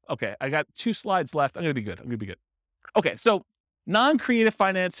 Okay, I got 2 slides left. I'm going to be good. Okay, so non-creative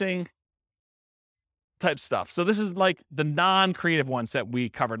financing type stuff. So this is like the non-creative ones that we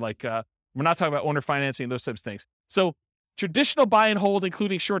covered. Like we're not talking about owner financing, those types of things. So traditional buy and hold,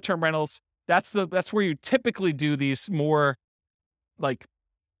 including short-term rentals, that's where you typically do these more like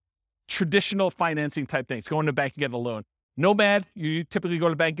traditional financing type things. Going to the bank and getting a loan. Nomad, you typically go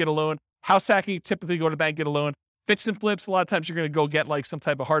to the bank, get a loan. House hacking, typically go to the bank, get a loan. Fix and flips, a lot of times you're going to go get like some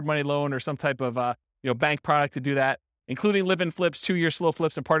type of hard money loan or some type of bank product to do that, including live-in flips, 2-year slow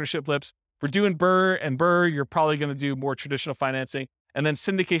flips, and partnership flips. We're doing BRRRR and BRRRR, you're probably going to do more traditional financing. And then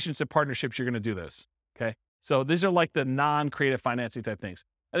syndications and partnerships, you're going to do this. Okay. So these are like the non-creative financing type things.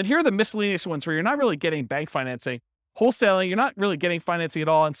 And then here are the miscellaneous ones where you're not really getting bank financing. Wholesaling, you're not really getting financing at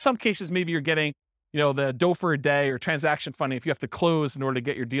all. In some cases, maybe you're getting, the dough for a day or transaction funding if you have to close in order to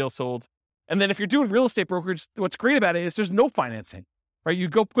get your deal sold. And then if you're doing real estate brokerage, what's great about it is there's no financing, right? You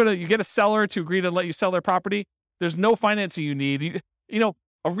get a seller to agree to let you sell their property. There's no financing you need.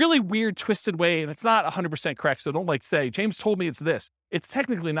 A really weird, twisted way, and it's not 100% correct, so don't say, James told me it's this. It's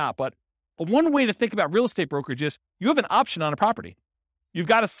technically not, but one way to think about real estate brokerage is you have an option on a property. You've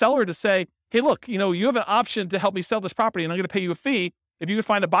got a seller to say, hey, look, you have an option to help me sell this property, and I'm going to pay you a fee if you can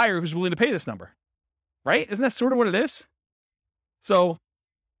find a buyer who's willing to pay this number, right? Isn't that sort of what it is? So,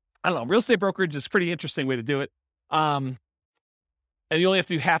 I don't know, real estate brokerage is a pretty interesting way to do it. And you only have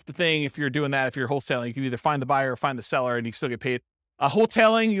to do half the thing if you're doing that. If you're wholesaling, you can either find the buyer or find the seller and you still get paid.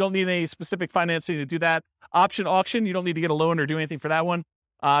 Wholetailing, you don't need any specific financing to do that. Option auction, you don't need to get a loan or do anything for that one.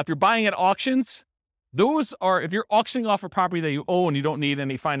 If you're buying at auctions, if you're auctioning off a property that you own, you don't need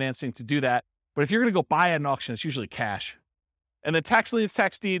any financing to do that. But if you're going to go buy at an auction, it's usually cash. And then tax liens,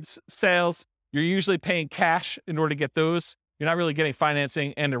 tax deeds, sales, you're usually paying cash in order to get those. You're not really getting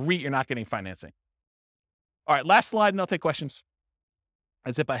financing, and a REIT, you're not getting financing. All right, last slide, and I'll take questions.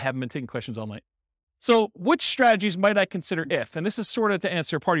 As if I haven't been taking questions all night. So which strategies might I consider if, and this is sort of to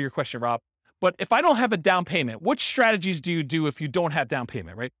answer part of your question, Rob, but if I don't have a down payment, which strategies do you do if you don't have down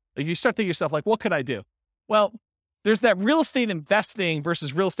payment, right? Like you start thinking to yourself, like, what could I do? Well, there's that real estate investing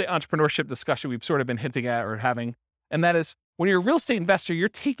versus real estate entrepreneurship discussion we've sort of been hinting at or having. And that is when you're a real estate investor, you're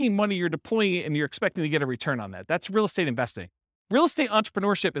taking money, you're deploying it, and you're expecting to get a return on that. That's real estate investing. Real estate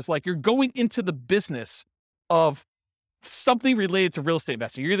entrepreneurship is like you're going into the business of something related to real estate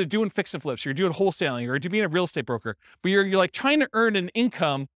investing. You're either doing fix and flips, you're doing wholesaling, or you're being a real estate broker, but you're like trying to earn an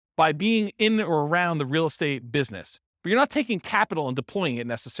income by being in or around the real estate business. But you're not taking capital and deploying it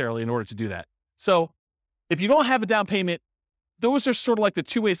necessarily in order to do that. So if you don't have a down payment, those are sort of like the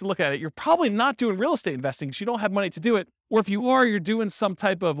 2 ways to look at it. You're probably not doing real estate investing because you don't have money to do it. Or if you are, you're doing some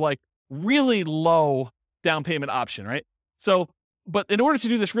type of like really low down payment option, right? So, but in order to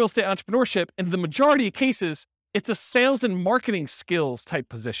do this real estate entrepreneurship, in the majority of cases, it's a sales and marketing skills type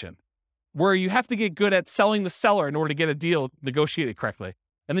position where you have to get good at selling the seller in order to get a deal negotiated correctly.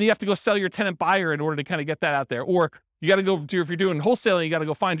 And then you have to go sell your tenant buyer in order to kind of get that out there. Or you got to go do, if you're doing wholesaling, you got to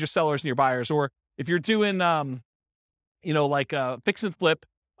go find your sellers and your buyers. Or if you're doing, fix and flip,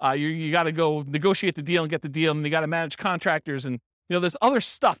 you got to go negotiate the deal and get the deal. And you got to manage contractors. And, there's other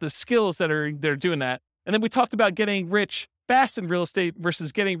stuff, there's skills they're doing that. And then we talked about getting rich fast in real estate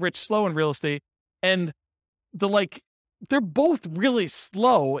versus getting rich slow in real estate. And they're both really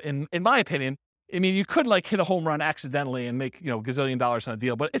slow in my opinion. I mean, you could hit a home run accidentally and make, gazillion dollars on a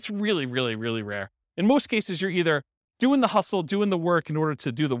deal, but it's really, really, really rare. In most cases, you're either doing the hustle, doing the work in order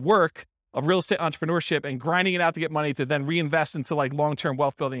to do the work of real estate entrepreneurship and grinding it out to get money to then reinvest into long-term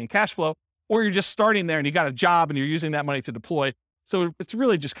wealth building and cash flow, or you're just starting there and you got a job and you're using that money to deploy. So it's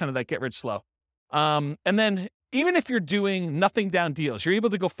really just kind of that get rich slow. And then even if you're doing nothing down deals, you're able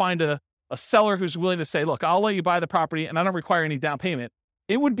to go find a seller who's willing to say, look, I'll let you buy the property and I don't require any down payment.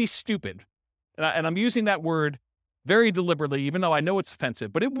 It would be stupid. And I'm using that word very deliberately, even though I know it's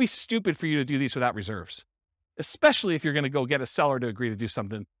offensive, but it would be stupid for you to do these without reserves, especially if you're going to go get a seller to agree to do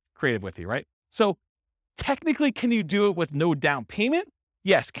something creative with you, right? So technically, can you do it with no down payment?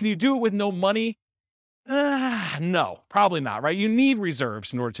 Yes. Can you do it with no money? No, probably not, right? You need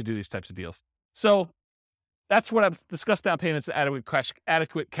reserves in order to do these types of deals. So that's what I've discussed, down payments,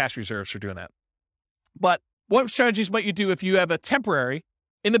 adequate cash reserves for doing that. But what strategies might you do if you have a temporary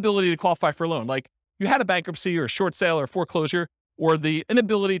inability to qualify for a loan? Like you had a bankruptcy or a short sale or foreclosure, or the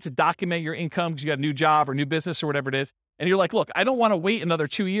inability to document your income because you got a new job or new business or whatever it is. And you're like, look, I don't want to wait another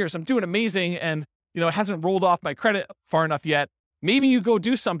 2 years. I'm doing amazing. And, it hasn't rolled off my credit far enough yet. Maybe you go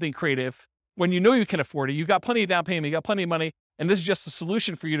do something creative when you know you can afford it. You got plenty of down payment, you got plenty of money. And this is just a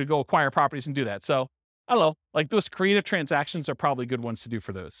solution for you to go acquire properties and do that. So I don't know, like those creative transactions are probably good ones to do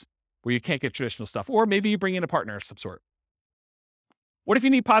for those where you can't get traditional stuff. Or maybe you bring in a partner of some sort. What if you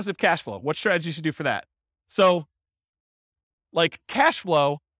need positive cash flow? What strategies to do for that? So like cash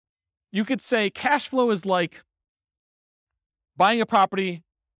flow, you could say cash flow is like buying a property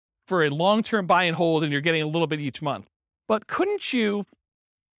for a long-term buy and hold and you're getting a little bit each month. But couldn't you,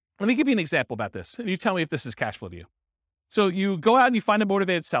 let me give you an example about this. And you tell me if this is cash flow to you. So you go out and you find a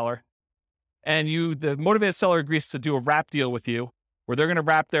motivated seller and the motivated seller agrees to do a wrap deal with you where they're going to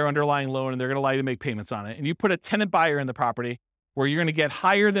wrap their underlying loan and they're going to allow you to make payments on it. And you put a tenant buyer in the property where you're going to get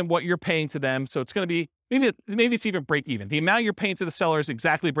higher than what you're paying to them. So it's going to be, maybe it's even break even. The amount you're paying to the seller is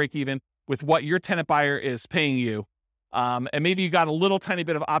exactly break even with what your tenant buyer is paying you. And maybe you got a little tiny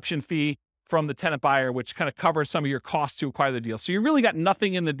bit of option fee from the tenant buyer, which kind of covers some of your costs to acquire the deal. So you really got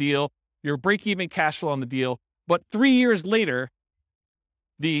nothing in the deal. You're break even cash flow on the deal. But 3 years later,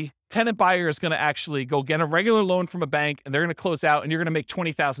 the tenant buyer is going to actually go get a regular loan from a bank and they're going to close out and you're going to make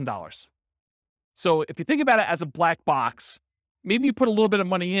 $20,000. So if you think about it as a black box, maybe you put a little bit of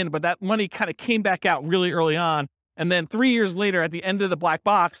money in, but that money kind of came back out really early on. And then 3 years later, at the end of the black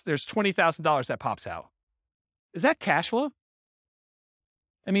box, there's $20,000 that pops out. Is that cash flow?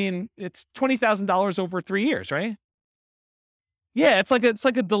 I mean, it's $20,000 over 3 years, right? Yeah, it's like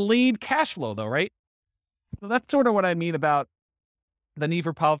a delayed cash flow though, right? So that's sort of what I mean about the need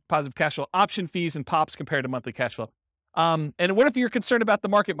for positive cash flow, option fees and pops compared to monthly cash flow. And what if you're concerned about the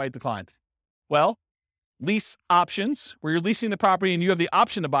market might decline? Well, lease options where you're leasing the property and you have the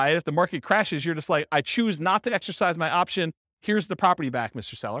option to buy it. If the market crashes, you're just like, I choose not to exercise my option. Here's the property back,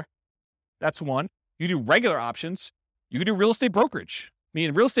 Mr. Seller. That's one. You do regular options. You can do real estate brokerage. I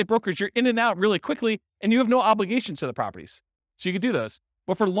mean, real estate brokerage, you're in and out really quickly and you have no obligation to the properties. So you can do those.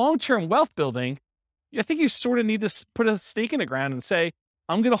 But for long-term wealth building, I think you sort of need to put a stake in the ground and say,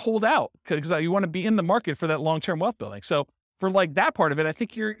 I'm going to hold out because you want to be in the market for that long-term wealth building. So for like that part of it, I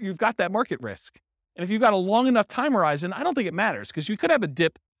think you've got that market risk. And if you've got a long enough time horizon, I don't think it matters because you could have a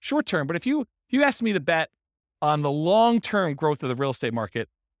dip short term. But if you asked me to bet on the long-term growth of the real estate market,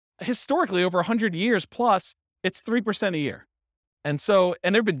 historically over 100 years plus, it's 3% a year. And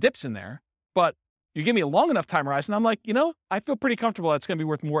there've been dips in there, but you give me a long enough time horizon, I'm like, I feel pretty comfortable it's going to be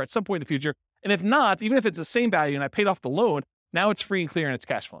worth more at some point in the future. And if not, even if it's the same value and I paid off the loan, now it's free and clear and it's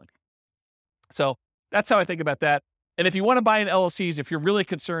cash flowing. So that's how I think about that. And if you want to buy in LLCs, if you're really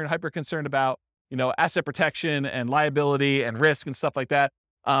hyper concerned about, asset protection and liability and risk and stuff like that,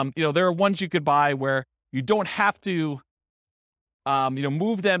 there are ones you could buy where you don't have to,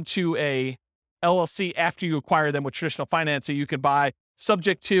 move them to a LLC after you acquire them with traditional financing. You could buy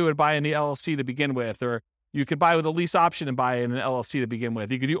subject to and buy in the LLC to begin with, or you could buy with a lease option and buy in an LLC to begin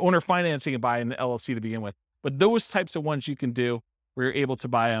with. You could do owner financing and buy in an LLC to begin with. But those types of ones you can do where you're able to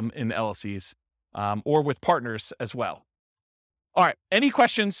buy them in LLCs or with partners as well. All right. Any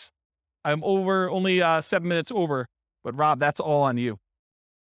questions? I'm only 7 minutes over, but Rob, that's all on you.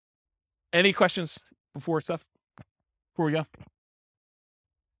 Any questions before we go?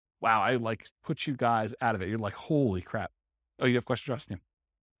 Wow, I put you guys out of it. You're like, holy crap. Oh, you have questions, Justin?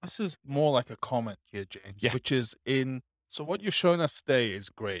 This is more like a comment here, James, Yeah. which is so what you're showing us today is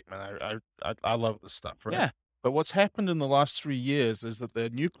great, man. I love this stuff, right? Yeah. But what's happened in the last 3 years is that there are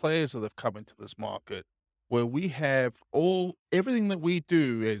new players that have come into this market where we have everything that we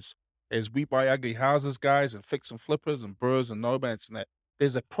do is we buy ugly houses, guys, and fix and flippers and burrs and nomads and that.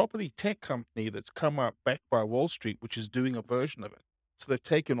 There's a property tech company that's come up backed by Wall Street, which is doing a version of it. So they've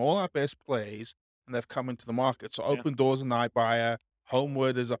taken all our best plays and they've come into the market. So Open Doors an iBuyer,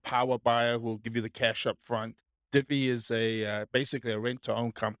 Homeward is a power buyer who will give you the cash up front. Divvy is basically a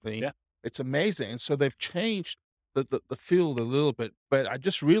rent-to-own company. Yeah. It's amazing. And so they've changed the field a little bit. But I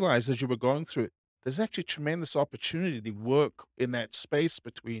just realized as you were going through it, there's actually tremendous opportunity to work in that space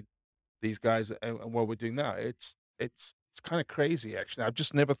between these guys and what we're doing now. It's kind of crazy, actually. I've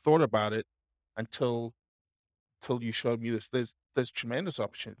just never thought about it until you showed me this. There's tremendous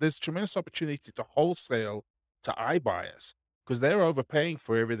opportunity. There's tremendous opportunity to wholesale to iBuyers because they're overpaying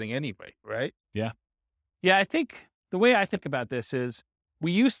for everything anyway, right? Yeah. Yeah, I think the way I think about this is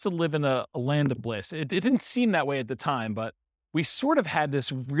we used to live in a land of bliss. It didn't seem that way at the time, but we sort of had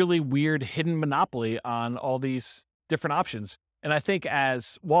this really weird hidden monopoly on all these different options. And I think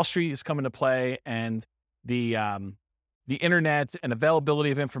as Wall Street is coming to play and the the internet and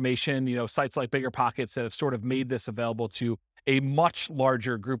availability of information, sites like BiggerPockets that have sort of made this available to a much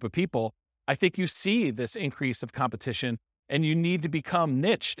larger group of people, I think you see this increase of competition, and you need to become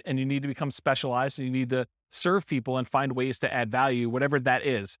niched, and you need to become specialized, and you need to serve people and find ways to add value, whatever that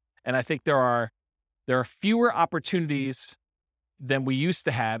is. And I think there are fewer opportunities than we used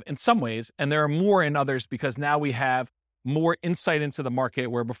to have in some ways, and there are more in others because now we have more insight into the market,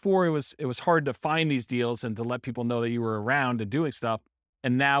 where before it was hard to find these deals and to let people know that you were around and doing stuff.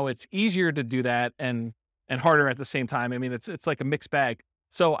 And now it's easier to do that and harder at the same time. I mean, it's like a mixed bag.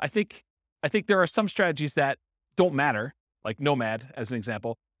 So I think there are some strategies that don't matter, like Nomad as an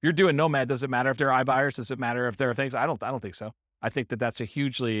example. If you're doing Nomad, does it matter if they're iBuyers? Does it matter if there are things? I don't think so. I think that's a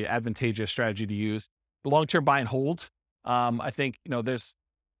hugely advantageous strategy to use. Long-term buy and hold. I think,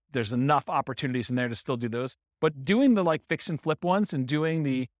 there's enough opportunities in there to still do those, but doing the like fix and flip ones and doing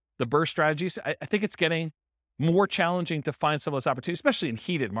the burst strategies, I think it's getting more challenging to find some of those opportunities, especially in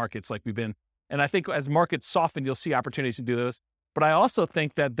heated markets like we've been. And I think as markets soften, you'll see opportunities to do those. But I also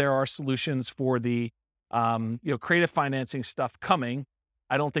think that there are solutions for the, creative financing stuff coming.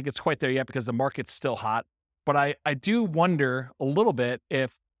 I don't think it's quite there yet because the market's still hot. But I do wonder a little bit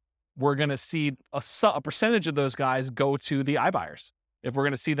if we're going to see a percentage of those guys go to the iBuyers. If we're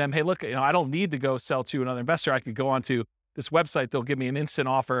going to see them, hey, look, I don't need to go sell to another investor. I could go onto this website. They'll give me an instant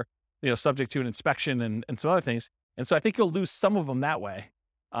offer, subject to an inspection and some other things. And so I think you'll lose some of them that way.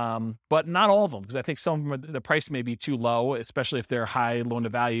 But not all of them, because I think some of them, the price may be too low, especially if they're high loan to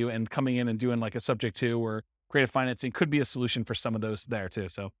value, and coming in and doing like a subject to or creative financing could be a solution for some of those there too.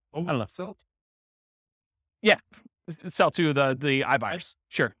 So I don't know. Sell to the iBuyers.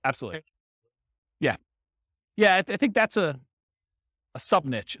 Sure. Absolutely. Yeah. I think that's a sub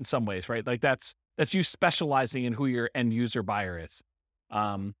niche in some ways, right? Like that's you specializing in who your end user buyer is.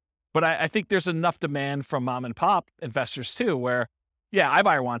 But I think there's enough demand from mom and pop investors too, where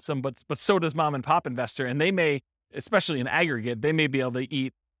iBuyer wants them, but so does mom and pop investor. And they may, especially in aggregate, they may be able to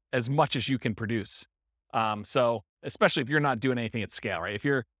eat as much as you can produce. So especially if you're not doing anything at scale, right? If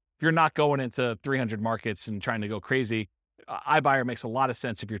you're not going into 300 markets and trying to go crazy, iBuyer makes a lot of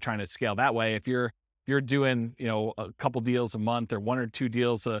sense if you're trying to scale that way. If you're doing, a couple deals a month or one or two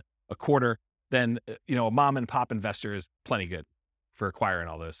deals a quarter, then, a mom and pop investor is plenty good for acquiring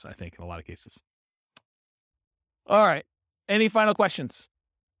all those, I think, in a lot of cases. All right. Any final questions?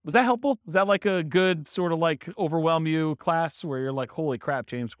 Was that helpful? Was that like a good sort of like overwhelm you class where you're like, holy crap,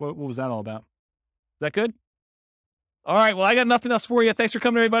 James, what was that all about? Is that good? All right. Well, I got nothing else for you. Thanks for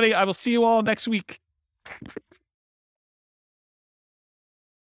coming, everybody. I will see you all next week.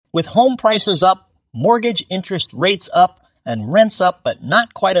 With home prices up, mortgage interest rates up, and rents up, but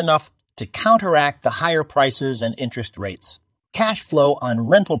not quite enough to counteract the higher prices and interest rates. Cash flow on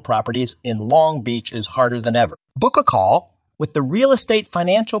rental properties in Long Beach is harder than ever. Book a call with the Real Estate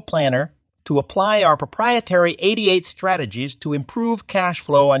Financial Planner to apply our proprietary 88 strategies to improve cash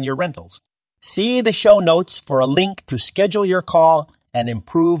flow on your rentals. See the show notes for a link to schedule your call and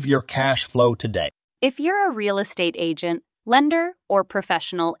improve your cash flow today. If you're a real estate agent, lender, or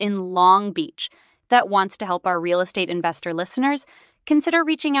professional in Long Beach that wants to help our real estate investor listeners, consider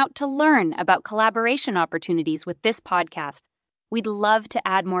reaching out to learn about collaboration opportunities with this podcast. We'd love to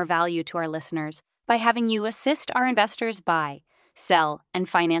add more value to our listeners by having you assist our investors buy, sell, and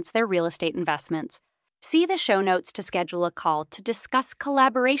finance their real estate investments. See the show notes to schedule a call to discuss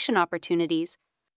collaboration opportunities